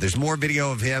 There's more video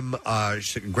of him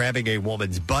grabbing a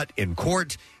woman's butt in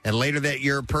court. And later that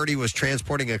year, Purdy was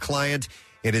transporting a client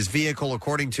in his vehicle,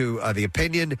 according to the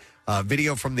opinion.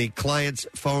 Video from the client's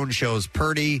phone shows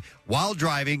Purdy, while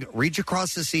driving, reach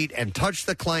across the seat and touch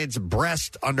the client's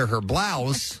breast under her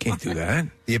blouse. Can't do that.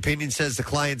 The opinion says the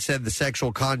client said the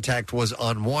sexual contact was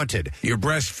unwanted. Your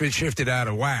breast shifted out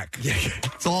of whack.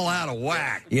 It's all out of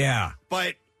whack. Yeah.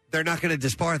 But they're not going to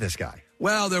disbar this guy.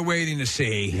 Well, they're waiting to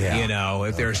see,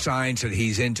 if there are signs that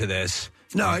he's into this.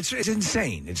 No, it's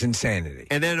insane. It's insanity.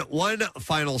 And then one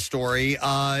final story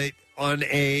on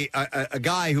a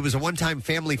guy who was a one-time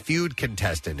Family Feud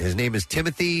contestant. His name is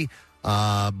Timothy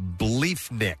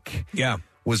Bleefnick. Yeah.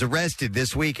 Was arrested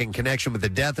this week in connection with the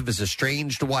death of his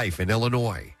estranged wife in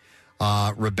Illinois.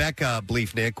 Rebecca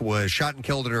Bleefnick was shot and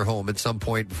killed in her home at some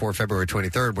point before February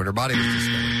 23rd when her body was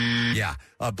discovered. Yeah.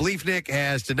 Bleefnick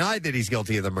has denied that he's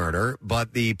guilty of the murder,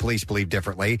 but the police believe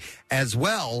differently. As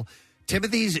well,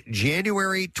 Timothy's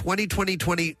January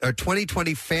 2020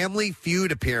 Family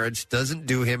Feud appearance doesn't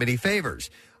do him any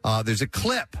favors. There's a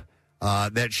clip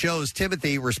that shows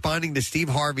Timothy responding to Steve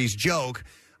Harvey's joke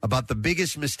about the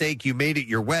biggest mistake you made at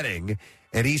your wedding.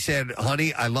 And he said,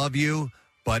 "Honey, I love you,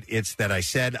 but it's that I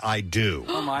said I do."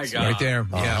 Oh, my God. Right there.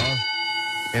 Yeah.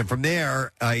 And from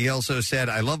there, he also said,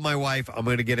 I love my wife. I'm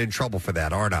going to get in trouble for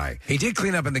that, aren't I? He did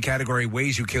clean up in the category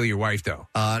ways you kill your wife, though.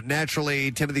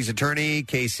 Naturally, Timothy's attorney,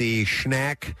 Casey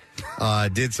Schnack,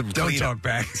 did some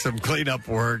some cleanup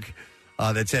work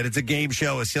that said it's a game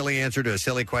show. A silly answer to a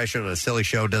silly question on a silly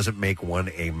show doesn't make one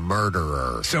a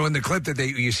murderer. So in the clip that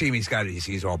you see him,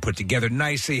 he's all put together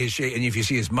nicely. And if you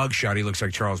see his mugshot, he looks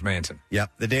like Charles Manson.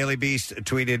 Yep. The Daily Beast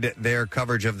tweeted their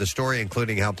coverage of the story,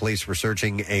 including how police were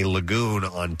searching a lagoon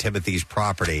on Timothy's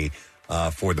property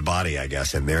for the body, I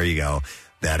guess. And there you go.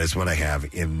 That is what I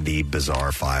have in the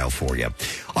bizarre file for you.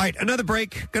 All right, another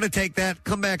break. Going to take that.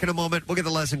 Come back in a moment. We'll get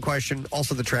the lesson question,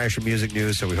 also the trash and music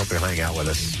news, so we hope you'll hang out with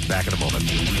us. Back in a moment.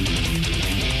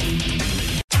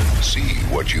 See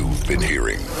what you've been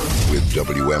hearing with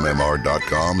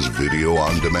WMMR.com's video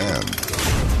on demand.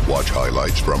 Watch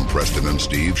highlights from Preston and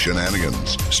Steve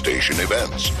shenanigans, station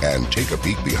events, and take a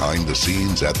peek behind the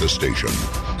scenes at the station.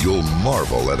 You'll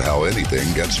marvel at how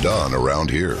anything gets done around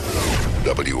here.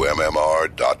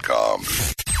 WMMR.com.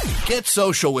 Get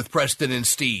social with Preston and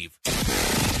Steve.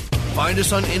 Find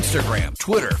us on Instagram,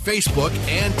 Twitter, Facebook,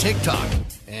 and TikTok.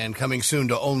 And coming soon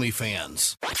to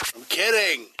OnlyFans. I'm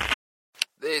kidding.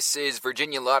 This is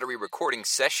Virginia Lottery recording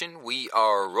session. We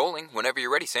are rolling whenever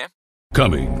you're ready, Sam.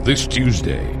 Coming this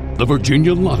Tuesday, the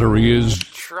Virginia Lottery is...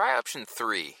 Try option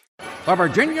 3. The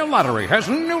Virginia Lottery has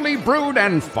newly brewed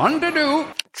and fun to do.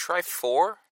 Try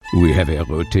 4. We have a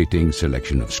rotating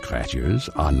selection of scratchers,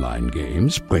 online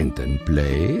games, print and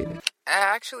play.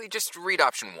 Actually, just read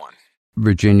option 1.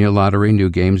 Virginia Lottery, new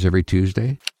games every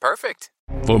Tuesday. Perfect.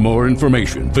 For more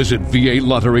information, visit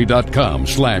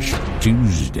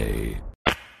VALottery.com/Tuesday.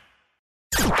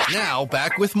 Now,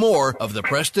 back with more of the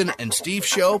Preston and Steve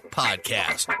Show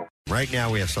podcast. Right now,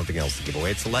 we have something else to give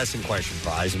away. It's the lesson question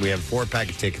prize, and we have 4-pack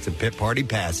of tickets and pit party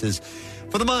passes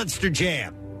for the Monster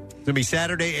Jam. It's going to be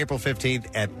Saturday, April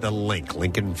 15th at the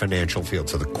Lincoln Financial Field.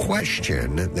 So the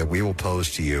question that we will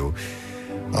pose to you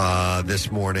this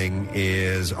morning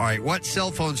is, all right, what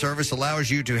cell phone service allows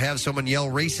you to have someone yell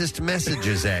racist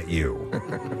messages at you?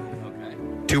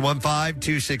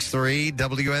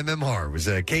 215-263-WMMR. It was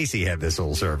Casey had this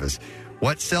old service.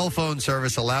 What cell phone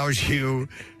service allows you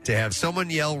to have someone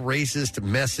yell racist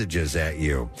messages at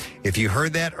you? If you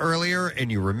heard that earlier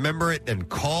and you remember it, then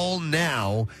call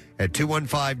now at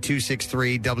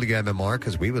 215-263-WMMR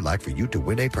because we would like for you to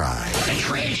win a prize. The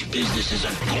trash business is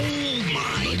a gold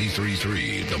mine.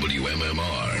 93.3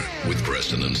 WMMR with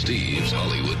Preston and Steve's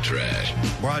Hollywood Trash.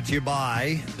 Brought to you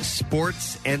by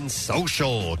Sports and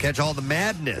Social. Catch all the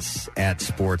madness at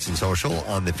Sports and Social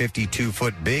on the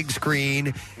 52-foot big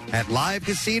screen at Live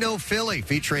Casino Philly,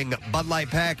 featuring Bud Light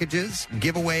packages,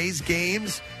 giveaways,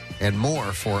 games, and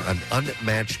more for an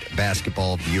unmatched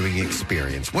basketball viewing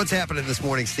experience. What's happening this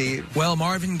morning, Steve? Well,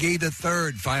 Marvin Gaye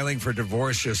III filing for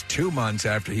divorce just 2 months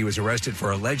after he was arrested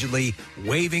for allegedly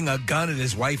waving a gun at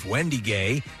his wife, Wendy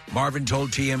Gaye. Marvin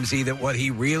told TMZ that what he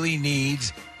really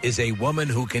needs is a woman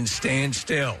who can stand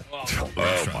still.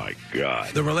 Oh, my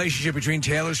God. The relationship between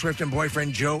Taylor Swift and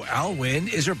boyfriend Joe Alwyn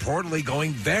is reportedly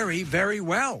going very, very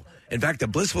well. In fact, the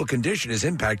blissful condition has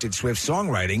impacted Swift's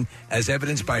songwriting, as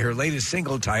evidenced by her latest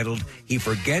single titled, He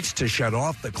Forgets to Shut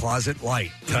Off the Closet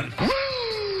Light.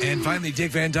 And finally,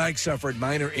 Dick Van Dyke suffered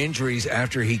minor injuries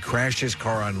after he crashed his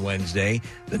car on Wednesday.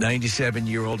 The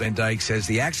 97-year-old Van Dyke says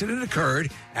the accident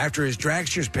occurred after his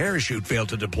dragster's parachute failed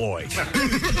to deploy.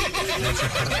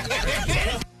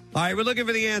 All right, we're looking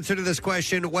for the answer to this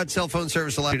question. What cell phone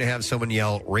service allows you to have someone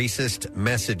yell racist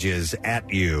messages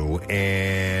at you?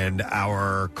 And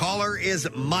our caller is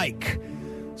Mike.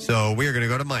 So we're going to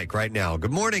go to Mike right now.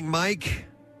 Good morning, Mike.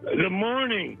 Good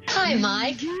morning. Hi,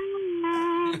 Mike.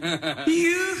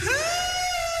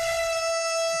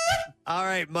 All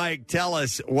right, Mike, tell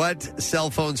us what cell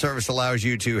phone service allows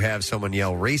you to have someone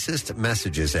yell racist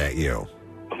messages at you?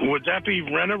 Would that be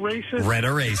Rent-A-Racist?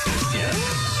 Rent-A-Racist, yes.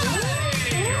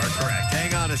 You are correct.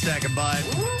 Hang on a second, bud.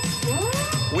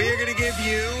 We're going to give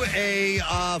you a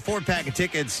 4-pack of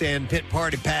tickets and pit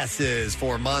party passes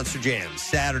for Monster Jam,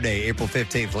 Saturday, April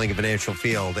 15th, Lincoln Financial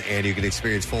Field. And you can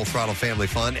experience full throttle family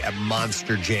fun at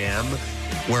Monster Jam,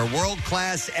 where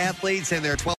world-class athletes and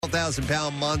their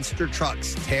 12,000-pound monster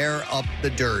trucks tear up the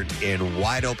dirt in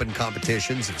wide-open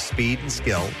competitions of speed and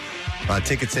skill.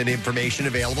 Tickets and information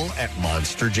available at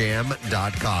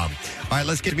monsterjam.com. All right,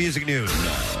 let's get music news.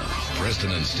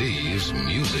 Preston and Steve's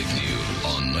Music News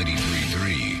on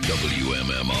 93.3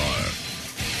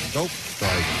 WMMR. Oh,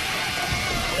 sorry.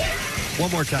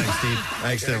 One more time, Steve.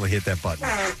 I accidentally hit that button.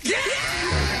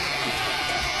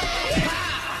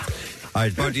 All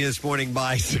right, brought to you this morning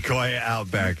by Sequoia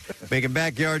Outback. Making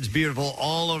backyards beautiful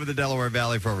all over the Delaware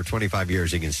Valley for over 25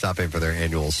 years. You can stop in for their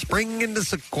annual Spring into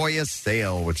Sequoia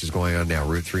sale, which is going on now,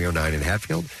 Route 309 in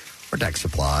Hatfield, or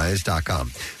decksupplies.com.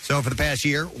 So for the past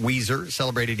year, Weezer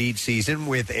celebrated each season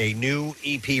with a new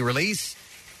EP release.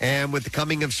 And with the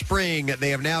coming of spring,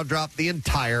 they have now dropped the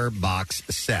entire box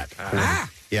set.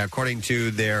 According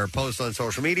to their post on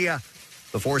social media,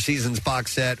 the Four Seasons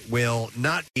box set will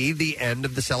not be the end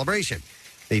of the celebration.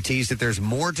 They teased that there's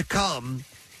more to come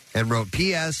and wrote,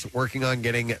 P.S., working on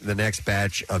getting the next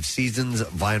batch of Seasons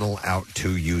vinyl out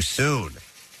to you soon.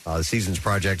 The Seasons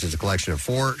project is a collection of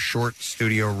 4 short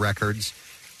studio records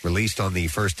released on the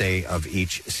first day of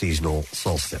each seasonal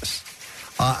solstice.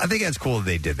 I think that's cool that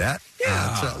they did that.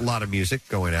 Yeah. It's a lot of music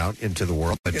going out into the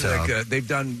world. But, they've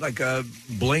done,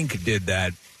 Blink did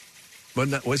that.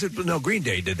 But was it? No, Green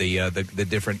Day did the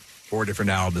different 4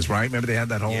 different albums, right? Remember they had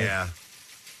that whole... Yeah.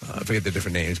 I forget the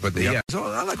different names, but yeah. So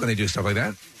I like when they do stuff like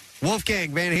that.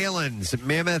 Wolfgang Van Halen's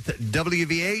Mammoth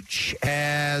WVH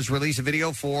has released a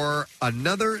video for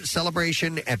Another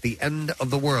Celebration at the End of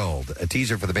the World, a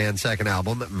teaser for the band's second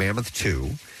album, Mammoth 2,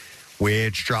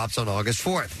 which drops on August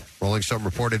 4th. Rolling Stone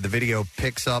reported the video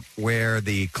picks up where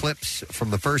the clips from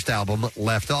the first album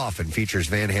left off and features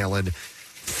Van Halen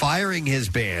firing his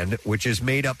band, which is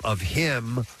made up of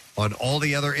him on all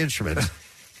the other instruments,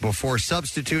 before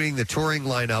substituting the touring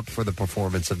lineup for the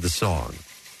performance of the song.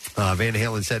 Van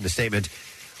Halen said in a statement,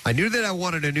 I knew that I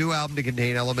wanted a new album to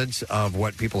contain elements of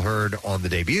what people heard on the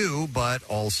debut, but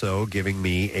also giving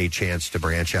me a chance to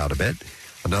branch out a bit.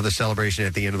 Another Celebration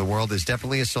at the End of the World is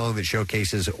definitely a song that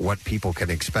showcases what people can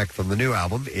expect from the new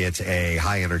album. It's a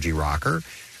high-energy rocker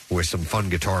with some fun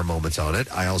guitar moments on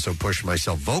it. I also pushed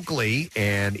myself vocally,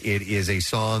 and it is a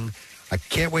song I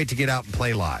can't wait to get out and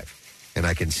play live. And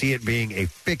I can see it being a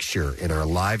fixture in our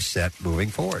live set moving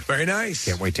forward. Very nice.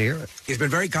 Can't wait to hear it. He's been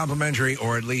very complimentary,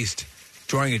 or at least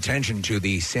drawing attention to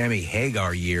the Sammy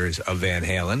Hagar years of Van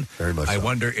Halen. Very much I so.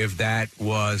 wonder if that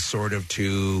was sort of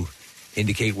to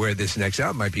indicate where this next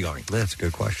album might be going. That's a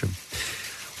good question.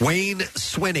 Wayne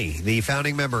Swinney, the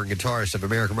founding member and guitarist of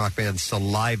American rock band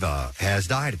Saliva, has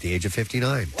died at the age of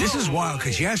 59. This is wild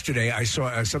because yesterday I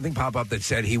saw something pop up that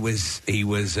said he was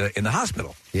in the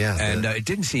hospital. Yeah. And it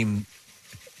didn't seem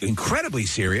incredibly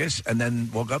serious, and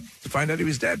then woke up to find out he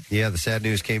was dead. Yeah, the sad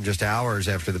news came just hours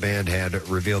after the band had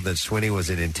revealed that Swinney was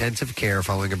in intensive care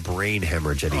following a brain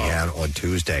hemorrhage that he had on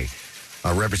Tuesday.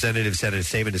 A representative said in a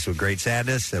statement, "It's with great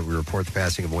sadness that we report the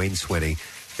passing of Wayne Swinney,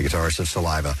 the guitarist of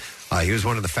Saliva." He was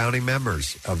one of the founding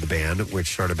members of the band,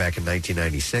 which started back in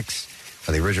 1996.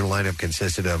 The original lineup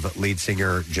consisted of lead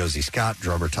singer Josie Scott,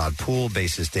 drummer Todd Poole,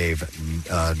 bassist Dave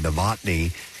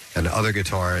Novotny, and other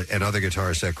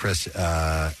guitarists Chris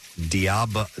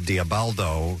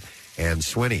Diabaldo and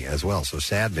Swinney as well. So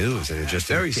sad news, and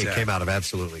it came out of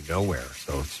absolutely nowhere.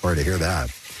 So sorry to hear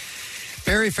that.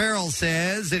 Barry Farrell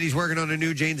says that he's working on a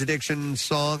new Jane's Addiction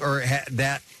song, or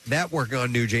that working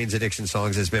on new Jane's Addiction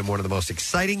songs has been one of the most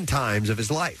exciting times of his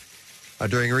life.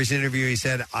 During a recent interview, he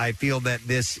said, I feel that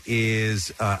this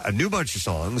is a new bunch of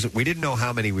songs. We didn't know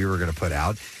how many we were going to put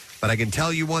out, but I can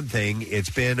tell you one thing.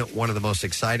 It's been one of the most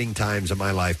exciting times of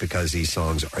my life because these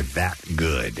songs are that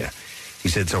good. He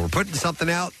said, so we're putting something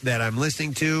out that I'm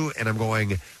listening to, and I'm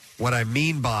going, what I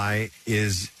mean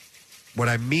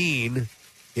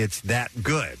it's that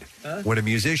good. When a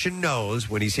musician knows,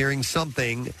 when he's hearing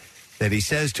something that he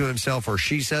says to himself or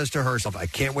she says to herself, I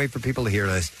can't wait for people to hear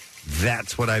this,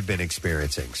 that's what I've been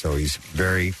experiencing. So he's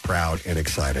very proud and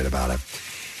excited about it.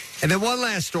 And then one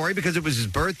last story, because it was his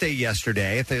birthday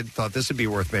yesterday. I thought this would be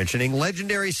worth mentioning.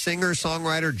 Legendary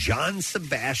singer-songwriter John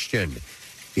Sebastian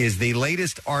is the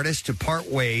latest artist to part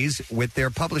ways with their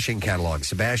publishing catalog.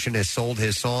 Sebastian has sold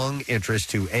his song interest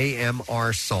to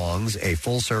AMR Songs, a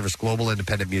full-service global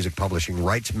independent music publishing,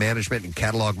 rights management, and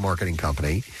catalog marketing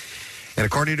company. And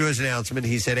according to his announcement,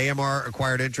 he said AMR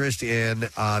acquired interest in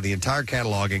the entire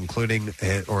catalog, including,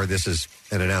 or this is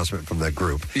an announcement from the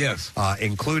group. Yes.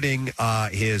 Including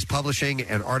his publishing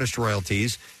and artist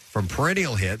royalties from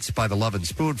perennial hits by the Love and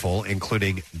Spoonful,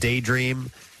 including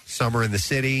Daydream, Summer in the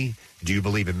City, Do You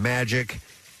Believe in Magic,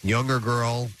 Younger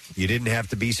Girl, You Didn't Have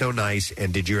to Be So Nice,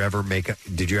 and Did You Ever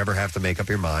Have to Make Up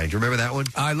Your Mind? You remember that one?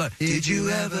 I love. Did you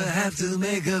ever have to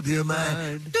make up your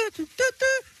mind?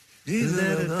 And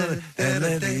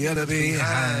let the other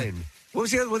behind. What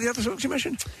was the other songs you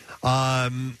mentioned?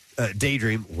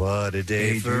 Daydream. What a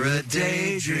day for a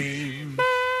daydream.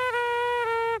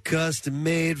 Custom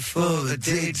made for a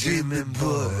daydreaming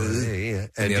boy.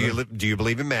 And do you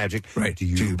believe in magic? Right. Do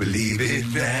you believe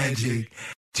in magic?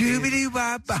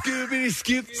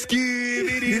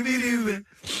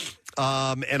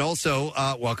 And also,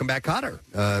 Welcome Back, Kotter,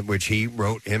 which he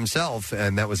wrote himself,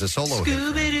 and that was a solo hit.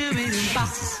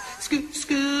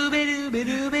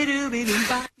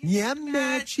 Yeah,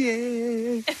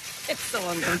 magic. It's so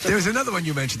uncomfortable. There's another one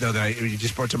you mentioned, though, that you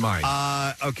just brought to mind.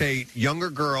 Okay, Younger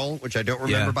Girl, which I don't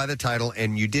remember by the title,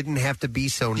 and You Didn't Have to Be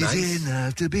So Nice. You didn't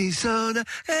have to be so nice.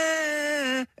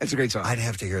 That's a great song. I'd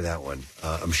have to hear that one.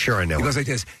 I'm sure I know it. It goes like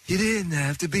this. You didn't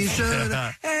have to be so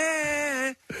nice.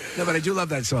 No, but I do love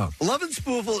that song. Love and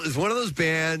Spooful is one of those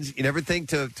bands you never think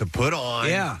to put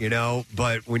on,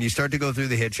 but when you start to go through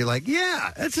the hits, you're like,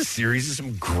 yeah, that's a series of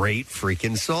some great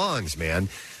freaking songs, man.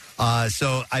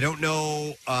 So I don't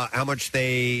know how much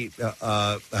he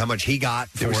got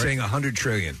for it. They were saying $100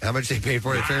 trillion. How much they paid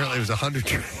for it? Apparently it was $100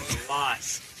 trillion.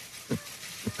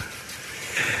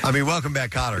 I mean, Welcome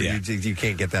Back, Kotter. Yeah. You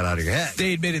can't get that out of your head.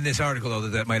 They admit in this article, though,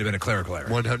 that might have been a clerical error.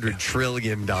 $100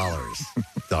 trillion. All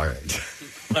right.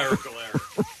 Clerical error.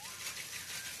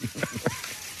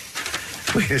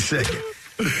 Wait a second.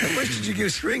 How much did you give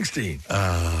Springsteen?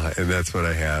 And that's what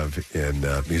I have in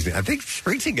music. I think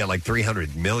Springsteen got like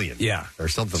 $300 million. Yeah. Or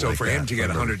something so like that. So for him to get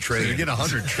 $100 trillion. So to get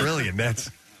 $100 trillion, that's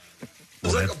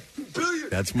 $1 billion.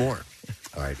 That's more.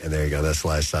 All right, and there you go. That's the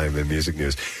last time in music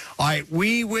news. All right,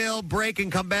 we will break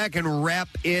and come back and wrap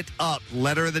it up.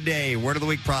 Letter of the day, Word of the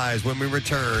Week prize when we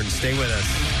return. Stay with us.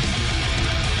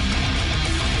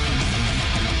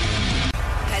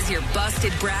 Has your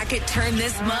busted bracket turned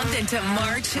this month into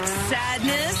March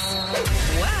sadness?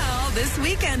 Well, this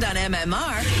weekend on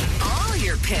MMR, all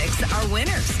your picks are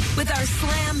winners with our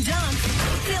slam dunk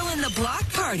fill in the block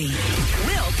party.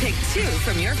 We'll pick 2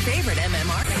 from your favorite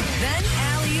MMR, then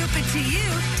alley-oop it to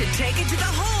you to take it to the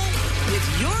hole with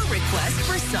your request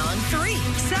for song 3.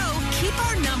 So keep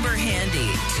our number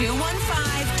handy,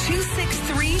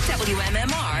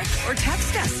 215-263-WMMR, or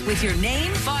text us with your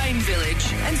name, Vine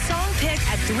Village, and song pick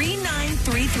at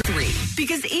 39333.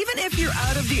 Because even if you're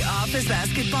out of the office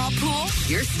basketball pool,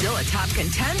 you're still a top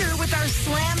contender with our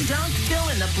slam dunk fill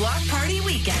in the block party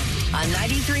weekend on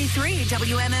 93.3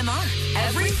 WMMR.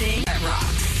 Everything that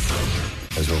rocks.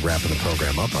 As we're wrapping the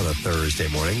program up on a Thursday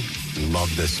morning,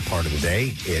 love this part of the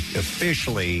day. It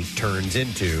officially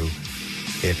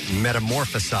it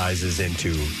metamorphosizes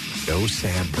into No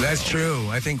Sad Bro. That's true.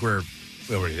 I think we're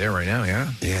already there right now,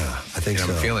 yeah? Yeah, I think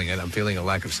so. I'm feeling it. I'm feeling a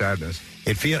lack of sadness.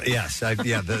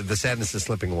 The sadness is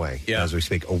slipping away as we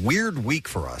speak. A weird week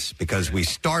for us because we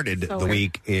started the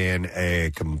week in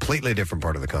a completely different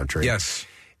part of the country. Yes.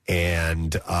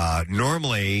 And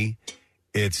normally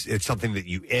it's something that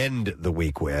you end the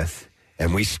week with.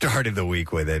 And we started the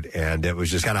week with it, and it was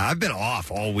just kind of. I've been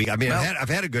off all week. I mean, I've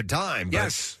had a good time.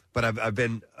 But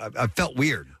I've felt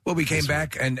weird. Well, we came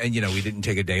back, and we didn't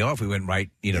take a day off. We went right,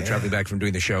 traveling back from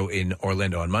doing the show in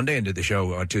Orlando on Monday and did the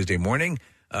show on Tuesday morning.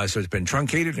 So it's been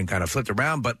truncated and kind of flipped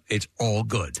around, but it's all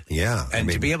good. Yeah, and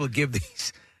to be able to give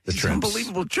these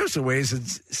unbelievable trips away is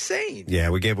insane. Yeah,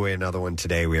 we gave away another one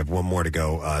today. We have one more to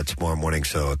go tomorrow morning,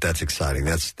 so that's exciting.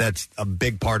 That's a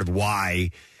big part of why.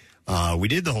 We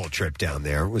did the whole trip down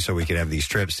there so we could have these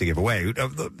trips to give away.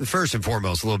 First and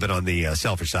foremost, a little bit on the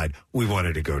selfish side, we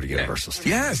wanted to go to Universal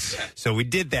Studios. Yes. So we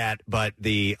did that, but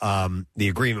the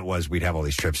agreement was we'd have all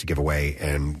these trips to give away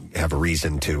and have a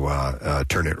reason to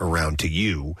turn it around to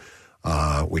you,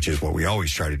 which is what we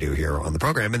always try to do here on the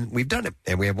program, and we've done it,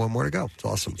 and we have one more to go. It's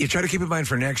awesome. You try to keep in mind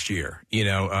for next year,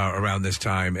 around this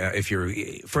time, if you're,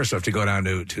 first off, to go down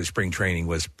to spring training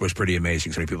was pretty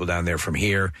amazing. So many people down there from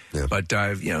here. Yeah. But,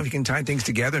 if you can tie things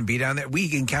together and be down there,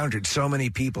 we encountered so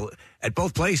many people at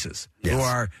both places who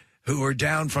are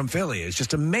down from Philly. It's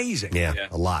just amazing. Yeah.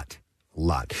 A lot.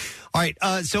 All right,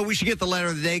 so we should get the letter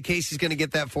of the day. Casey's going to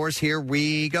get that for us. Here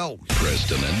we go.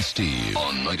 Preston and Steve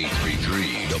on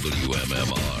 93.3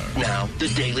 WMMR. Now, the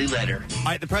Daily Letter. All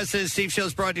right, the Preston and Steve show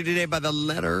is brought to you today by the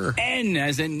letter N,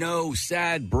 as in No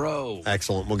Sad Bro.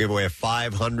 Excellent. We'll give away a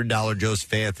 $500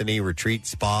 Joseph Anthony Retreat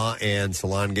Spa and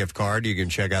Salon gift card. You can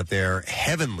check out their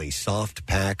heavenly soft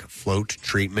pack float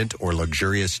treatment or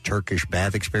luxurious Turkish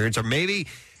bath experience, or maybe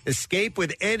escape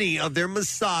with any of their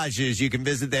massages. You can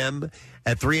visit them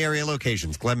at 3 area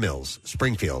locations: Glen Mills,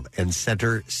 Springfield, and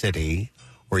Center City.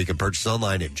 Or you can purchase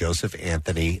online at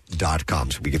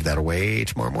josephanthony.com. So we give that away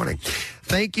tomorrow morning.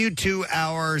 Thank you to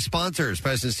our sponsors.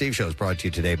 Preston and Steve Show is brought to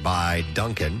you today by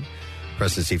Duncan.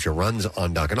 Preston and Steve Show runs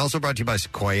on Duncan. Also brought to you by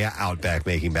Sequoia Outback,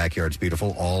 making backyards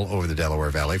beautiful all over the Delaware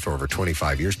Valley for over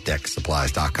 25 years.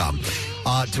 DeckSupplies.com.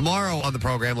 Tomorrow on the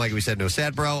program, like we said, No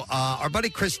Sad Bro. Our buddy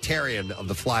Chris Terrian of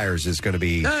the Flyers is going to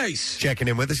be checking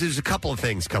in with us. There's a couple of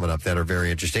things coming up that are very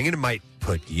interesting, and it might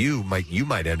put you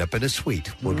might end up in a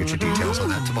suite. We'll get you details on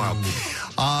that tomorrow.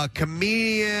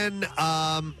 Comedian,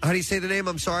 how do you say the name?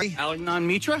 I'm sorry? Alignan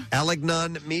Mitra?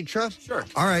 Alignan Mitra? Sure.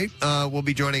 All right. Will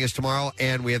be joining us tomorrow,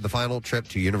 and we have the final trip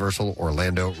to Universal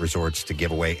Orlando Resorts to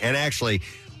give away. And actually,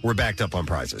 we're backed up on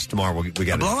prizes. Tomorrow, we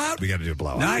got blowout? We got to do a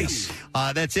blowout. Nice.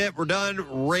 That's it. We're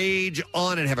done. Rage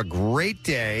on and have a great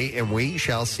day, and we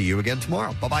shall see you again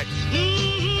tomorrow. Bye-bye.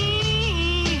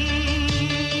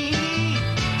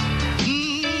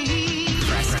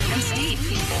 Preston and Steve.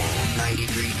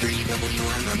 93.3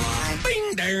 WMMR.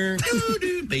 Bing there. Doo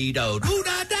doo be do doo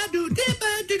da da doo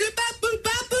dippa doo doo ba boo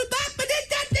ba boo ba ba dee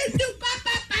da doo doo ba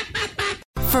ba ba ba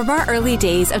ba. From our early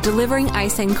days of delivering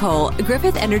ice and coal,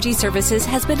 Griffith Energy Services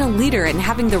has been a leader in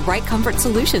having the right comfort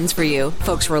solutions for you.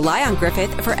 Folks rely on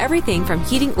Griffith for everything from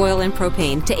heating oil and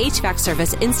propane to HVAC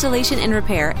service, installation and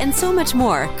repair, and so much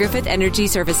more. Griffith Energy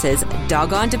Services,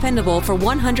 doggone dependable for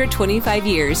 125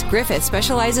 years. Griffith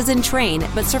specializes in Trane,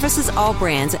 but services all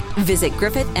brands. Visit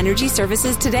Griffith Energy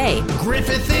Services today.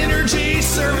 Griffith Energy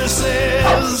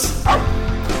Services.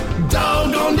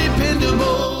 Doggone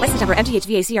dependable. License number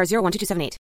MTHVACR 012278.